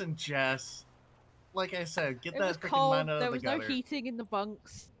 Listen, Jess. Like I said, get It that was freaking cold. mind out There of the was no gutter. heating in the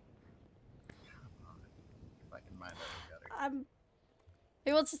bunks. Fucking mind out of the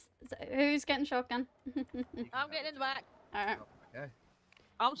gutter. Who's getting shotgun? I'm getting in the back. Alright. Okay.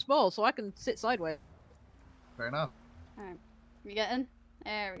 I'm small, so I can sit sideways. Fair enough. Alright. You get in?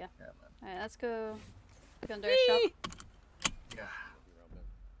 There we go. Yeah, Alright, let's go. Go and do a shot. Yeah.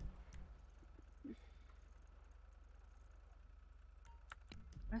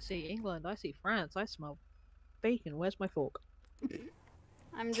 I see England. I see France. I smell bacon. Where's my fork?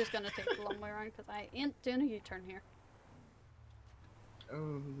 I'm just gonna take the long way around because I ain't doing a U-turn here.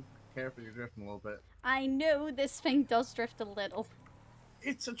 Oh, careful, you're drifting a little bit. I know this thing does drift a little.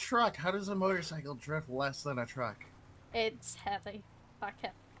 It's a truck. How does a motorcycle drift less than a truck? It's heavy. Back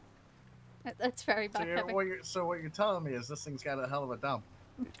heavy. That's very back heavy. So what you're telling me is this thing's got a hell of a dump.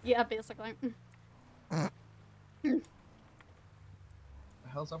 Yeah, basically. The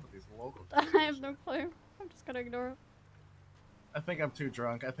hell's up with these locals? I have no clue. I'm just gonna ignore it. I think I'm too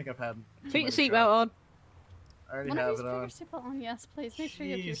drunk. I think I've had. Put your seatbelt on. I already One of have you it put your on. seatbelt on. Yes, please. Make sure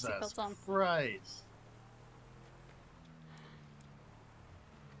you have your Jesus seatbelts on. Christ.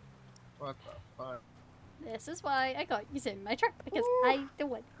 What the fuck? This is why I got you in my truck, because I don't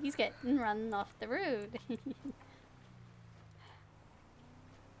want he's getting run off the road.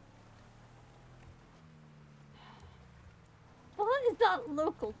 What is that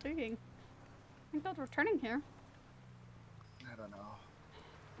local doing? I'm not returning here. I don't know.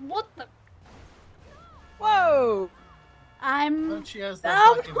 What the? Whoa! Don't she has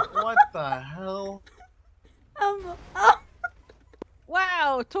that fucking... What the hell?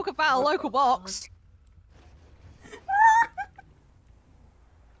 Wow! Talk about a local box.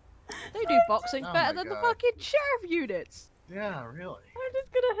 They do boxing Oh better my than the God. fucking sheriff units. Yeah, really. I'm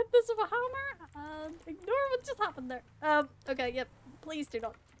just gonna hit this with a hammer and ignore what just happened there. Okay, yep. Please do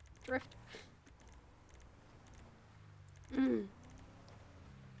not drift.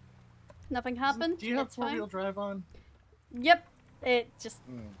 Nothing happened. Do you have It's fine. four-wheel drive on? Yep. It just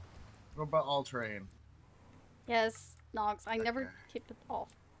What about all-terrain? yes, Knox. I never keep it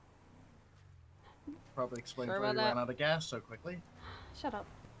off. Probably explains Sure why you about ran that? out of gas so quickly. Shut up.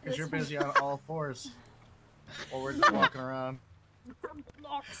 Because you're It's fine. busy on all fours. While we're just walking around.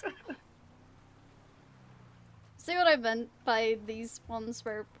 Knox. See what I meant by these ones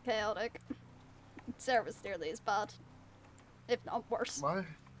were chaotic? Sarah was nearly as bad, if not worse. What?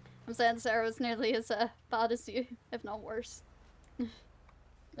 I'm saying Sarah was nearly as bad as you, if not worse.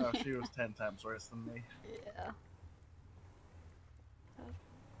 Oh, she was 10 times worse than me. Yeah.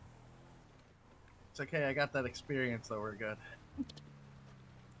 It's okay, I got that experience, though. We're good.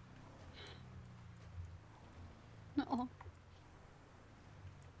 No.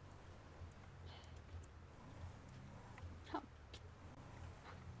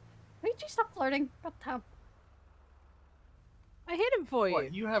 Why'd you stop flirting? God damn. I hit him for you.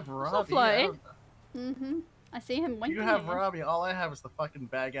 What, you have Stop Robbie? flirting. Mm-hmm. I see him winking. You have at you. Robbie. All I have is the fucking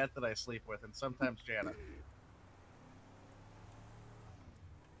baguette that I sleep with, and sometimes Jana.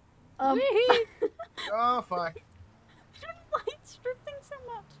 Oh, fuck. I don't like stripping so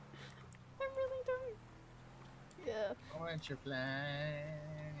much. I really don't. Yeah. Why don't you fly?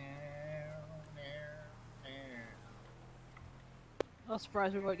 I'm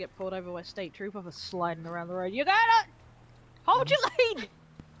surprised we won't get pulled over by state trooper for sliding around the road. You got it! Hold your lane!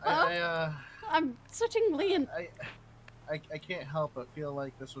 I'm switching lane. I can't help but feel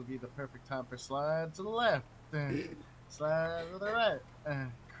like this would be the perfect time for slide to the left, slide to the right,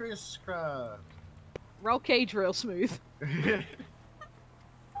 crisscross. Roll cage real smooth. These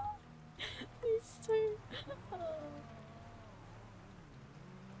two.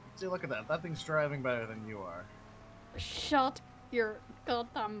 See, look at that. That thing's driving better than you are. Shut your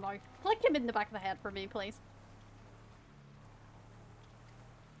goddamn mouth. Flick him in the back of the head for me, please.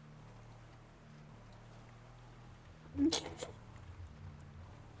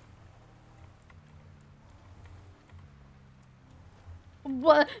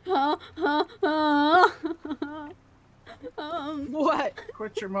 What? What?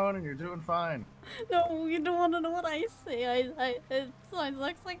 Quit your moaning. You're doing fine. No, you don't want to know what I say. It sounds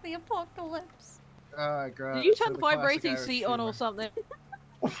like the apocalypse. Did you turn the vibrating seat on or something?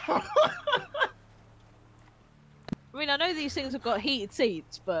 I mean, I know these things have got heated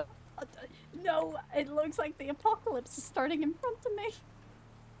seats, but... No, it looks like the apocalypse is starting in front of me.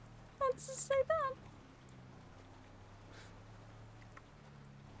 Let's just say that.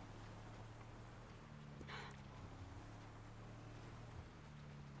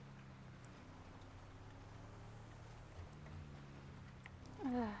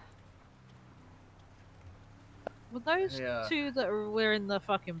 Were those Yeah. two that were in the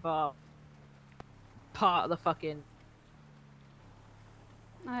fucking bar part of the fucking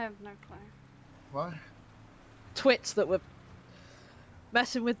I have no clue. What? twits that were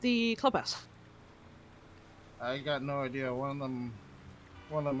messing with the clubhouse? I got no idea. One of them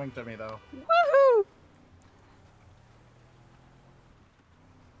winked at me though. Woohoo!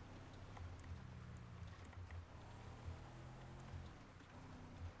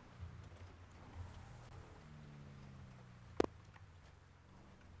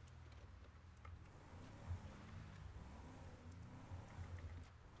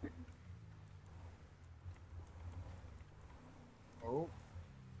 Oh.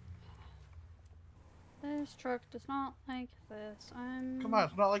 This truck does not like this. Come on,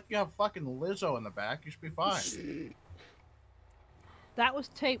 it's not like you have fucking Lizzo in the back. You should be fine. That was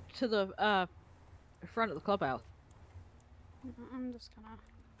taped to the front of the clubhouse. I'm just gonna.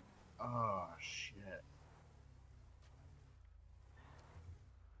 Oh shit.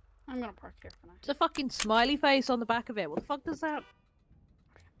 I'm gonna park here for now. It's a fucking smiley face on the back of it. What the fuck does that?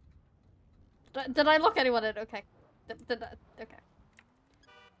 Did I look anyone in? Okay. Okay.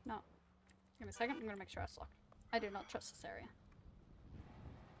 No. Give me a second. I'm gonna make sure it's locked. I do not trust this area.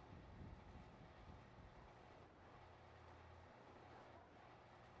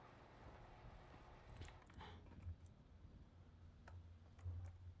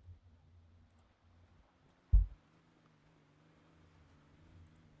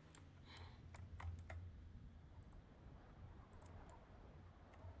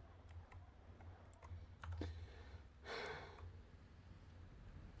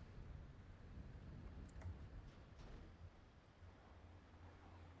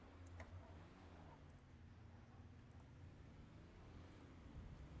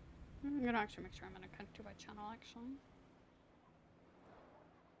 I'm gonna actually make sure I'm gonna connect to my channel actually.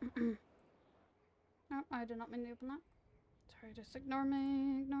 No, I did not mean to open that. Sorry, just ignore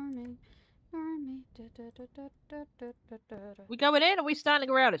me, ignore me, ignore me. We going in or we standing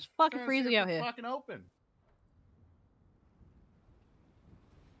around? It's fucking Trying to see freezing if out it's here. fucking open.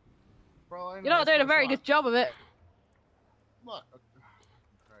 For all I know, You're not it's doing a closed very lock. good job of it. Look.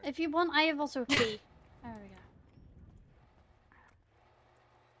 If you want, I have also a key. There we go.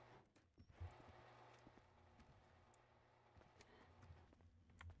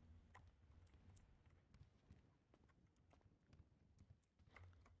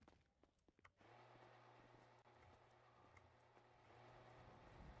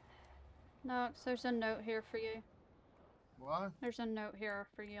 Knox, there's a note here for you. What? There's a note here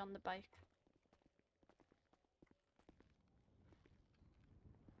for you on the bike.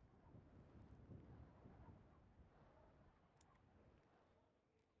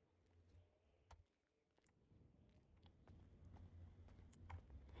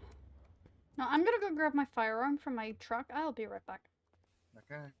 No, I'm gonna go grab my firearm from my truck. I'll be right back.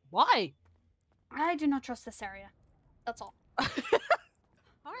 Okay. Why? I do not trust this area. That's all.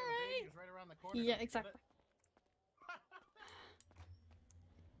 Alright. Right around the corner. Yeah, don't you get exactly. it?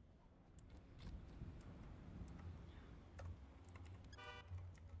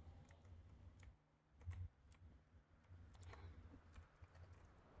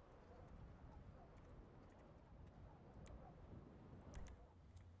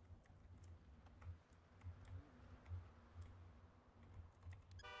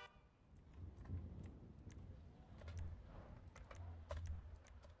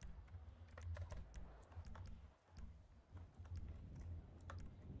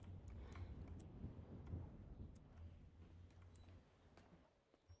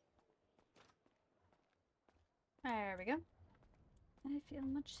 There we go. I feel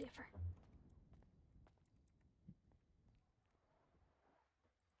much safer.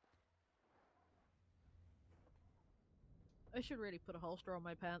 I should really put a holster on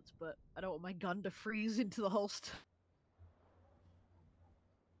my pants, but I don't want my gun to freeze into the holster.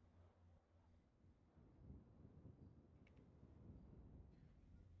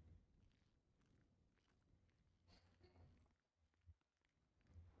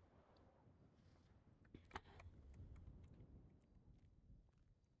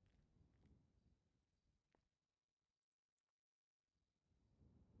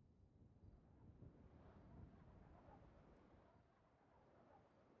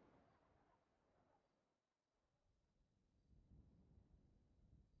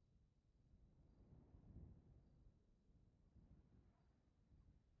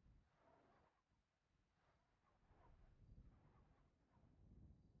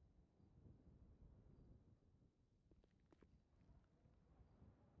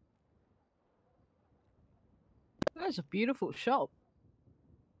 That's a beautiful shop.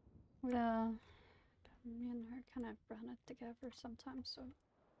 Yeah. Me and her kind of run it together sometimes, so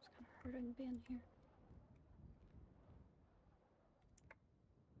it's kind of hurting being here.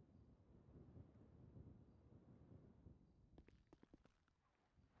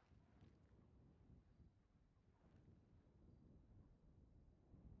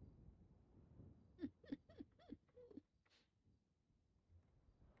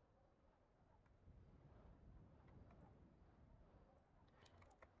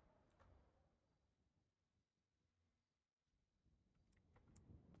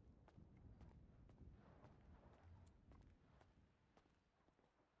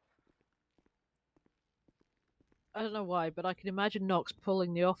 I don't know why, but I can imagine Knox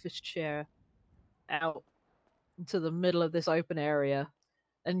pulling the office chair out into the middle of this open area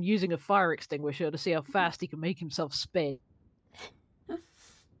and using a fire extinguisher to see how fast he can make himself spin.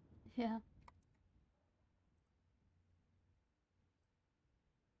 Yeah.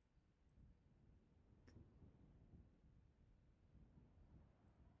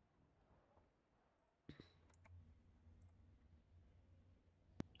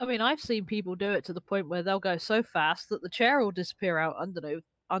 I mean, I've seen people do it to the point where they'll go so fast that the chair will disappear out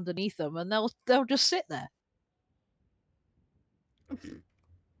underneath them, and they'll just sit there.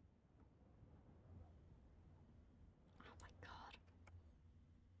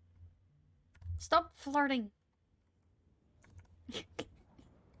 Stop flirting. If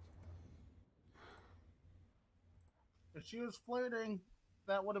she was flirting,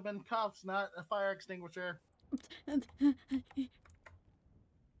 that would have been cuffs, not a fire extinguisher.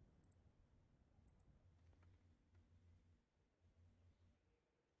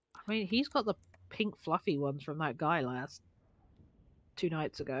 I mean, he's got the pink fluffy ones from that guy last 2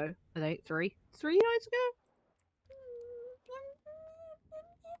 nights ago. I think 3 nights ago.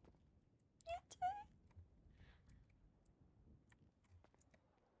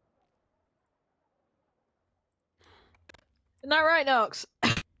 Isn't that right, Knox?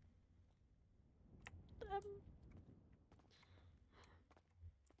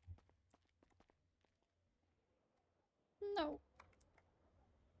 No.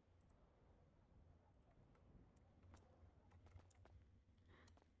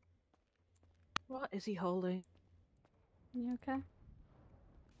 What is he holding? You okay?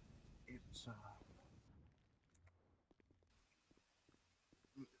 It's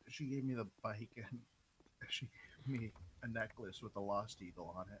she gave me the bike and she gave me a necklace with a lost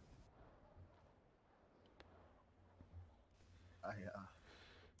eagle on it.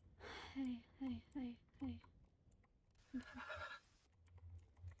 Hey.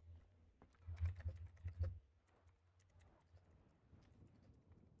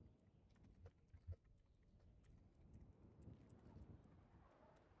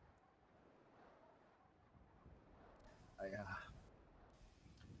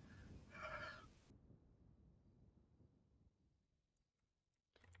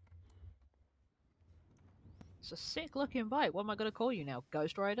 It's a sick looking bike. What am I going to call you now?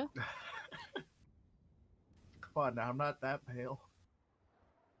 Ghost Rider? Come on now, I'm not that pale.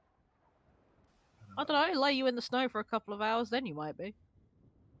 I don't know, lay you in the snow for a couple of hours, then you might be.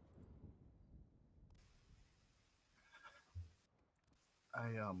 I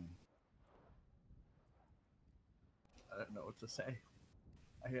don't know what to say.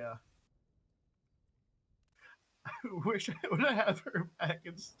 I wish I would have her back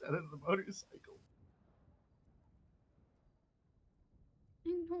instead of the motorcycle. I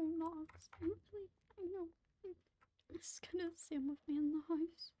know, Knox. I know. It's kind of the same with me in the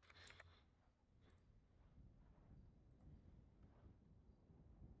house.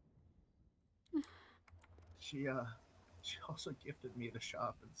 She also gifted me the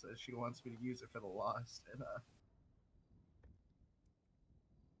shop and says she wants me to use it for the lost, and oh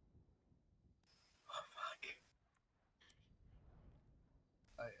fuck.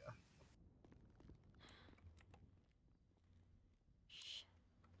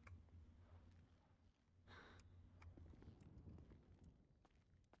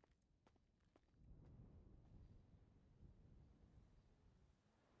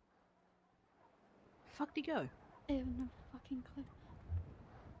 Fuck'd he go? I have no fucking clue.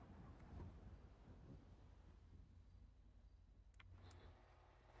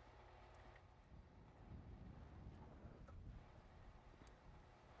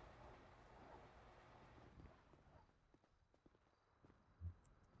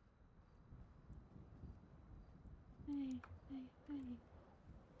 Hey.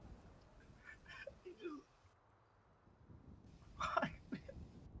 He just... Why, man?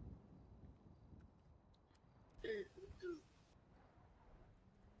 It just...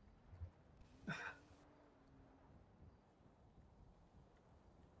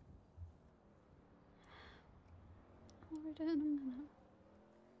 it in a minute.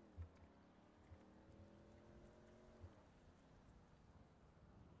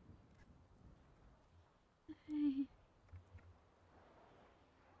 Hey.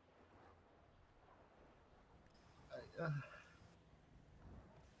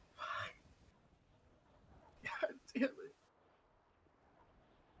 God damn it.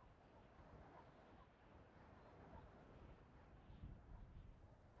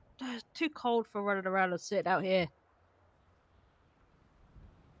 It's too cold for running around and sitting out here.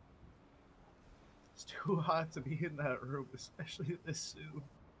 It's too hot to be in that room, especially this suit.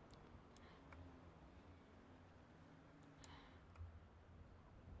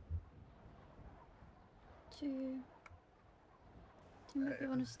 Do you maybe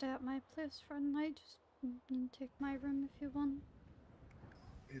want to stay at my place for the night? Just take my room if you want.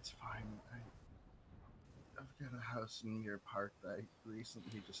 It's fine. I've got a house in your park that I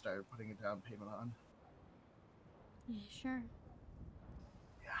recently just started putting a down payment on. Yeah, sure.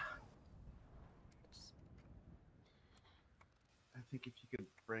 Yeah. I think if you could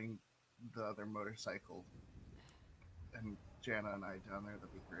bring the other motorcycle and Jana and I down there,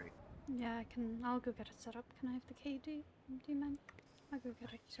 that'd be great. Yeah, I can. I'll go get it set up. Can I have the key? Do you mind? I'll go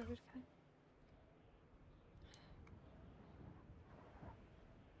get it sorted. Okay.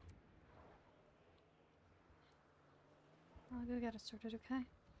 I'll go get it sorted. Okay.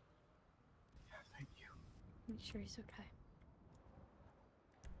 Yeah, thank you. Make sure he's okay.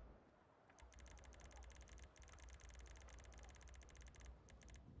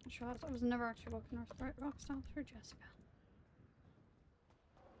 Sure, I was never actually walking North Bright Rock South for Jessica.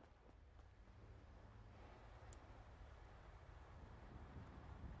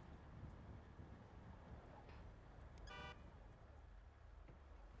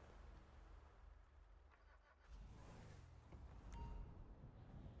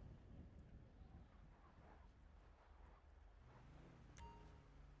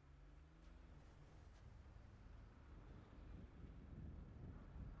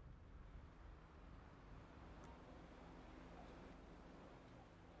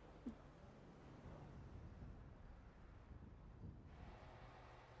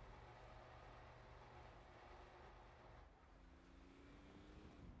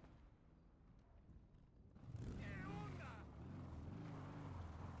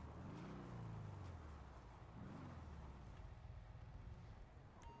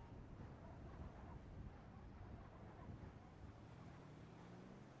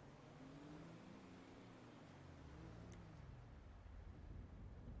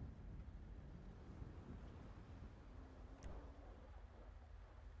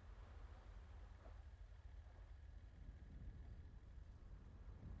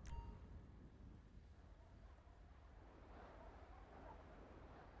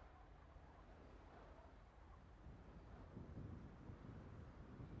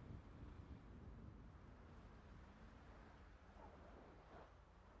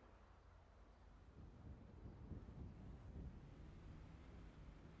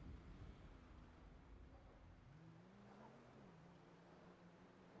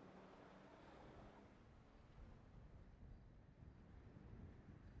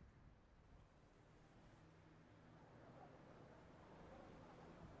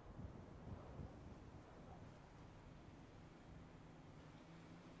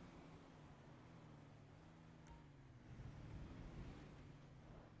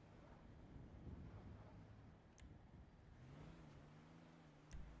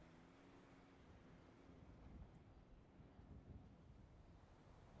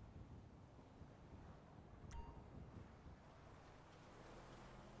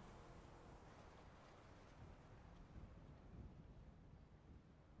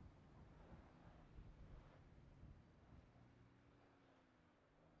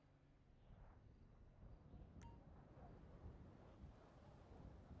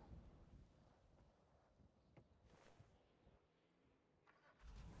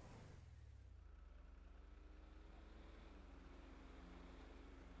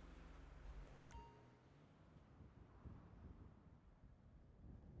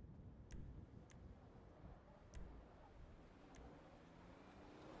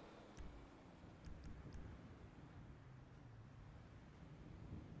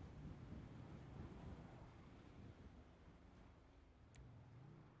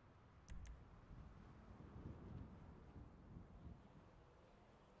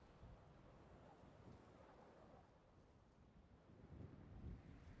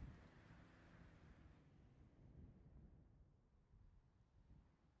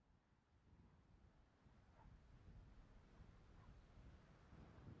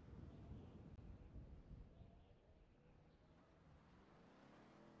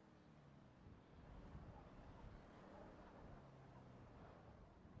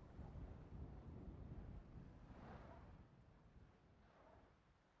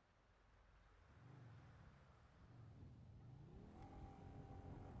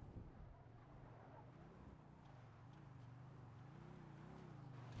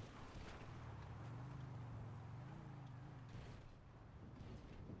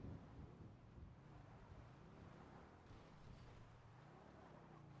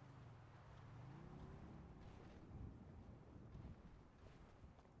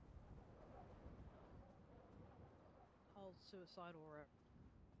 spelled suicidal or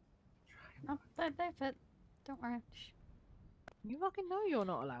No, they fit. Don't worry. Shh. you fucking know you're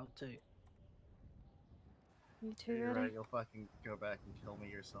not allowed to. You two You're ready? right. You'll fucking go back and kill me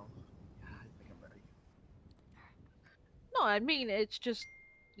yourself. Yeah, I think I'm ready. No, I mean it's just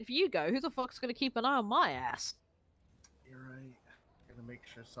if you go, who the fuck's gonna keep an eye on my ass? You're right. Gotta make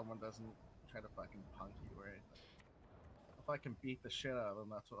sure someone doesn't try to fucking punk you or anything. If I can beat the shit out of them,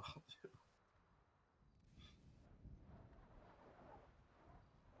 that's what I'll do.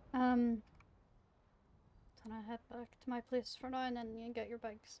 Can I head back to my place for now and then you get your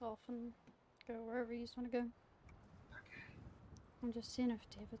bikes off and go wherever you want to go? Okay. I'm just seeing if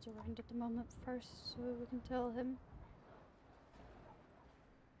David's around at the moment first so we can tell him.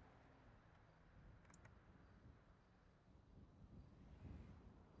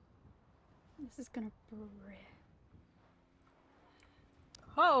 This is gonna break.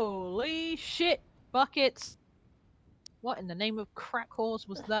 Holy shit, buckets! What in the name of crack horse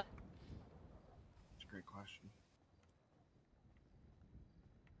was that? That's a great question.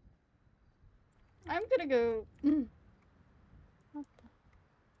 I'm gonna go. What the?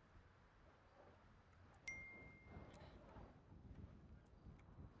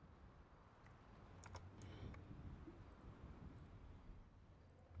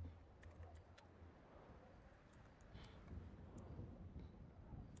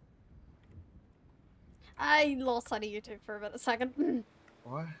 I lost sight of you two for about a second.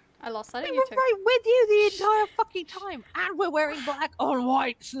 What? I lost sight of We you were two. right with you the entire fucking time, and we're wearing black on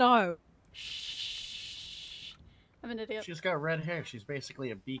white snow. Shh. I'm an idiot. She's got red hair. She's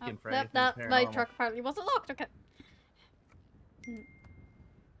basically a beacon for anything that paranormal. my truck apparently wasn't locked. Okay.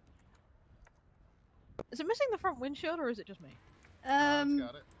 Is it missing the front windshield, or is it just me? It's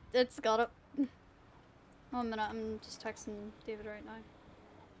got it. It's got it. 1 minute. I'm just texting David right now.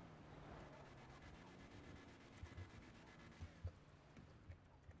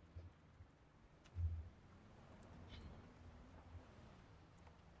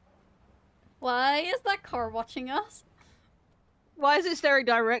 Why is that car watching us? Why is it staring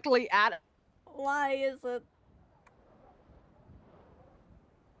directly at it? Why is it?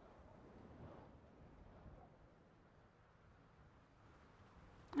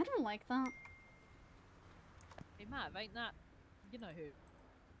 I don't like that. Hey Matt, ain't that? You know who?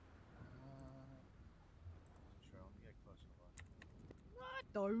 Sure, let me get closer to look. I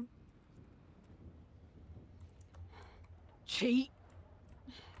don't. Cheat.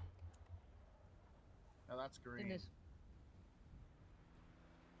 No, that's green.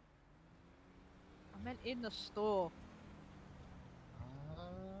 I meant in the store. I don't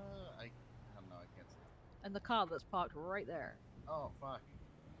know. I can't see. And the car that's parked right there. Oh fuck.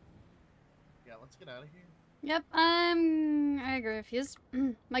 Yeah, let's get out of here. Yep, I agree with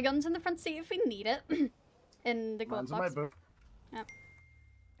you. My gun's in the front seat if we need it. In the glove Mine's in my box. boot. Yep.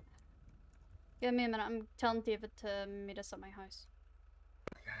 Give me a minute. I'm telling David to meet us at my house.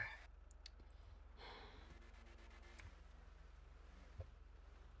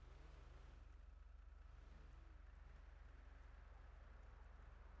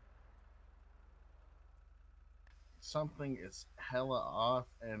 Something is hella off,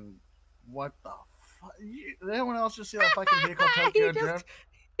 and what the fuck? Did anyone else just see that fucking vehicle Tokyo Drift?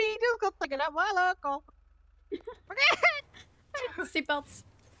 He just got taken at my local. Seatbelts.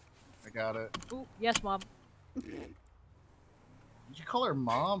 I got it. Ooh, yes, mom. Did you call her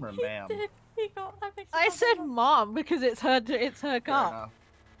mom or ma'am? He got that mixed I up. said mom because it's her Fair car.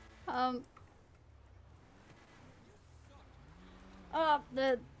 enough.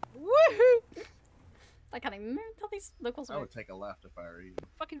 The woohoo! I can't even tell these locals I are. would take a left if I were you.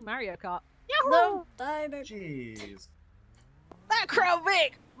 Fucking Mario Kart. No, I don't. Jeez. That Crown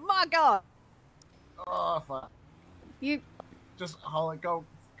Vic! My god! Oh fuck. You just haul it, go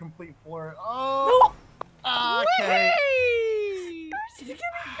complete floor. Oh. Okay.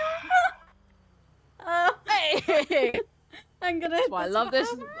 Hey! I'm gonna. That's why I love this.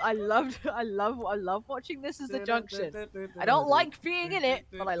 I love watching this as a junction. I don't like being in it,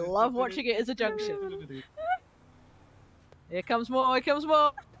 but I love watching it as a junction. Here comes more. Here comes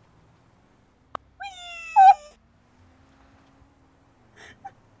more.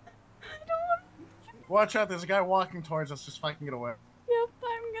 Watch out! There's a guy walking towards us. Just fucking get away. Yep,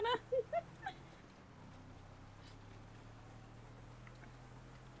 I'm gonna.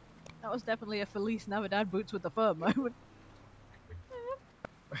 That was definitely a Felice Navidad boots with the fur moment.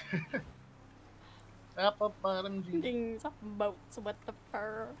 Apple bottom jeans. Things up boats with the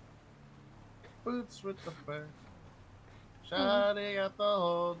fur. Boots with the fur. Shawty got the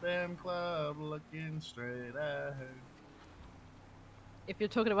whole damn club looking straight at her. If you're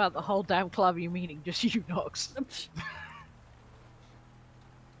talking about the whole damn club, you meaning just you, Knox.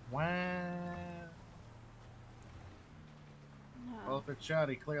 Wow. Well, if it's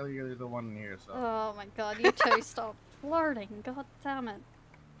shoddy, clearly you're the one here, so. Oh my god, you two stop flirting. God damn it.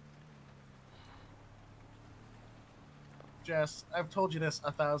 Jess, I've told you this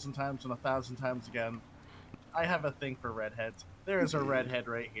 1,000 times and 1,000 times again. I have a thing for redheads. There is a redhead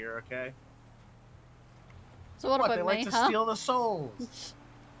right here, okay? So what They about like me, to huh? steal the souls.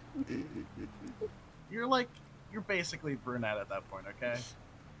 You're basically brunette at that point, okay?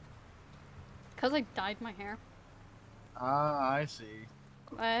 Because I dyed my hair. Ah, I see.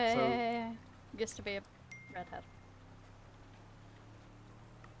 I used to be a redhead.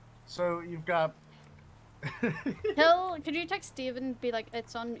 So you've got. Could you text David and be like,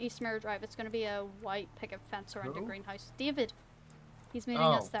 it's on Eastmere Drive, it's gonna be a white picket fence around a Who? greenhouse. David! He's meeting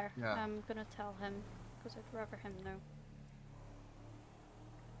us there. Yeah. I'm gonna tell him, because I'd rather him know.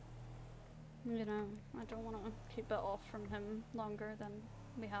 You know, I don't want to keep it off from him longer than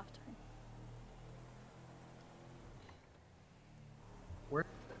we have to. Where?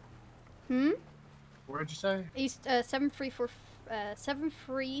 Hmm? Where'd you say? East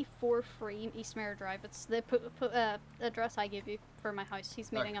 7343 Eastmere Drive. It's the address I gave you for my house.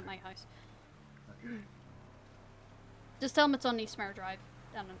 He's meeting at my house. Okay. Just tell him it's on Eastmere Drive,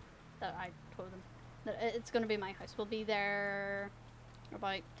 and that I told him that it's gonna be my house. We'll be there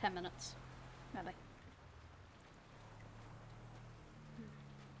about 10 minutes, maybe.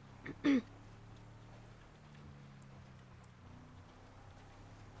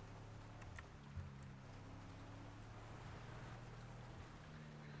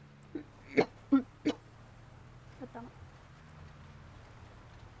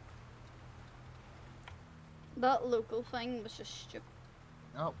 That local thing was just stupid.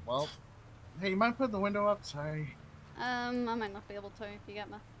 Oh, well. Hey, you mind putting the window up? Sorry. I might not be able to, if you get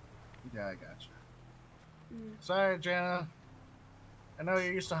me. Yeah, I gotcha. Mm. Sorry, Jana. I know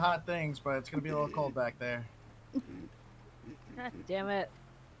you're used to hot things, but it's gonna be a little cold back there. God damn it.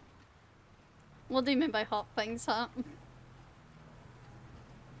 What do you mean by hot things, huh?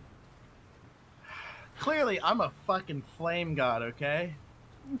 Clearly, I'm a fucking flame god, okay?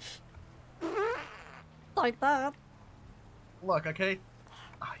 Like that. Look, okay?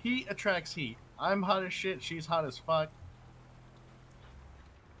 Heat attracts heat. I'm hot as shit, she's hot as fuck.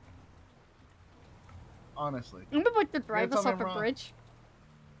 Honestly. I'm about to You drive gonna us tell me off I'm a wrong? bridge.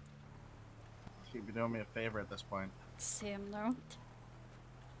 You'd be doing me a favor at this point. Same though.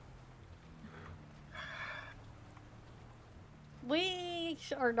 We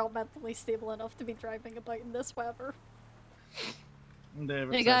are not mentally stable enough to be driving about in this weather.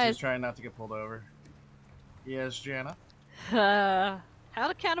 David Hey, says guys. he's trying not to get pulled over. Yes, Jana? How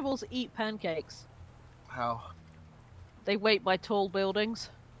do cannibals eat pancakes? How? They wait by tall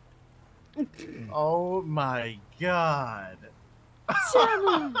buildings. Oh my god.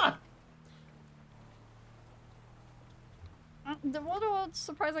 Jana! The one was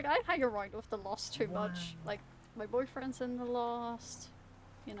surprised, like, I hang around with the Lost too much. Like, my boyfriend's in the Lost,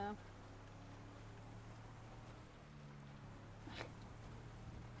 you know.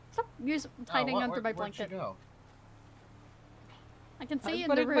 Stop hiding under my Where'd you blanket. go? I can see you I'm in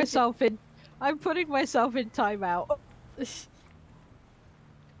the putting room. myself in. I'm putting myself in timeout. It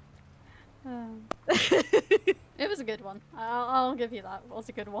was a good one. I'll give you that. It was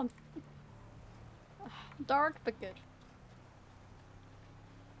a good one. Dark, but good.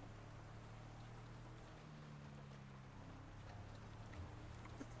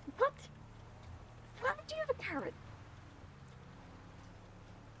 What? Why do you have a carrot?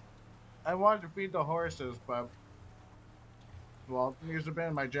 I wanted to feed the horses, but well, these have been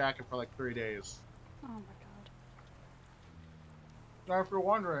in my jacket for like 3 days. Oh my Now, if you're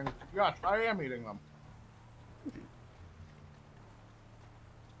wondering, yes, I am eating them.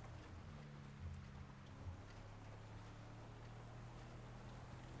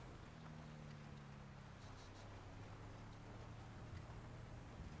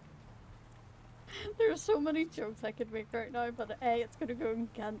 There are so many jokes I could make right now, but A, it's gonna go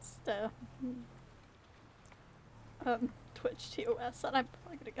against Twitch TOS, and I'm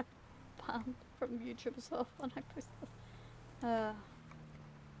probably gonna get banned from YouTube as well when I post this.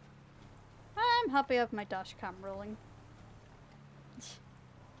 I'm happy I have my dash cam rolling.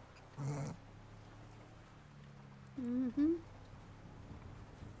 Mm-hmm.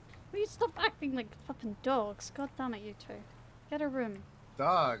 Will you stop acting like fucking dogs? God damn it, you two. Get a room.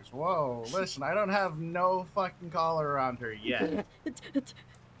 Dogs, whoa. Listen, I don't have no fucking collar around her yet.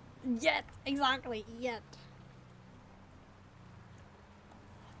 Yet! Exactly, yet.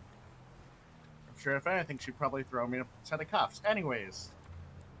 I'm sure if anything, she'd probably throw me a set of cuffs. Anyways.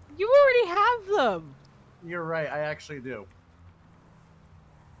 You already have them. You're right, I actually do.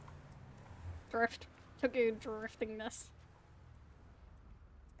 Drift. Took you drifting this.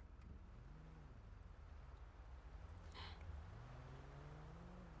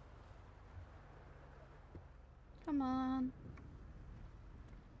 Come on.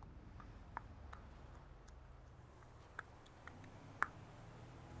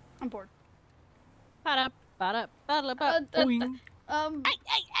 I'm bored. Boing.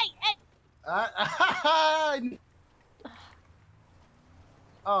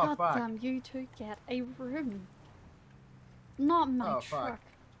 Oh, God fuck. damn, you two get a room. Not my Oh, truck.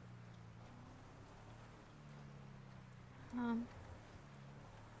 fuck.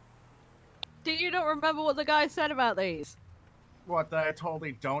 Do you not remember what the guy said about these? What, that I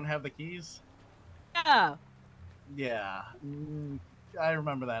totally don't have the keys? Yeah. Yeah. I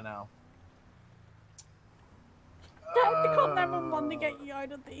remember that now. I have to call 911 to get you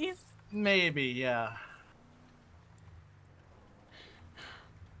out of these. Maybe, yeah.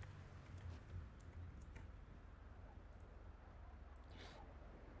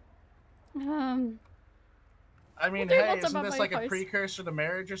 I mean, We'll do hey, what's isn't about this my like a house. precursor to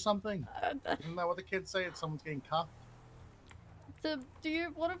marriage or something? Isn't that what the kids say? It's someone's getting cuffed? So, do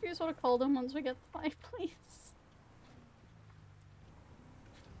you, one of you sort of call them once we get the 5, please?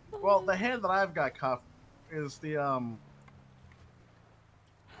 Well, the hand that I've got cuffed is the hand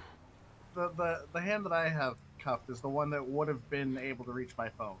that I have cuffed is the one that would have been able to reach my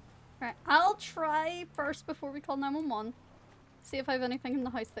phone. Alright, I'll try first before we call 911. See if I have anything in the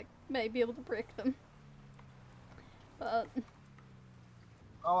house that may be able to break them. But...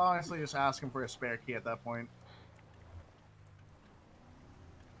 I'll honestly just ask him for a spare key at that point.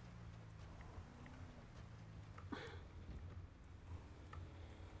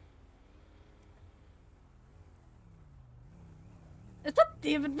 Is that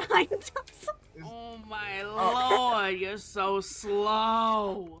David behind us? Oh my lord, you're so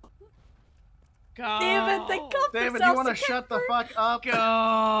slow. Go. David, they cuffed David, themselves you want to to shut the Kipper. fuck up?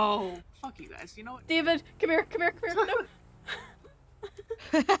 Go. Fuck you guys, you know what? David, come here, come here, come here.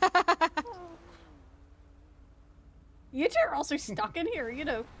 No. You two are also stuck in here, you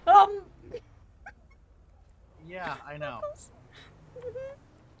know. Yeah, I know.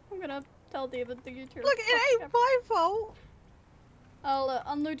 I'm gonna tell David that you two are Look, it ain't my fault. I'll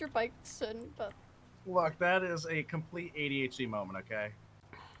unload your bike soon, but... Look, that is a complete ADHD moment, okay?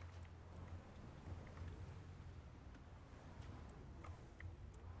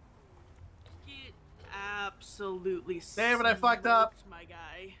 Get absolutely David, I fucked up. smoked, my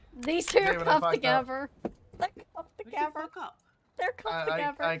guy. These two are David, I cuffed fucked together. They're cuffed together. They're cuffed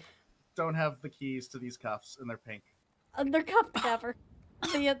together. I don't have the keys to these cuffs, and they're pink. And they're cuffed together.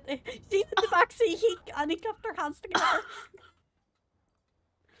 She's in the back seat, and he cuffed their hands together.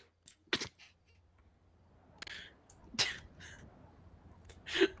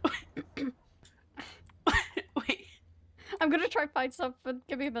 Wait. I'm gonna try to find stuff, but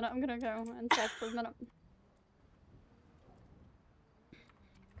give me a minute. I'm gonna go inside for a minute.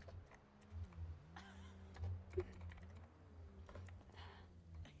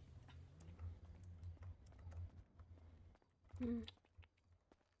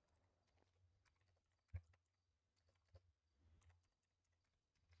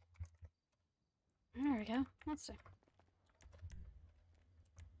 There we go. Let's see.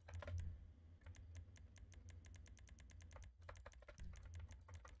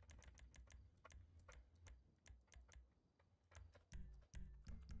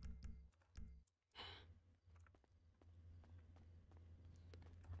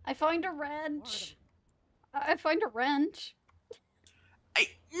 I found a wrench. I found a wrench.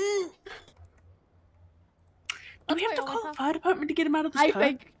 Do we have to call the fire department to get him out of this car?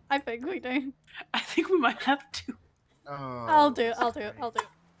 I think we do. I think we might have to. Oh, I'll do it. I'll do it. I'll do it.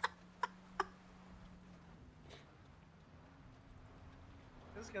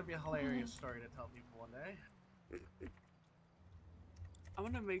 This is gonna be a hilarious story to tell people one day. I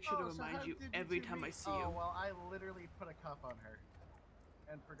want to make sure to So remind how you did every two time I meet? see Oh, you. well, I literally put a cuff on her.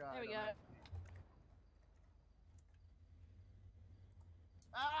 And forgot. There we go.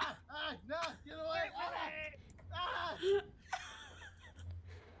 Ah! Ah! No! Get away! Ah! Ah!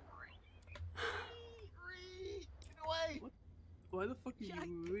 Get away! Why the fuck are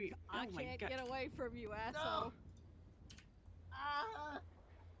you re- I Oh my can't god. get away from you, asshole. Ah!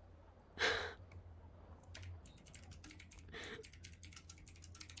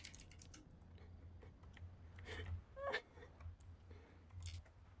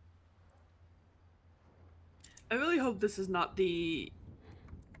 I really hope this is not the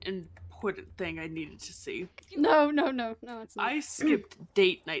important thing I needed to see. No, it's not. I skipped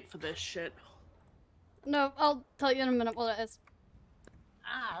date night for this shit. No, I'll tell you in a minute what it is.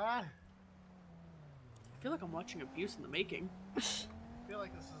 Ah! feel like I'm watching abuse in the making. I feel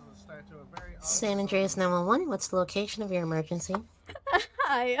like this is the start to a very San Andreas 911, what's the location of your emergency?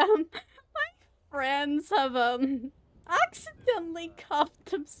 Hi, my friends have, accidentally cuffed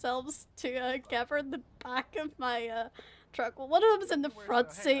themselves to a gapper in the back of my, truck. Well, one of them's in the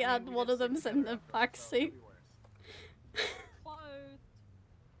front seat and one of them's in the back seat.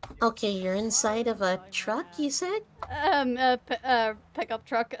 Okay, you're inside of a truck, you said? Pickup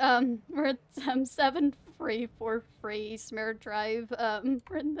truck. We're at 7343 East Mirror Drive.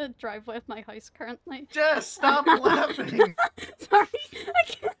 We're in the driveway of my house currently. Jess, stop laughing! Sorry, I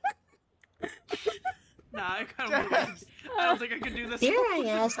can't. Nah, I don't think I can do this. Dare I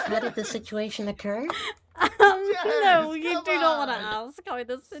ask, how did the situation occur? No, you do not want to ask how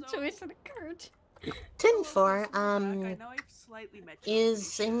this situation occurred. 10-4,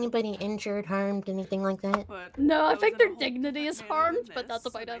 is anybody injured, harmed, anything like that? No, I think their dignity is harmed, but that's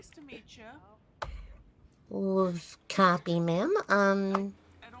about it. Copy, ma'am.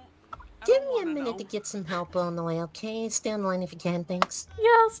 Give me a minute to get some help on the way, okay? Stay on the line if you can, thanks. Yeah,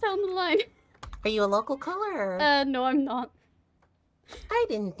 I'll stay on the line. Are you a local caller, or...? No, I'm not. I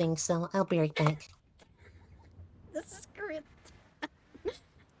didn't think so. I'll be right back. This is great.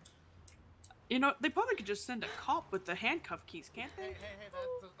 You know, they probably could just send a cop with the handcuff keys, can't they? Hey,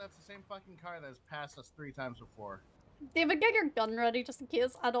 that's the same fucking car that's passed us 3 times before. David, get your gun ready just in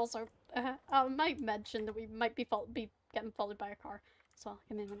case. And also, I might mention that we might be getting followed by a car. So,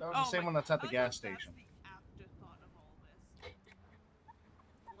 give me a minute. That was the same one that's at the gas station.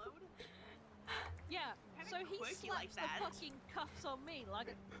 Yeah, so he slaps the fucking cuffs on me like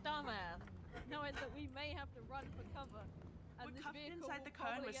a dumbass, knowing that we may have to run for cover. And We're this cuffed vehicle inside will the car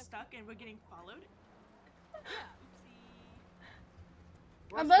and we're probably stuck and we're getting followed?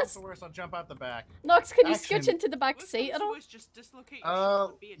 Worst Unless- comes to worst, I'll jump out the back. Knox, can you Action. scooch into the back seat at all? Just dislocate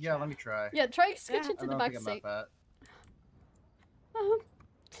yourself. Yeah, let me try. Yeah, try scooch into I the don't back think seat. I'm that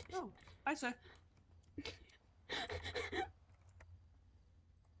Oh, hi, sir.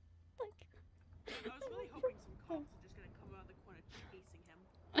 I was really hoping some cops are just gonna come around the corner chasing him.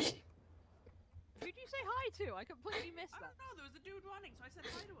 Who'd you say hi to? I completely missed I that. don't know, there was a dude running, so I said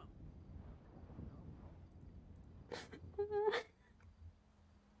hi to him.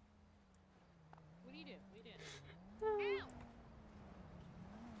 What are you doing? What are you doing? Ow!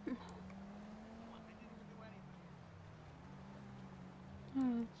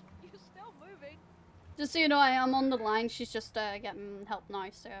 You're still moving. Just so you know, I am on the line. She's just getting help now,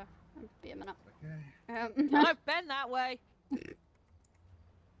 so I'll be a minute. I've been that way. Don't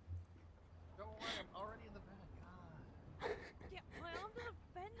worry, I'm already in the back. Yeah, my arms have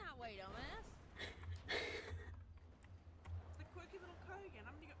been that way, dumbass. The quirky little car again. I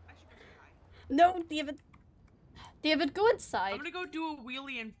should go say hi. No, David. David, go inside. I'm gonna go do a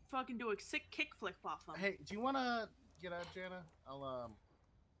wheelie and fucking do a sick kickflip off them. Hey, do you wanna get out, Jana? I'll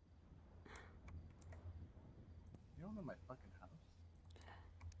You don't know my fucking house.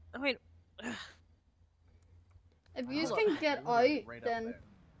 I mean, If you Hold can on. get We're out, right up then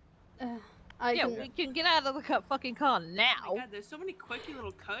there. I yeah, can. we can get out of the fucking car now. Oh my god, there's so many quirky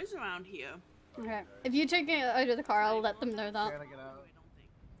little cars around here. Okay. If you take it out of the car, I'll let them know that. Jana, get out.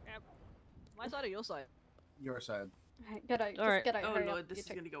 My side or your side? Your side. Alright, get out. Just Alright. get out. Oh hurry lord, up. this You is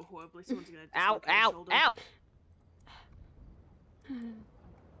two. gonna go horribly. Someone's gonna Ow, dislocate a ow, shoulder. ow!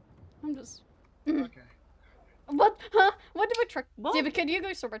 I'm just. Okay. What? Huh? What did my truck? David, can you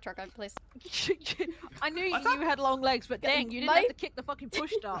go sort my truck out, please? I knew you had long legs, but dang, you didn't have to kick the fucking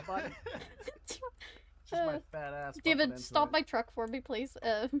push start button. Just my fat ass. bumping David, into stop it. my truck for me, please.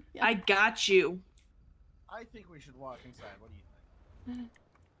 Yeah. I got you. I think we should walk inside. What do you think?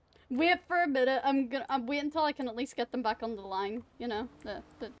 Wait for a minute. I'm waiting until I can at least get them back on the line. You know, the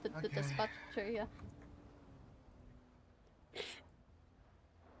Okay. dispatcher. Yeah.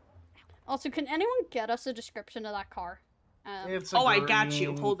 Also, can anyone get us a description of that car? It's a Oh, I got you.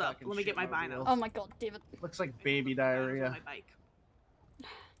 green Hold up. fucking Let me get my shitmobile. binos. Oh my god, David. Looks like baby diarrhea. On my bike.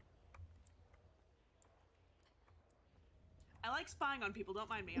 I like spying on people. Don't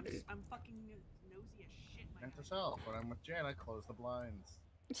mind me. I'm fucking nosy as shit. Note to self: when I'm with Jana, close the blinds.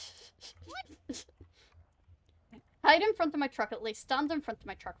 Hide in front of my truck at least. Stand in front of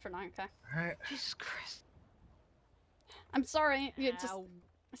my truck for now, okay? Alright. Jesus Christ. I'm sorry. You just Ow.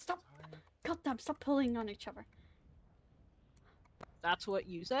 stop. Goddamn! Stop pulling on each other. That's what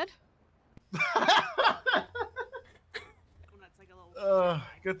you said?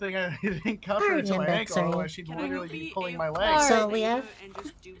 Good thing I didn't cuff her Alright, to my I'm back, ankle, sorry. otherwise she'd literally be pulling my leg. So we have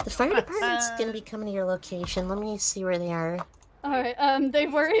the fire department's gonna be coming to your location. Let me see where they are. Alright, they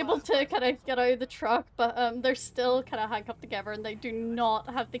were able to kind of get out of the truck, but they're still kind of handcuffed together and they do not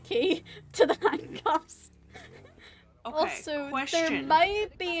have the key to the handcuffs. Okay, Also, there question.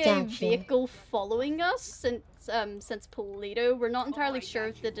 might be a Gotcha. vehicle following us since Polito. We're not entirely sure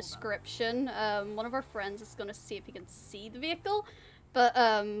of the description. One of our friends is gonna see if he can see the vehicle, but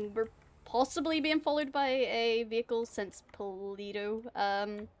we're possibly being followed by a vehicle since Polito.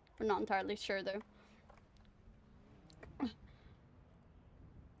 We're not entirely sure though.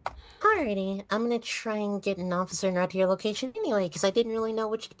 Alrighty, I'm gonna try and get an officer and route to your location anyway, because I didn't really know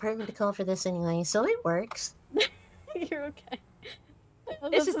which department to call for this anyway, so it works. You're okay.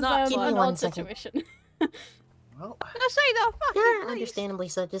 This is not Give me an 1 odd second. situation. Well, I say the fucking Yeah, police. understandably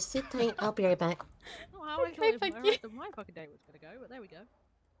so. Just sit tight. I'll be right back. Oh, how I Okay, thought thank my you. rest of my fucking day was gonna go, but there we go.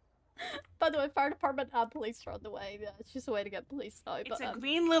 By the way, fire department and police are on the way. Yeah, it's just a way to get police now. It's But a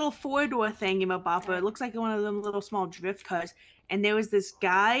green little four-door thingamabopper. It looks like one of them little small drift cars. And there was this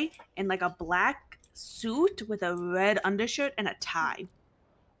guy in like a black suit with a red undershirt and a tie.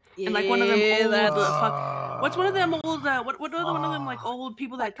 And like one of them Yeah, old, that's- what's one of them old, what are one of them like old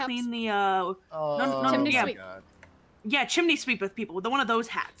people that clean the, Chimney yeah. sweep. Yeah, chimney sweep with people, one of those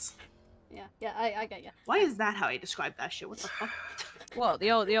hats. Yeah, I get you. Why is that how I describe that shit? What the fuck? What,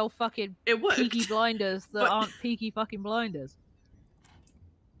 the old fucking peaky blinders that aren't peaky fucking blinders?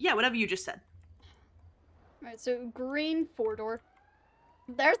 Yeah, whatever you just said. Right, so green 4-door.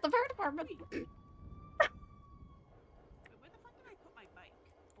 There's the fire department.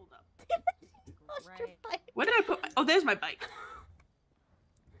 Where did I put oh, there's my bike.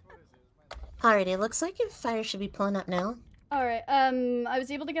 Alright, it looks like your fire should be pulling up now. Alright, I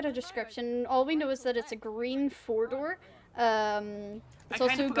was able to get a description. All we know is that it's a green 4-door. It's I kinda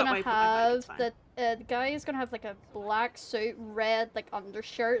also forgot gonna where I put my bike, it's have that the guy is gonna have like a black suit, red like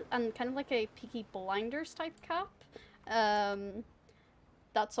undershirt, and kind of like a Peaky Blinders type cap.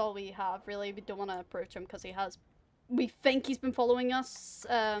 That's all we have really. We don't want to approach him because we think he's been following us.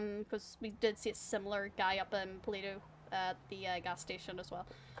 Because we did see a similar guy up in Polito at the gas station as well.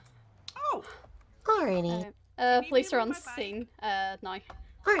 Oh. Alrighty. Police are on scene now.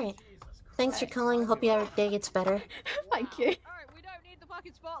 Alright. Thanks for calling. Hope your day gets better. Thank you. Alright, we don't need the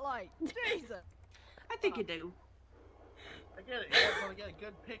fucking spotlight. Jesus. I think you do. I get it. You guys want to get a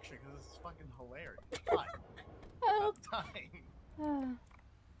good picture because this is fucking hilarious. Fine. Help. Time.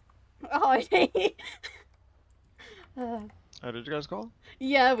 Oh, Did you guys call?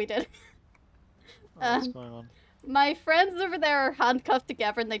 yeah, we did. What's going on? My friends over there are handcuffed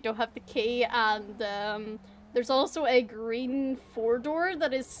together and they don't have the key, and there's also a green 4-door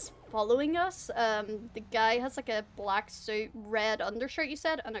that is following us. The guy has like a black suit, red undershirt, you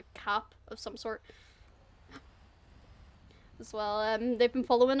said, and a cap of some sort as well. They've been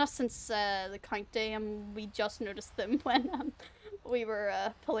following us since the count day, and we just noticed them when we were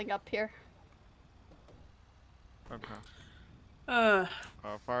pulling up here. Okay.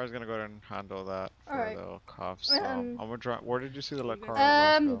 Fire's gonna go ahead and handle that for Alright. the cops. Um, I'm gonna try. Where did you see the car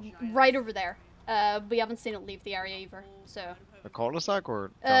last go? Right over there. We haven't seen it leave the area either, so. The cul-de-sac or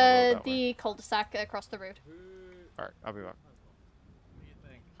down the road that way? The cul-de-sac across the road. Alright, I'll be back.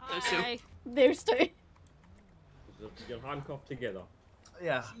 Hi. There's two. You're handcuffed together.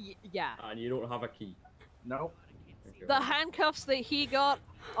 Yeah. Yeah. And you don't have a key. Nope. Okay. The handcuffs that he got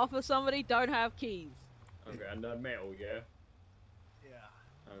off of somebody don't have keys. Okay, and they're metal, yeah? Yeah.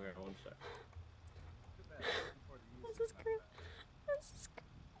 Okay, one sec. This is great. This is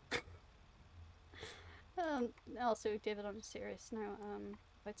great. Also, David, I'm serious now.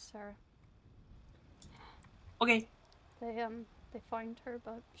 About Sarah. Okay. They found her,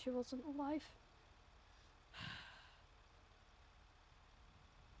 but she wasn't alive.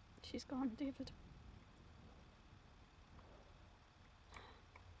 She's gone, David.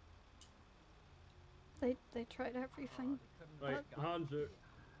 They tried everything. Right, hands up.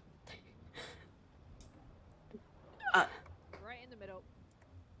 Right in the middle.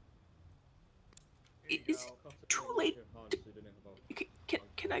 It's too late.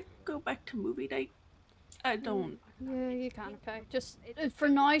 Can I go back to movie night? I don't. Yeah, you can, okay. Just, for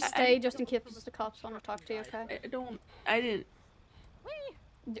now, stay, just in case the cops want to talk to you, okay? I didn't.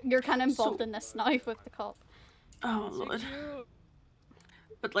 You're kind of involved in this now with the cop. Oh, Lord.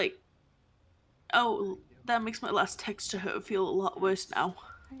 But, like, oh, that makes my last text to her feel a lot worse now.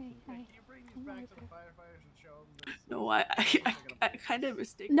 No, I kind of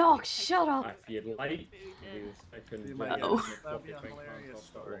mistaken. No, shut up. If you'd like, I can Oh. That'd be a hilarious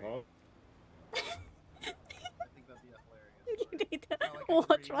story. You need to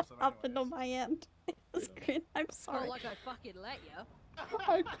watch what happened on my end. It was great. I'm sorry. Not like I fucking let you.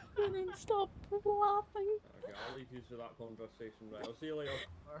 I couldn't stop laughing. Okay, I'll leave you to that conversation, right? I'll see you later.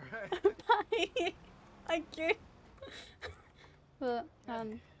 Alright. Bye. Thank you. But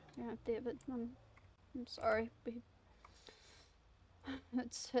yeah, David, I'm sorry.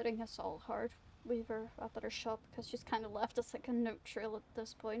 It's hitting us all hard. We were up at her shop because she's kind of left us like a note trail at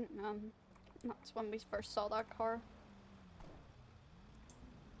this point. That's when we first saw that car.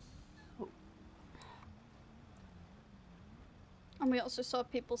 And we also saw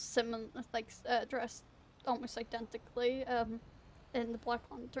people dressed almost identically in the Black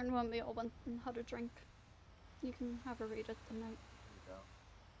Lantern when we all went and had a drink. You can have a read at the note.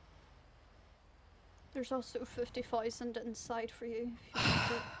 There's also 50,000 inside for you if you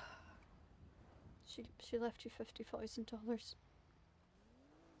want it. She left you $50,000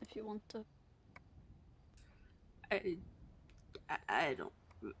 if you want to. I don't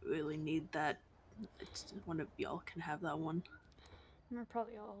really need that. It's one of y'all can have that one. We're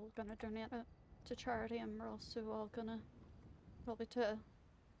probably all gonna donate it to charity, and we're also all gonna probably to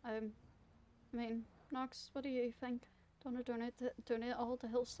I mean, Knox, what do you think? Do you want to donate all to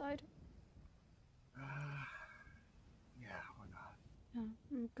Hillside? Yeah, why not? Yeah,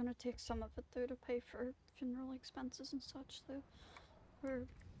 I'm gonna take some of it though to pay for funeral expenses and such though. We're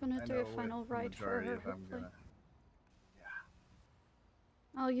gonna do a final ride for her, hopefully.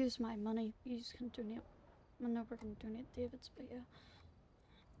 I'll use my money. You can donate. I know we're gonna donate David's, but yeah.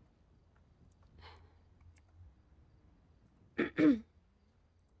 Hey,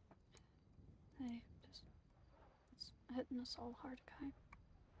 it's hitting us all hard, okay?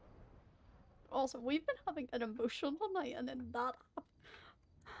 Also, we've been having an emotional night, and then that happened.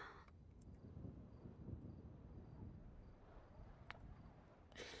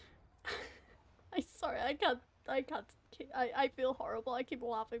 I'm sorry, I can't, I feel horrible. I keep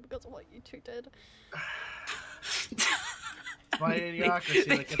laughing because of what you two did. My idiocracy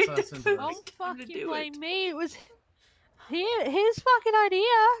that gets us into this. Don't fucking blame me. It was his fucking idea.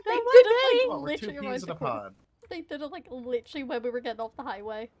 They Don't did blame it me. like literally around the corner. They did it like literally when we were getting off the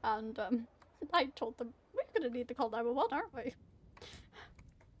highway, and I told them we're gonna need to call 911, aren't we?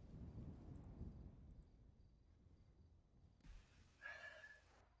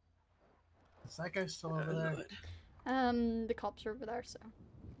 Is that guy still over there? The cops are over there, so.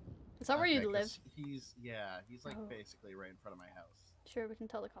 Is that where you live? He's like basically right in front of my house. Sure, we can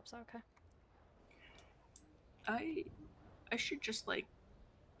tell the cops that, okay. I should just like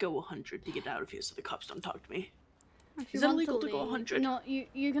go 100 to get out of here so the cops don't talk to me. If Is you it want illegal to go leave- 100? No,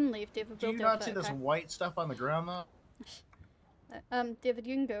 you can leave, David. Do We'll you deal not with see it, this okay? white stuff on the ground though? David,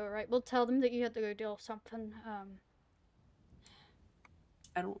 you can go, right? We'll tell them that you had to go deal with something.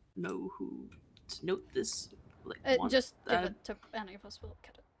 I don't know who to note this. Like, just give it to any of us. We'll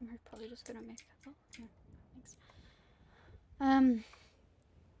get it. We're probably just gonna make it. Oh, yeah, thanks.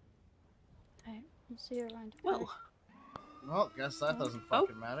 Alright, we'll see you around. Well, guess that doesn't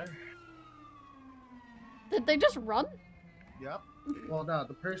fucking matter. Did they just run? Yep. Well, no,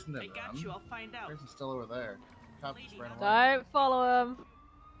 the person didn't I got run. you. I'll find out. The person's still over there. Cop just ran away. Don't follow them.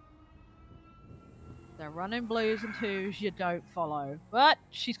 They're running blues and twos. You don't follow. But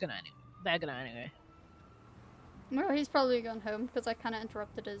she's gonna anyway. They're gonna anyway. Well, he's probably gone home because I kind of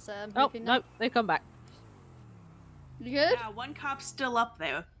interrupted his Oh movie no, night. they come back. You good? Yeah, one cop's still up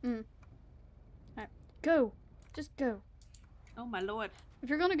there. Alright, go. Just go. Oh my lord. If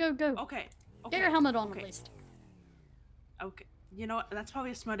you're gonna go, go. Okay. Get your helmet on at least. Okay. You know what? That's probably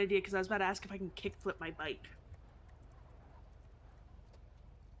a smart idea because I was about to ask if I can kickflip my bike.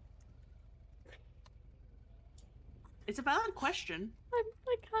 It's a valid question. I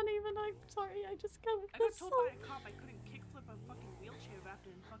can't even. I'm sorry. I just can't. I got told by a cop I couldn't kickflip a fucking wheelchair wrapped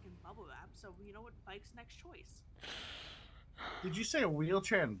in fucking bubble wrap, so you know what? Bike's next choice. Did you say a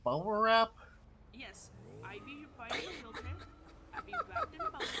wheelchair and bubble wrap? Yes, I'd be buying a wheelchair, I'd be wrapped in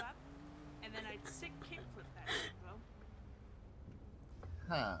bubble wrap, and then I'd sick kickflip that shit, bro.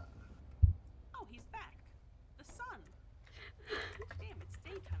 Huh. Oh, he's back. The sun. Damn, it's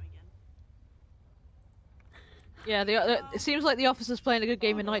daytime again. Yeah, it seems like the officer's playing a good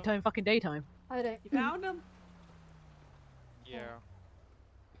game in nighttime, fucking daytime. I don't. You found him? Yeah.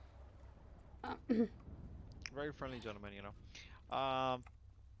 Very friendly gentleman, you know. I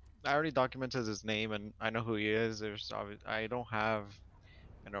already documented his name and I know who he is. There's I don't have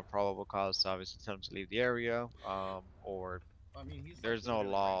probable cause to obviously tell him to leave the area. Or I mean, he's there's like no literally right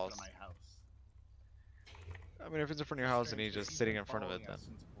in laws. front of my house. I mean, if it's in front of your house and he's just sitting in front of it, then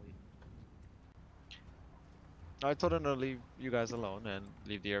I told him to leave you guys alone and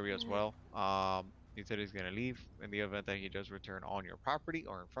leave the area as well. He said he's gonna leave in the event that he does return on your property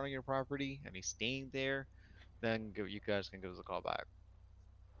or in front of your property, and he's staying there. Then you guys can give us a call back.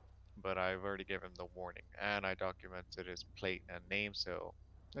 but I've already given him the warning, and I documented his plate and name, so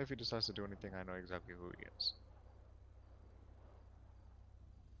if he decides to do anything, I know exactly who he is.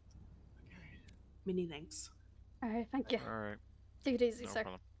 Many thanks. Alright, thank you. Alright. Take it easy, No sir.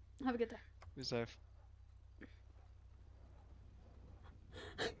 problem. Have a good day. Be safe.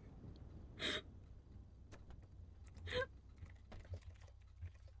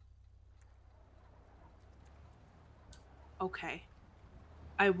 Okay.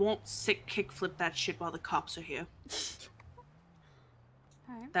 I won't sick kickflip that shit while the cops are here.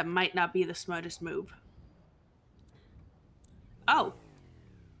 Alright. That might not be the smartest move. Oh.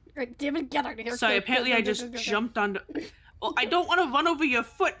 Right, damn it, get out of here. Sorry, Go, apparently go, I go, just go, go, go. jumped onto... Well, I don't want to run over your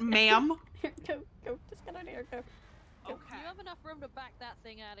foot, ma'am. Here, go, go. Just get out of here. Go. You have enough room to back that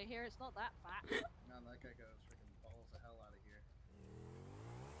thing out of here. It's not that fat. Man, that guy goes freaking balls the hell out of here.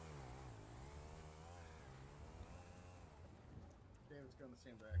 David's going the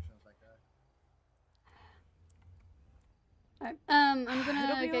same direction as that guy. Alright, I'm It'll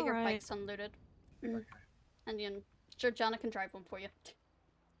gonna be get your alright. bikes unloaded. And you sure Jana can drive one for you.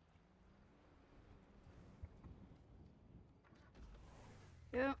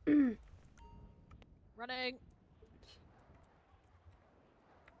 Yeah. Running.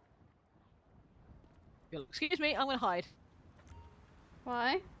 Excuse me, I'm gonna hide.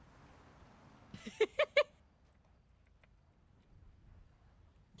 Why?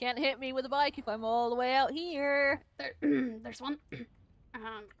 Can't hit me with a bike if I'm all the way out here. There, there's one.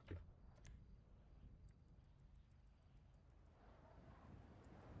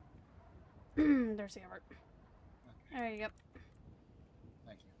 There's the other. There you go.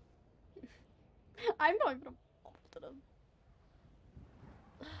 Thank you. I'm not even involved in him.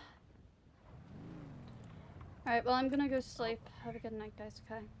 Alright, well, I'm gonna go sleep. Have a good night, guys,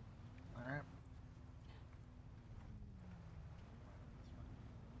 okay? Alright.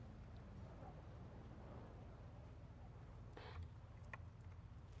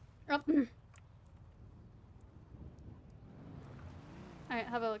 Up. Alright,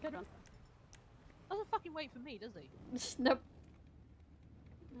 have a good one. Doesn't fucking wait for me, does he? Nope.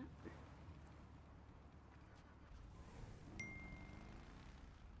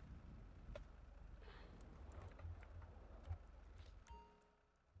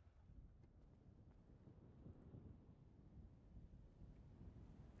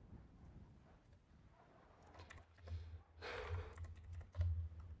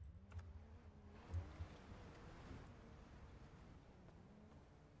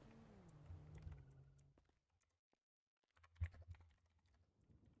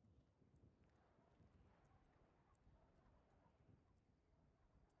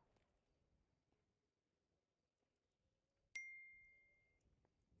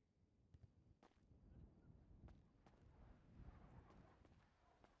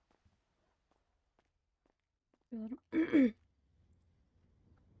 Good.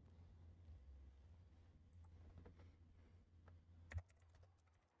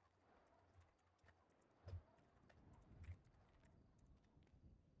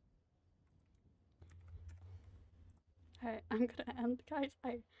 Alright, I'm gonna end, guys.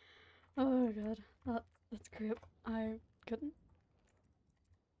 Oh god, that's great. I couldn't.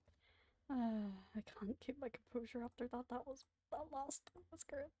 I can't keep my composure after that. That last one was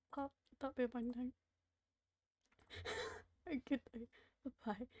great. That made my night. Good day.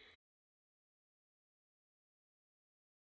 Bye.